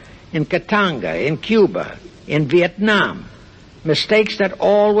Laos, in Katanga, in Cuba, in Vietnam. Mistakes that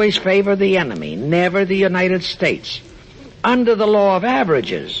always favor the enemy, never the United States. Under the law of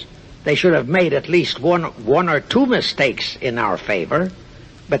averages, they should have made at least one or two mistakes in our favor,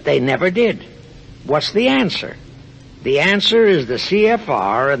 but they never did. What's the answer? The answer is the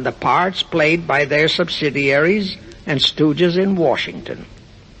C.F.R. and the parts played by their subsidiaries and stooges in Washington.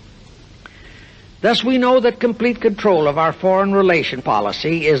 Thus we know that complete control of our foreign relation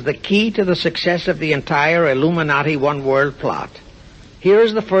policy is the key to the success of the entire Illuminati One World plot. Here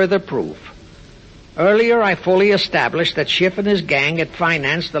is the further proof. Earlier I fully established that Schiff and his gang had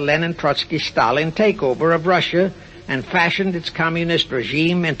financed the Lenin-Trotsky-Stalin takeover of Russia and fashioned its communist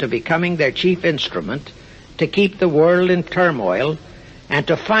regime into becoming their chief instrument to keep the world in turmoil and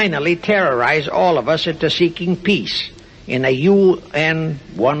to finally terrorize all of us into seeking peace in a UN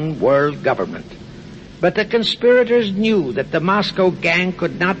One World Government. But the conspirators knew that the Moscow gang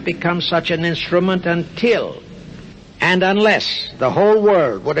could not become such an instrument until and unless the whole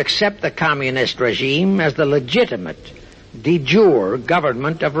world would accept the communist regime as the legitimate, de jure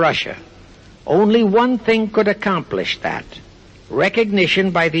government of Russia. Only one thing could accomplish that: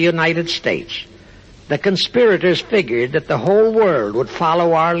 recognition by the United States. The conspirators figured that the whole world would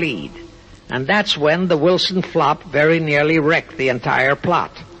follow our lead, and that's when the Wilson flop very nearly wrecked the entire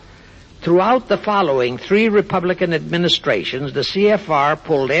plot. Throughout the following 3 Republican administrations, the C.F.R.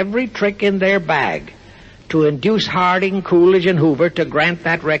 pulled every trick in their bag to induce Harding, Coolidge, and Hoover to grant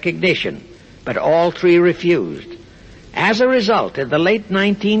that recognition, but all 3 refused. As a result, in the late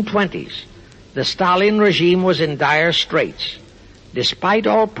 1920s, the Stalin regime was in dire straits. Despite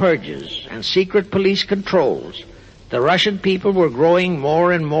all purges and secret police controls, the Russian people were growing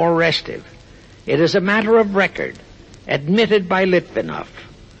more and more restive. It is a matter of record, admitted by Litvinov,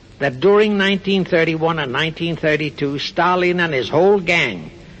 that during 1931 and 1932, Stalin and his whole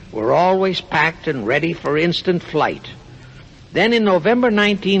gang were always packed and ready for instant flight. Then in November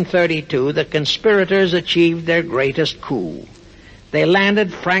 1932, the conspirators achieved their greatest coup. They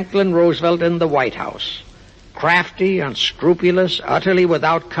landed Franklin Roosevelt in the White House. Crafty, unscrupulous, utterly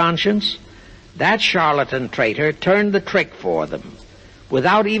without conscience, that charlatan traitor turned the trick for them.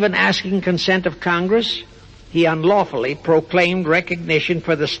 Without even asking consent of Congress, he unlawfully proclaimed recognition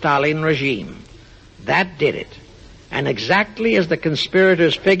for the Stalin regime. That did it. And exactly as the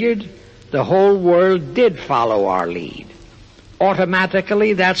conspirators figured, the whole world did follow our lead.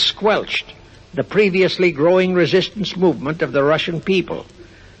 Automatically, that squelched the previously growing resistance movement of the Russian people.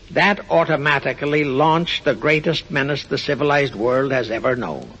 That automatically launched the greatest menace the civilized world has ever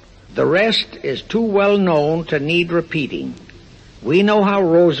known. The rest is too well known to need repeating. We know how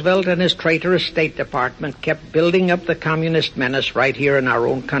Roosevelt and his traitorous State Department kept building up the communist menace right here in our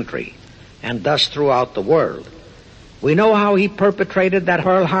own country, and thus throughout the world. We know how he perpetrated that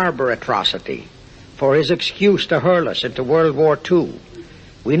Pearl Harbor atrocity for his excuse to hurl us into World War II.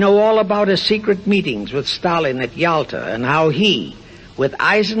 We know all about his secret meetings with Stalin at Yalta and how he, with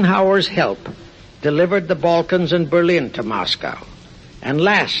Eisenhower's help, delivered the Balkans and Berlin to Moscow. And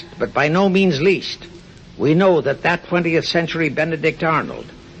last, but by no means least, we know that 20th century Benedict Arnold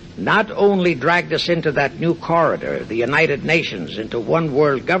not only dragged us into that new corridor, the United Nations, into one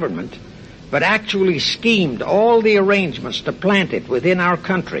world government, but actually schemed all the arrangements to plant it within our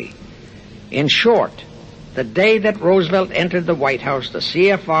country. In short, the day that Roosevelt entered the White House, the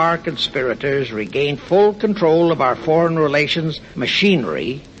C.F.R. conspirators regained full control of our foreign relations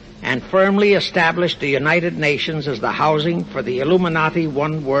machinery and firmly established the United Nations as the housing for the Illuminati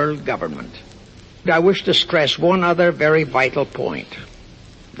One World Government. I wish to stress one other very vital point.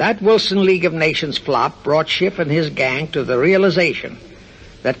 That Wilson League of Nations flop brought Schiff and his gang to the realization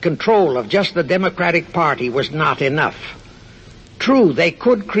that control of just the Democratic Party was not enough. True, they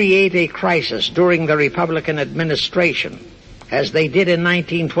could create a crisis during the Republican administration, as they did in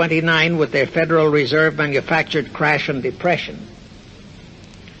 1929 with their Federal Reserve manufactured crash and depression,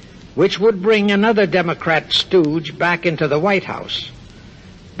 which would bring another Democrat stooge back into the White House.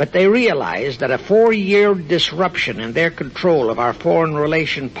 But they realized that a 4-year disruption in their control of our foreign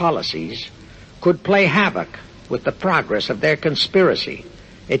relation policies could play havoc with the progress of their conspiracy.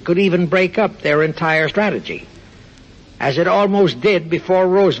 It could even break up their entire strategy, as it almost did before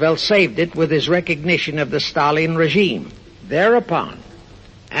Roosevelt saved it with his recognition of the Stalin regime. Thereupon,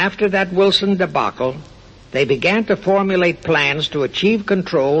 after that Wilson debacle, they began to formulate plans to achieve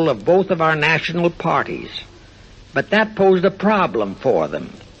control of both of our national parties. But that posed a problem for them.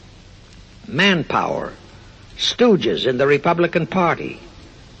 Manpower. Stooges in the Republican Party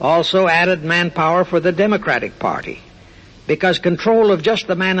also added manpower for the Democratic Party, because control of just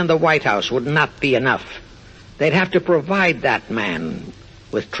the man in the White House would not be enough. They'd have to provide that man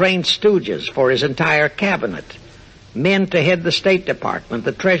with trained stooges for his entire cabinet, men to head the State Department,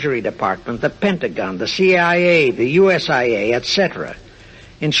 the Treasury Department, the Pentagon, the CIA, the USIA, etc.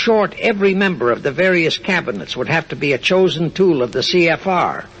 In short, every member of the various cabinets would have to be a chosen tool of the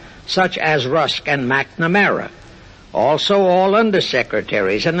C.F.R., such as Rusk and McNamara, also all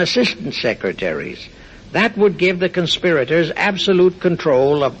undersecretaries and assistant secretaries. That would give the conspirators absolute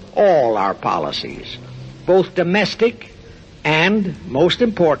control of all our policies, both domestic and, most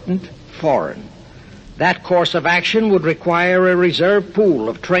important, foreign. That course of action would require a reserve pool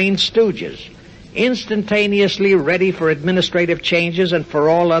of trained stooges, instantaneously ready for administrative changes and for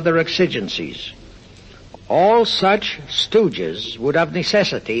all other exigencies. All such stooges would of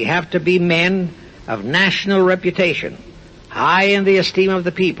necessity have to be men of national reputation, high in the esteem of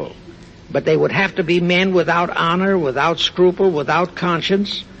the people, but they would have to be men without honor, without scruple, without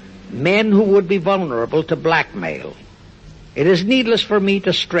conscience, men who would be vulnerable to blackmail. It is needless for me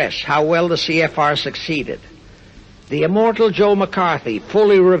to stress how well the C.F.R. succeeded. The immortal Joe McCarthy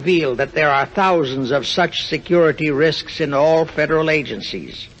fully revealed that there are thousands of such security risks in all federal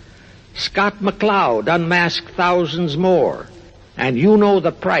agencies. Scott McCloud unmasked thousands more, and you know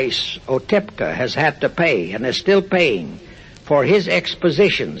the price Otepka has had to pay and is still paying for his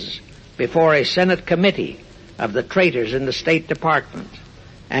expositions before a Senate committee of the traitors in the State Department.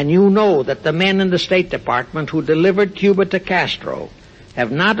 And you know that the men in the State Department who delivered Cuba to Castro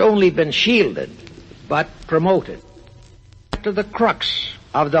have not only been shielded, but promoted. To the crux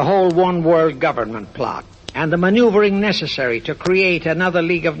of the whole one world government plot, and the maneuvering necessary to create another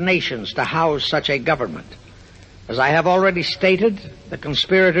League of Nations to house such a government. As I have already stated, the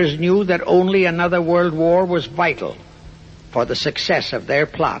conspirators knew that only another world war was vital for the success of their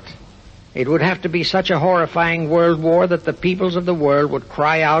plot. It would have to be such a horrifying world war that the peoples of the world would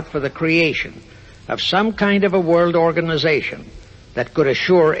cry out for the creation of some kind of a world organization that could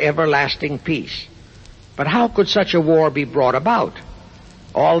assure everlasting peace. But how could such a war be brought about?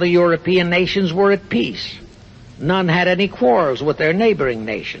 All the European nations were at peace. None had any quarrels with their neighboring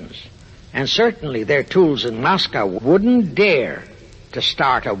nations. And certainly their tools in Moscow wouldn't dare to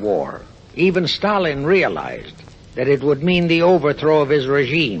start a war. Even Stalin realized that it would mean the overthrow of his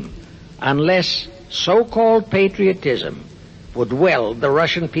regime unless so-called patriotism would weld the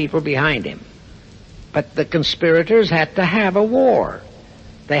Russian people behind him. But the conspirators had to have a war.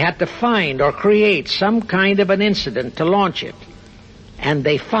 They had to find or create some kind of an incident to launch it. And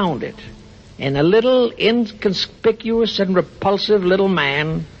they found it in a little inconspicuous and repulsive little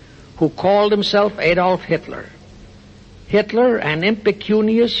man who called himself Adolf Hitler. Hitler, an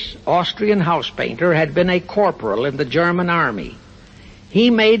impecunious Austrian house painter, had been a corporal in the German army. He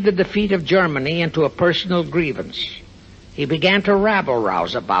made the defeat of Germany into a personal grievance. He began to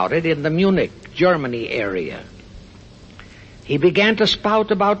rabble-rouse about it in the Munich, Germany area. He began to spout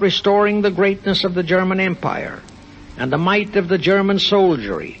about restoring the greatness of the German Empire and the might of the German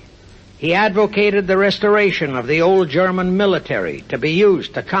soldiery. He advocated the restoration of the old German military to be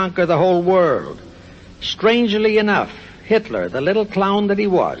used to conquer the whole world. Strangely enough, Hitler, the little clown that he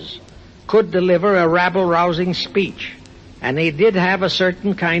was, could deliver a rabble-rousing speech, and he did have a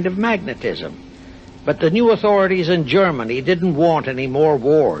certain kind of magnetism. But the new authorities in Germany didn't want any more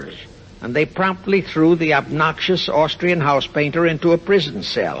wars, and they promptly threw the obnoxious Austrian house painter into a prison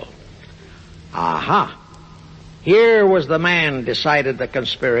cell. Aha! Here was the man, decided the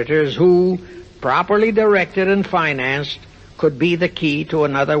conspirators, who, properly directed and financed, could be the key to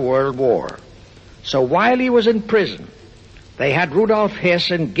another world war. So while he was in prison, they had Rudolf Hess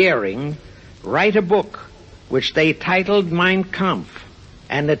and Goering write a book which they titled Mein Kampf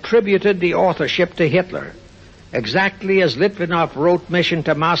and attributed the authorship to Hitler, exactly as Litvinov wrote Mission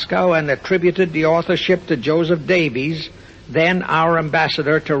to Moscow and attributed the authorship to Joseph Davies, then our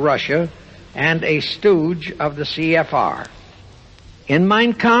ambassador to Russia, and a stooge of the C.F.R. In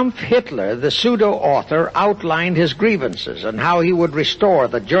Mein Kampf, Hitler, the pseudo-author, outlined his grievances and how he would restore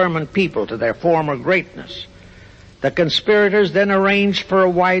the German people to their former greatness. The conspirators then arranged for a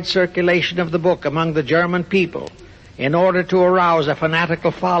wide circulation of the book among the German people in order to arouse a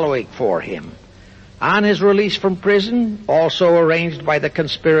fanatical following for him. On his release from prison, also arranged by the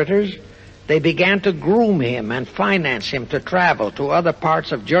conspirators, they began to groom him and finance him to travel to other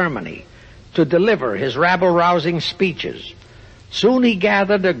parts of Germany to deliver his rabble-rousing speeches. Soon he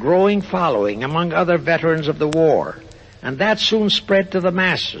gathered a growing following among other veterans of the war, and that soon spread to the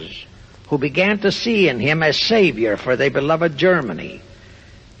masses, who began to see in him a savior for their beloved Germany.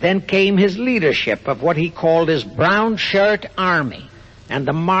 Then came his leadership of what he called his Brown Shirt Army and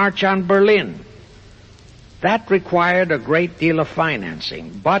the March on Berlin. That required a great deal of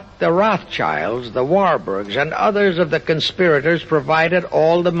financing, but the Rothschilds, the Warburgs, and others of the conspirators provided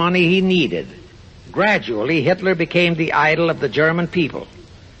all the money he needed. Gradually, Hitler became the idol of the German people,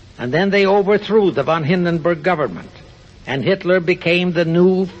 and then they overthrew the von Hindenburg government, and Hitler became the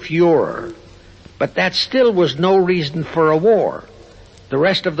new Führer. But that still was no reason for a war. The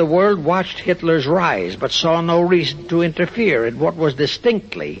rest of the world watched Hitler's rise, but saw no reason to interfere in what was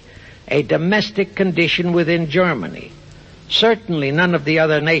distinctly a domestic condition within Germany. Certainly none of the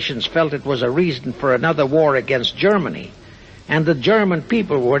other nations felt it was a reason for another war against Germany, and the German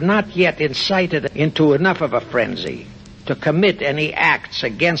people were not yet incited into enough of a frenzy to commit any acts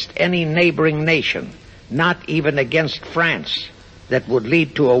against any neighboring nation, not even against France, that would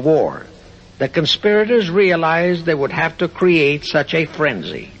lead to a war. The conspirators realized they would have to create such a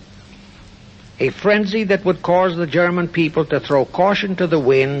frenzy that would cause the German people to throw caution to the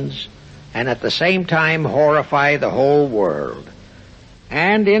winds and at the same time horrify the whole world.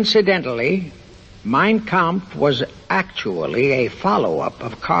 And incidentally, Mein Kampf was actually a follow-up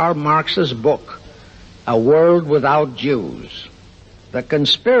of Karl Marx's book, A World Without Jews. The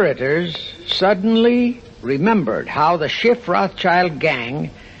conspirators suddenly remembered how the Schiff Rothschild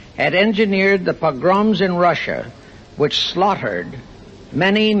gang had engineered the pogroms in Russia, which slaughtered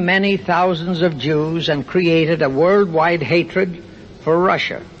many, many thousands of Jews and created a worldwide hatred for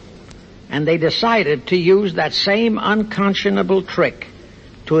Russia. And they decided to use that same unconscionable trick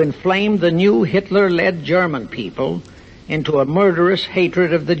to inflame the new Hitler-led German people into a murderous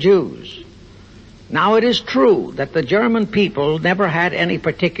hatred of the Jews. Now it is true that the German people never had any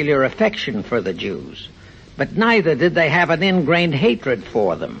particular affection for the Jews, but neither did they have an ingrained hatred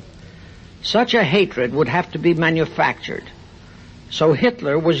for them. Such a hatred would have to be manufactured, so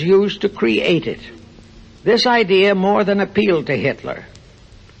Hitler was used to create it. This idea more than appealed to Hitler.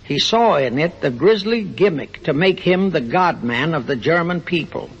 He saw in it the grisly gimmick to make him the God-man of the German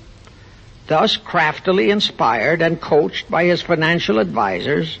people. Thus, craftily inspired and coached by his financial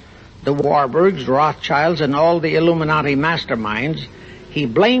advisors, the Warburgs, Rothschilds, and all the Illuminati masterminds, he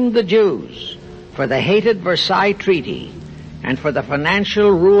blamed the Jews for the hated Versailles Treaty and for the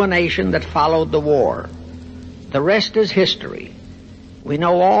financial ruination that followed the war. The rest is history. We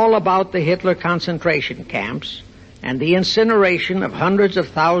know all about the Hitler concentration camps and the incineration of hundreds of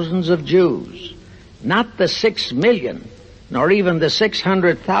thousands of Jews. Not the 6 million, nor even the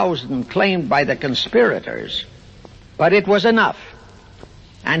 600,000 claimed by the conspirators, but it was enough.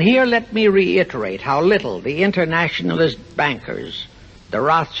 And here let me reiterate how little the internationalist bankers, the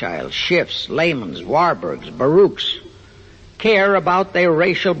Rothschilds, Schiffs, Lehmans, Warburgs, Baruchs, care about their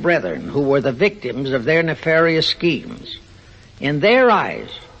racial brethren who were the victims of their nefarious schemes. In their eyes,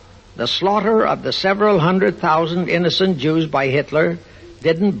 the slaughter of the several 100,000 innocent Jews by Hitler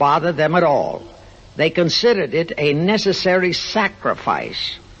didn't bother them at all. They considered it a necessary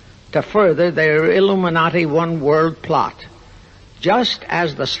sacrifice to further their Illuminati One World plot, just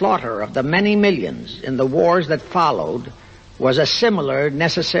as the slaughter of the many millions in the wars that followed was a similar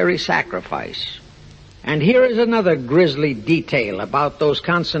necessary sacrifice. And here is another grisly detail about those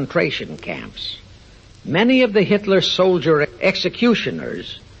concentration camps. Many of the Hitler soldier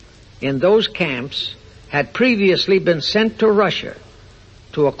executioners in those camps had previously been sent to Russia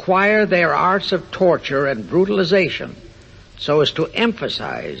to acquire their arts of torture and brutalization so as to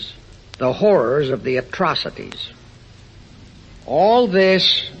emphasize the horrors of the atrocities. All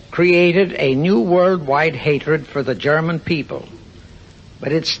this created a new worldwide hatred for the German people,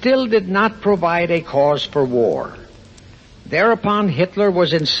 but it still did not provide a cause for war. Thereupon Hitler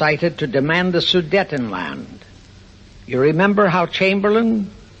was incited to demand the Sudetenland. You remember how Chamberlain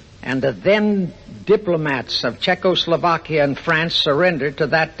and the then diplomats of Czechoslovakia and France surrendered to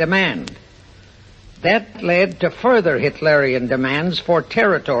that demand. That led to further Hitlerian demands for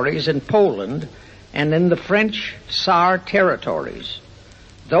territories in Poland and in the French Saar territories.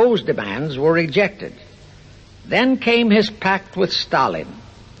 Those demands were rejected. Then came his pact with Stalin.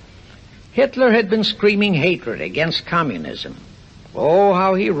 Hitler had been screaming hatred against communism. Oh,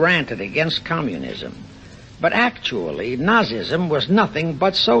 how he ranted against communism. But actually, Nazism was nothing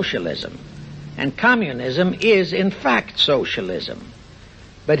but socialism, and communism is, in fact, socialism.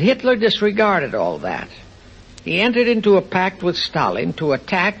 But Hitler disregarded all that. He entered into a pact with Stalin to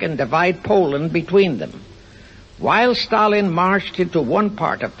attack and divide Poland between them. While Stalin marched into one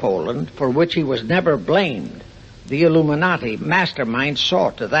part of Poland, for which he was never blamed, the Illuminati mastermind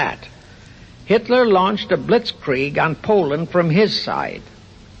saw to that. Hitler launched a blitzkrieg on Poland from his side.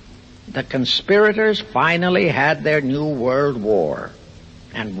 The conspirators finally had their new world war.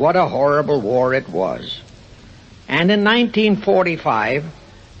 And what a horrible war it was. And in 1945,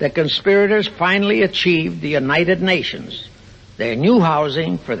 the conspirators finally achieved the United Nations, their new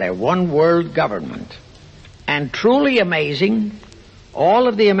housing for their one world government. And truly amazing, all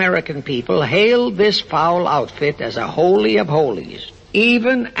of the American people hailed this foul outfit as a holy of holies.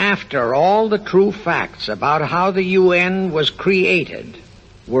 Even after all the true facts about how the UN was created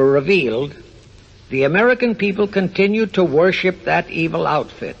were revealed, the American people continued to worship that evil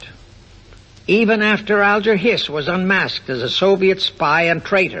outfit. Even after Alger Hiss was unmasked as a Soviet spy and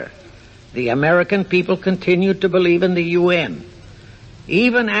traitor, the American people continued to believe in the UN.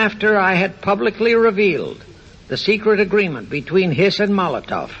 Even after I had publicly revealed the secret agreement between Hiss and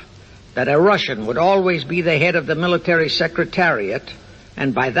Molotov that a Russian would always be the head of the military secretariat,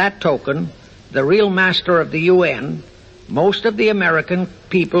 and by that token, the real master of the UN, most of the American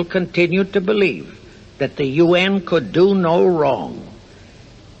people continued to believe that the UN could do no wrong.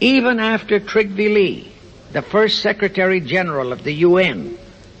 Even after Trygve, the first Secretary General of the UN,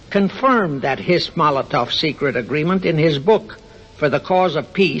 confirmed that Hiss-Molotov secret agreement in his book For the Cause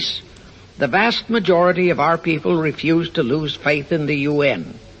of Peace, the vast majority of our people refused to lose faith in the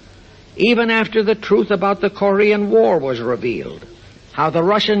UN. Even after the truth about the Korean War was revealed, how the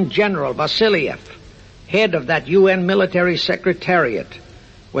Russian General Vasiliev, head of that UN military secretariat,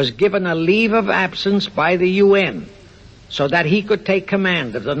 was given a leave of absence by the UN so that he could take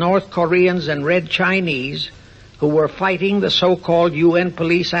command of the North Koreans and Red Chinese who were fighting the so-called UN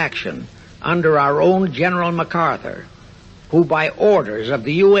police action under our own General MacArthur, who by orders of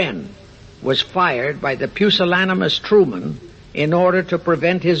the UN was fired by the pusillanimous Truman in order to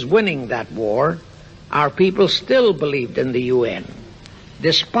prevent his winning that war. Our people still believed in the UN.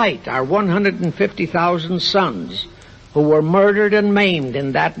 Despite our 150,000 sons who were murdered and maimed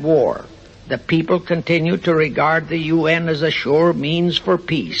in that war, the people continued to regard the UN as a sure means for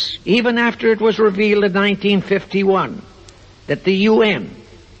peace. Even after it was revealed in 1951 that the UN,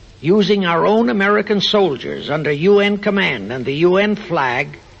 using our own American soldiers under UN command and the UN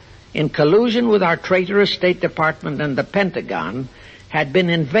flag, in collusion with our traitorous State Department and the Pentagon, had been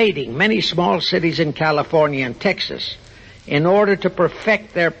invading many small cities in California and Texas in order to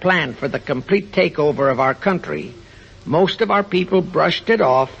perfect their plan for the complete takeover of our country, most of our people brushed it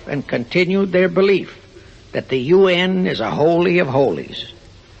off and continued their belief that the UN is a holy of holies.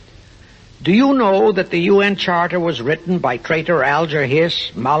 Do you know that the UN Charter was written by traitor Alger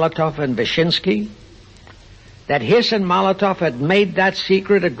Hiss, Molotov, and Wyszynski? That Hiss and Molotov had made that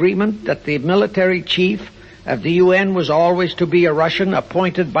secret agreement that the military chief of the UN was always to be a Russian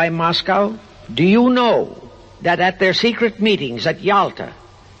appointed by Moscow? Do you know that at their secret meetings at Yalta,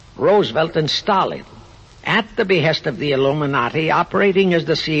 Roosevelt and Stalin, at the behest of the Illuminati operating as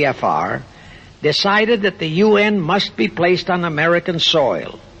the C.F.R., decided that the UN must be placed on American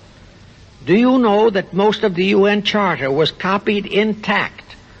soil? Do you know that most of the UN Charter was copied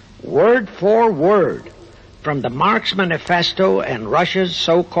intact, word for word, from the Marx Manifesto and Russia's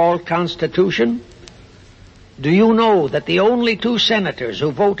so-called Constitution? Do you know that the only two senators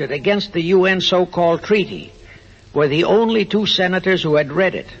who voted against the UN so-called treaty were the only two senators who had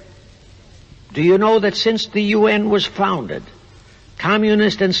read it? Do you know that since the UN was founded,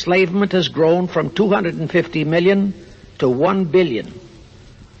 communist enslavement has grown from 250 million to 1 billion?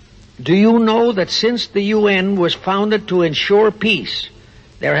 Do you know that since the UN was founded to ensure peace,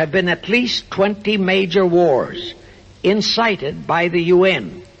 there have been at least 20 major wars incited by the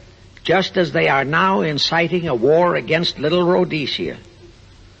UN, just as they are now inciting a war against Little Rhodesia?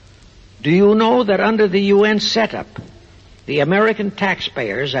 Do you know that under the UN setup, the American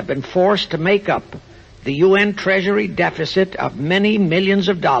taxpayers have been forced to make up the UN Treasury deficit of many millions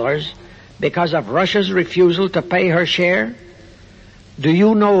of dollars because of Russia's refusal to pay her share? Do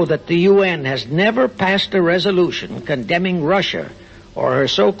you know that the UN has never passed a resolution condemning Russia or her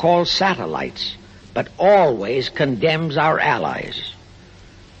so-called satellites, but always condemns our allies?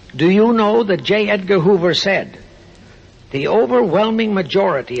 Do you know that J. Edgar Hoover said, "The overwhelming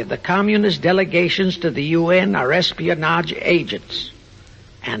majority of the communist delegations to the UN are espionage agents"?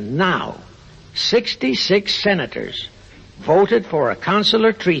 And now, 66 senators voted for a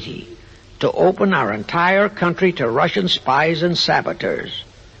consular treaty to open our entire country to Russian spies and saboteurs.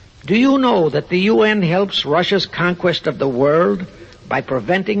 Do you know that the UN helps Russia's conquest of the world by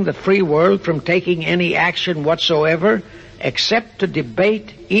preventing the free world from taking any action whatsoever except to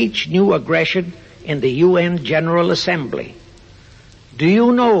debate each new aggression in the UN General Assembly? Do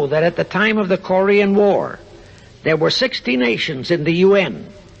you know that at the time of the Korean War, there were 60 nations in the UN,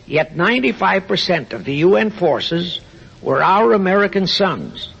 yet 95% of the UN forces were our American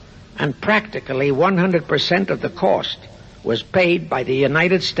sons, and practically 100% of the cost was paid by the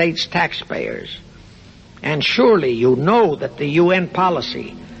United States taxpayers? And surely you know that the UN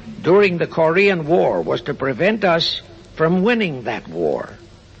policy during the Korean War was to prevent us from winning that war.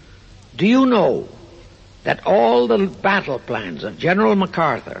 Do you know that all the battle plans of General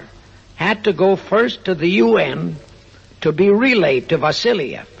MacArthur had to go first to the UN to be relayed to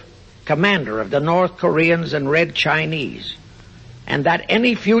Vasiliev, commander of the North Koreans and Red Chinese, and that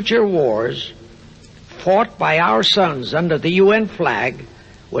any future wars fought by our sons under the UN flag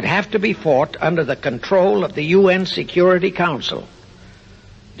would have to be fought under the control of the UN Security Council.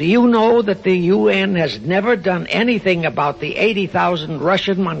 Do you know that the UN has never done anything about the 80,000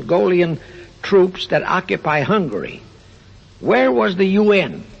 Russian Mongolian troops that occupy Hungary? Where was the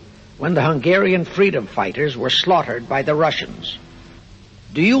UN when the Hungarian freedom fighters were slaughtered by the Russians?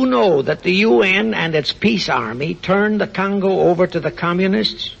 Do you know that the UN and its peace army turned the Congo over to the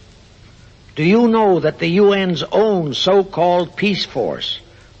communists? Do you know that the UN's own so-called peace force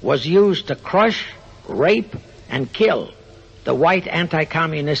was used to crush, rape, and kill the white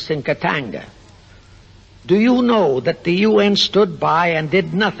anti-communists in Katanga? Do you know that the UN stood by and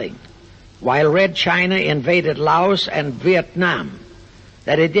did nothing while Red China invaded Laos and Vietnam?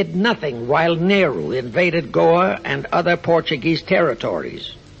 That it did nothing while Nehru invaded Goa and other Portuguese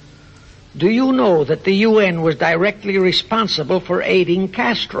territories? Do you know that the UN was directly responsible for aiding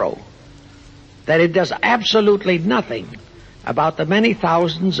Castro? That it does absolutely nothing about the many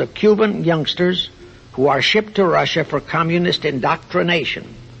thousands of Cuban youngsters who are shipped to Russia for communist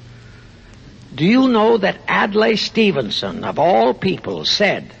indoctrination? Do you know that Adlai Stevenson, of all people,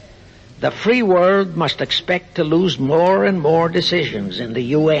 said the free world must expect to lose more and more decisions in the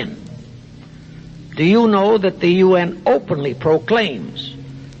UN? Do you know that the UN openly proclaims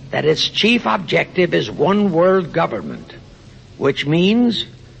that its chief objective is one world government, which means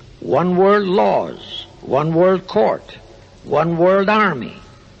one world laws, one world court, one world army,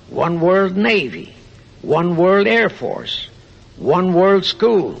 one world navy, one world air force, one world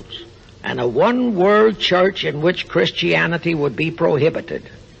schools, and a one world church in which Christianity would be prohibited?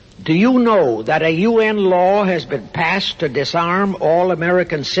 Do you know that a UN law has been passed to disarm all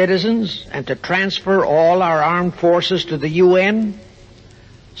American citizens and to transfer all our armed forces to the UN?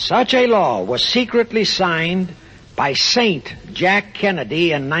 Such a law was secretly signed by Saint Jack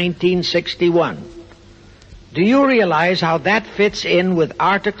Kennedy in 1961. Do you realize how that fits in with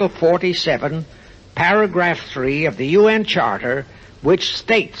Article 47, Paragraph 3 of the UN Charter, which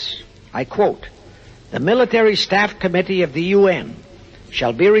states, I quote, "The Military Staff Committee of the UN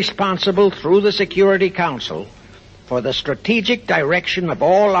shall be responsible through the Security Council for the strategic direction of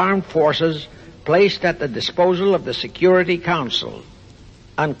all armed forces placed at the disposal of the Security Council,"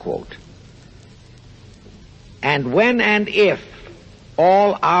 unquote. And when and if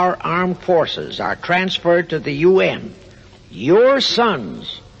all our armed forces are transferred to the UN, your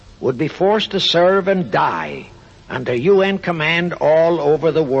sons would be forced to serve and die under UN command all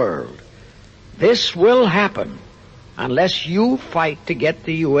over the world. This will happen unless you fight to get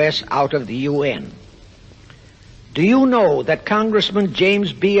the U.S. out of the UN. Do you know that Congressman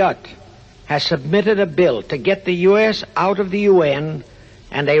James B. Utt has submitted a bill to get the U.S. out of the UN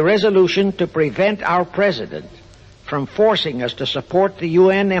and a resolution to prevent our president from forcing us to support the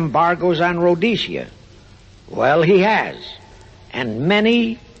UN embargoes on Rhodesia? Well, he has. And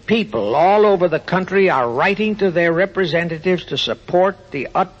many people all over the country are writing to their representatives to support the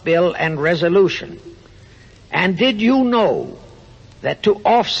Utt bill and resolution. And did you know that to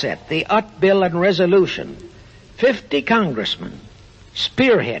offset the Utt bill and resolution, 50 congressmen,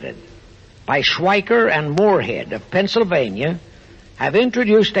 spearheaded by Schweiker and Moorhead of Pennsylvania, have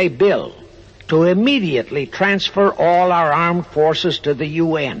introduced a bill to immediately transfer all our armed forces to the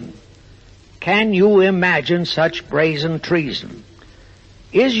UN? Can you imagine such brazen treason?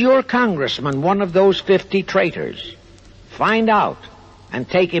 Is your congressman one of those 50 traitors? Find out and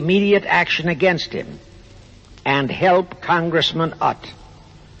take immediate action against him, and help Congressman Utt.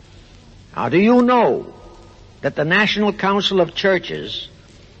 Now, do you know that the National Council of Churches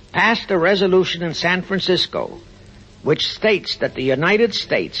passed a resolution in San Francisco which states that the United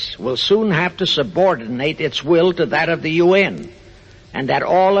States will soon have to subordinate its will to that of the UN, and that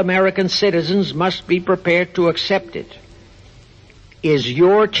all American citizens must be prepared to accept it? Is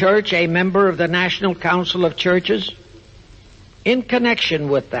your church a member of the National Council of Churches? In connection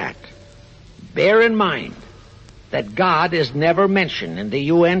with that, bear in mind that God is never mentioned in the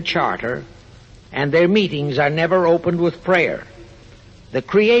UN Charter, and their meetings are never opened with prayer. The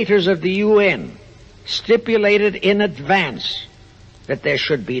creators of the UN stipulated in advance that there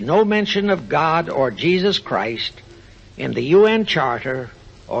should be no mention of God or Jesus Christ in the UN Charter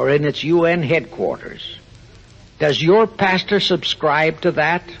or in its UN headquarters. Does your pastor subscribe to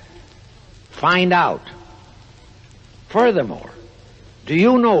that? Find out. Furthermore, do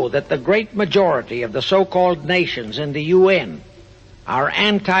you know that the great majority of the so-called nations in the UN are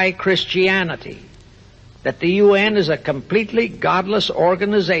anti-Christianity? That the UN is a completely godless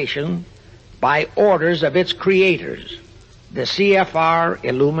organization by orders of its creators, the C.F.R.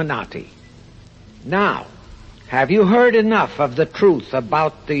 Illuminati. Now, Have you heard enough of the truth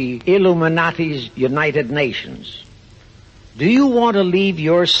about the Illuminati's United Nations? Do you want to leave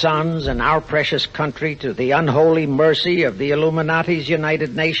your sons and our precious country to the unholy mercy of the Illuminati's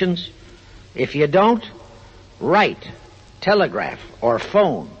United Nations? If you don't, write, telegraph, or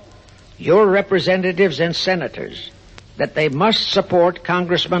phone your representatives and senators that they must support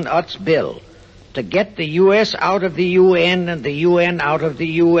Congressman Utt's bill to get the U.S. out of the UN and the UN out of the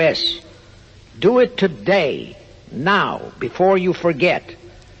U.S. Do it today, now, before you forget.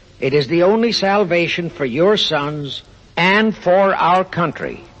 It is the only salvation for your sons and for our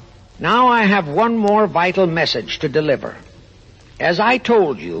country. Now I have one more vital message to deliver. As I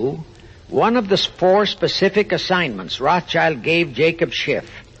told you, one of the 4 specific assignments Rothschild gave Jacob Schiff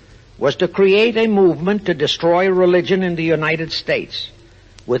was to create a movement to destroy religion in the United States,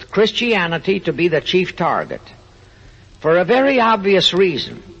 with Christianity to be the chief target. For a very obvious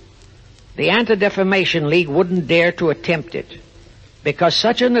reason, the Anti-Defamation League wouldn't dare to attempt it, because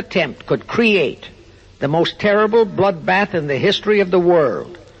such an attempt could create the most terrible bloodbath in the history of the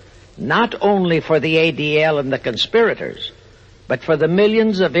world, not only for the ADL and the conspirators, but for the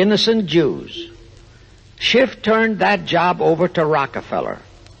millions of innocent Jews. Schiff turned that job over to Rockefeller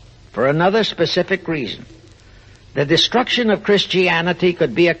for another specific reason. The destruction of Christianity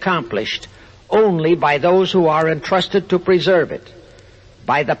could be accomplished only by those who are entrusted to preserve it,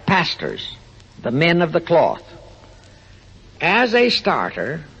 by the pastors, the men of the cloth. As a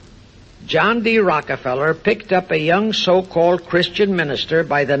starter, John D. Rockefeller picked up a young so-called Christian minister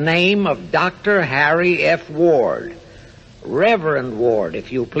by the name of Dr. Harry F. Ward, Reverend Ward,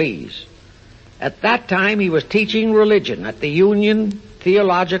 if you please. At that time, he was teaching religion at the Union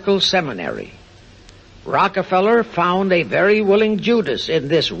Theological Seminary. Rockefeller found a very willing Judas in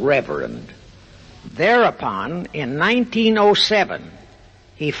this reverend. Thereupon, in 1907,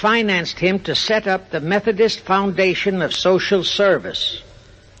 he financed him to set up the Methodist Foundation of Social Service.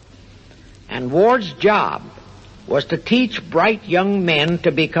 And Ward's job was to teach bright young men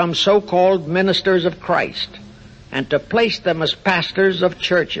to become so-called ministers of Christ and to place them as pastors of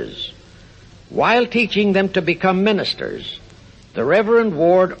churches. While teaching them to become ministers, the Reverend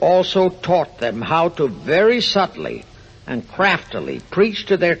Ward also taught them how to very subtly and craftily preach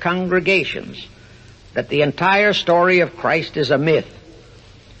to their congregations that the entire story of Christ is a myth,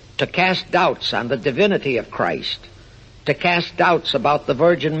 to cast doubts on the divinity of Christ, to cast doubts about the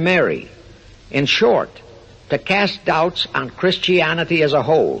Virgin Mary. In short, to cast doubts on Christianity as a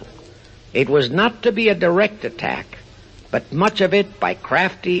whole. It was not to be a direct attack, but much of it by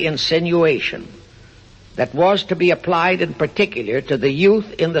crafty insinuation that was to be applied in particular to the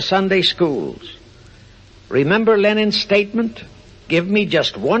youth in the Sunday schools. Remember Lenin's statement, "Give me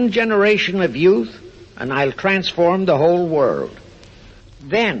just one generation of youth and I'll transform the whole world."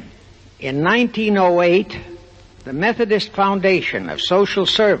 Then, in 1908, the Methodist Foundation of Social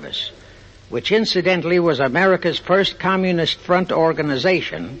Service, which incidentally was America's first Communist Front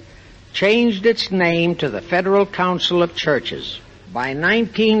organization, changed its name to the Federal Council of Churches. By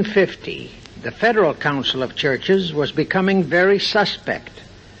 1950, the Federal Council of Churches was becoming very suspect.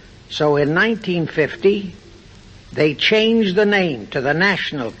 So in 1950, they changed the name to the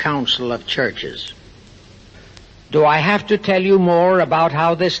National Council of Churches. Do I have to tell you more about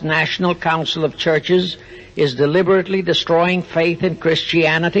how this National Council of Churches is deliberately destroying faith in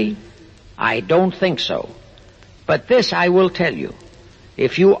Christianity? I don't think so. But this I will tell you.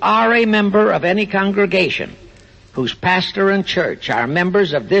 If you are a member of any congregation whose pastor and church are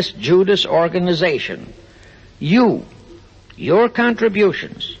members of this Judas organization, your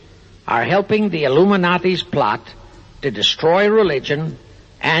contributions are helping the Illuminati's plot to destroy religion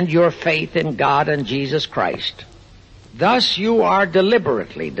and your faith in God and Jesus Christ. Thus you are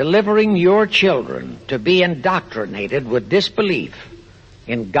deliberately delivering your children to be indoctrinated with disbelief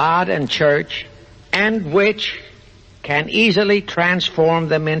in God and church, and which can easily transform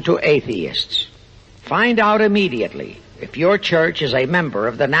them into atheists. Find out immediately if your church is a member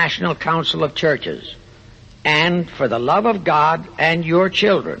of the National Council of Churches, and for the love of God and your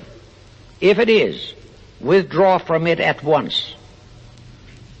children, if it is, withdraw from it at once.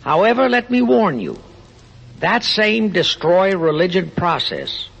 However, let me warn you, that same destroy religion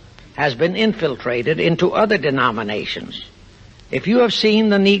process has been infiltrated into other denominations. If you have seen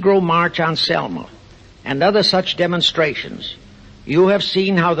the Negro March on Selma and other such demonstrations, you have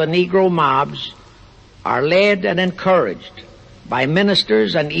seen how the Negro mobs are led and encouraged by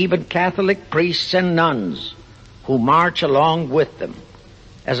ministers and even Catholic priests and nuns who march along with them.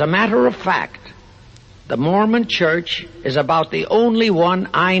 As a matter of fact, the Mormon Church is about the only one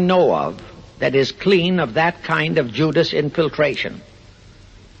I know of that is clean of that kind of Judas infiltration.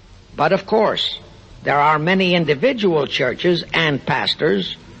 But of course, There are many individual churches and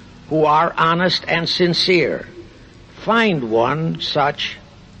pastors who are honest and sincere. Find one such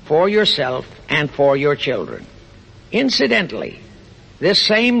for yourself and for your children. Incidentally, this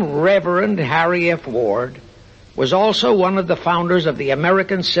same Reverend Harry F. Ward was also one of the founders of the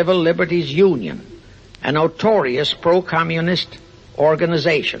American Civil Liberties Union, a notorious pro-communist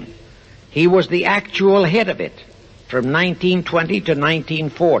organization. He was the actual head of it from 1920 to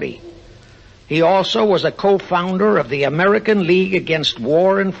 1940. He also was a co-founder of the American League Against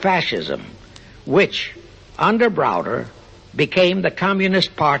War and Fascism, which, under Browder, became the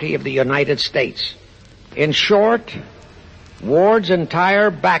Communist Party of the United States. In short, Ward's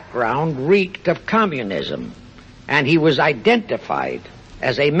entire background reeked of communism, and he was identified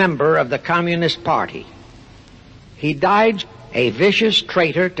as a member of the Communist Party. He died a vicious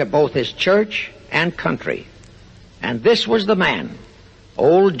traitor to both his church and country. And this was the man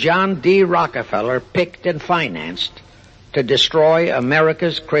old John D. Rockefeller picked and financed to destroy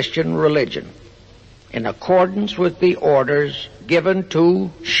America's Christian religion, in accordance with the orders given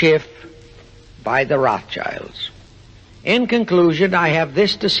to Schiff by the Rothschilds. In conclusion, I have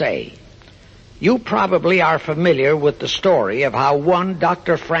this to say. You probably are familiar with the story of how one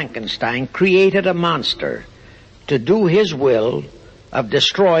Dr. Frankenstein created a monster to do his will of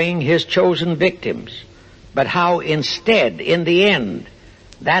destroying his chosen victims, but how instead, in the end,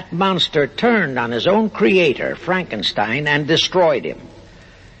 that monster turned on his own creator, Frankenstein, and destroyed him.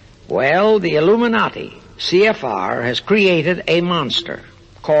 Well, the Illuminati, C.F.R., has created a monster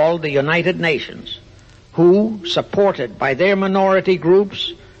called the United Nations, who, supported by their minority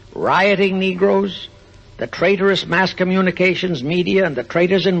groups, rioting Negroes, the traitorous mass communications media, and the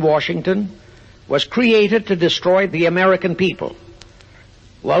traitors in Washington, was created to destroy the American people.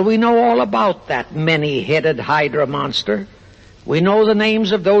 Well, we know all about that many-headed Hydra monster. We know the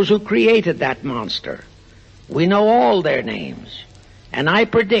names of those who created that monster. We know all their names. And I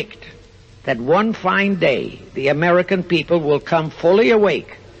predict that one fine day the American people will come fully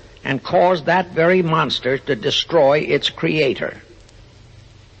awake and cause that very monster to destroy its creator.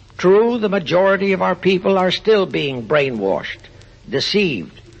 True, the majority of our people are still being brainwashed,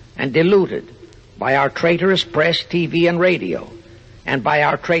 deceived, and deluded by our traitorous press, TV, and radio, and by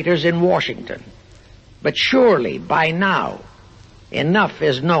our traitors in Washington. But surely, by now, enough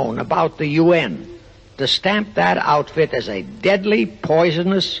is known about the UN to stamp that outfit as a deadly,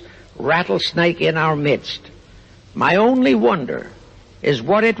 poisonous rattlesnake in our midst. My only wonder is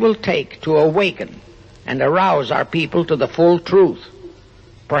what it will take to awaken and arouse our people to the full truth.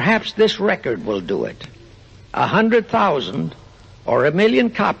 Perhaps this record will do it. 100,000 or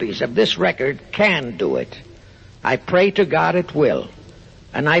 1,000,000 copies of this record can do it. I pray to God it will.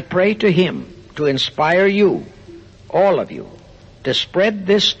 And I pray to Him to inspire you, all of you, to spread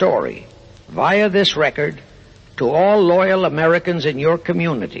this story via this record to all loyal Americans in your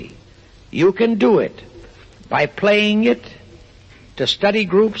community. You can do it by playing it to study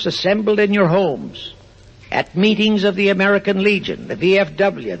groups assembled in your homes, at meetings of the American Legion, the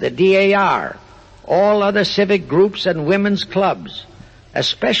VFW, the DAR, all other civic groups and women's clubs,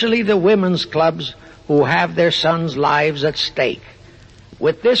 especially the women's clubs who have their sons' lives at stake.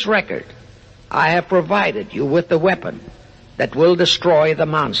 With this record, I have provided you with the weapon that will destroy the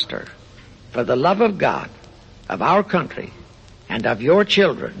monster. For the love of God, of our country, and of your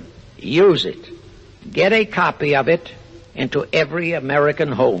children, use it. Get a copy of it into every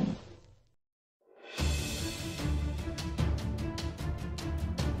American home.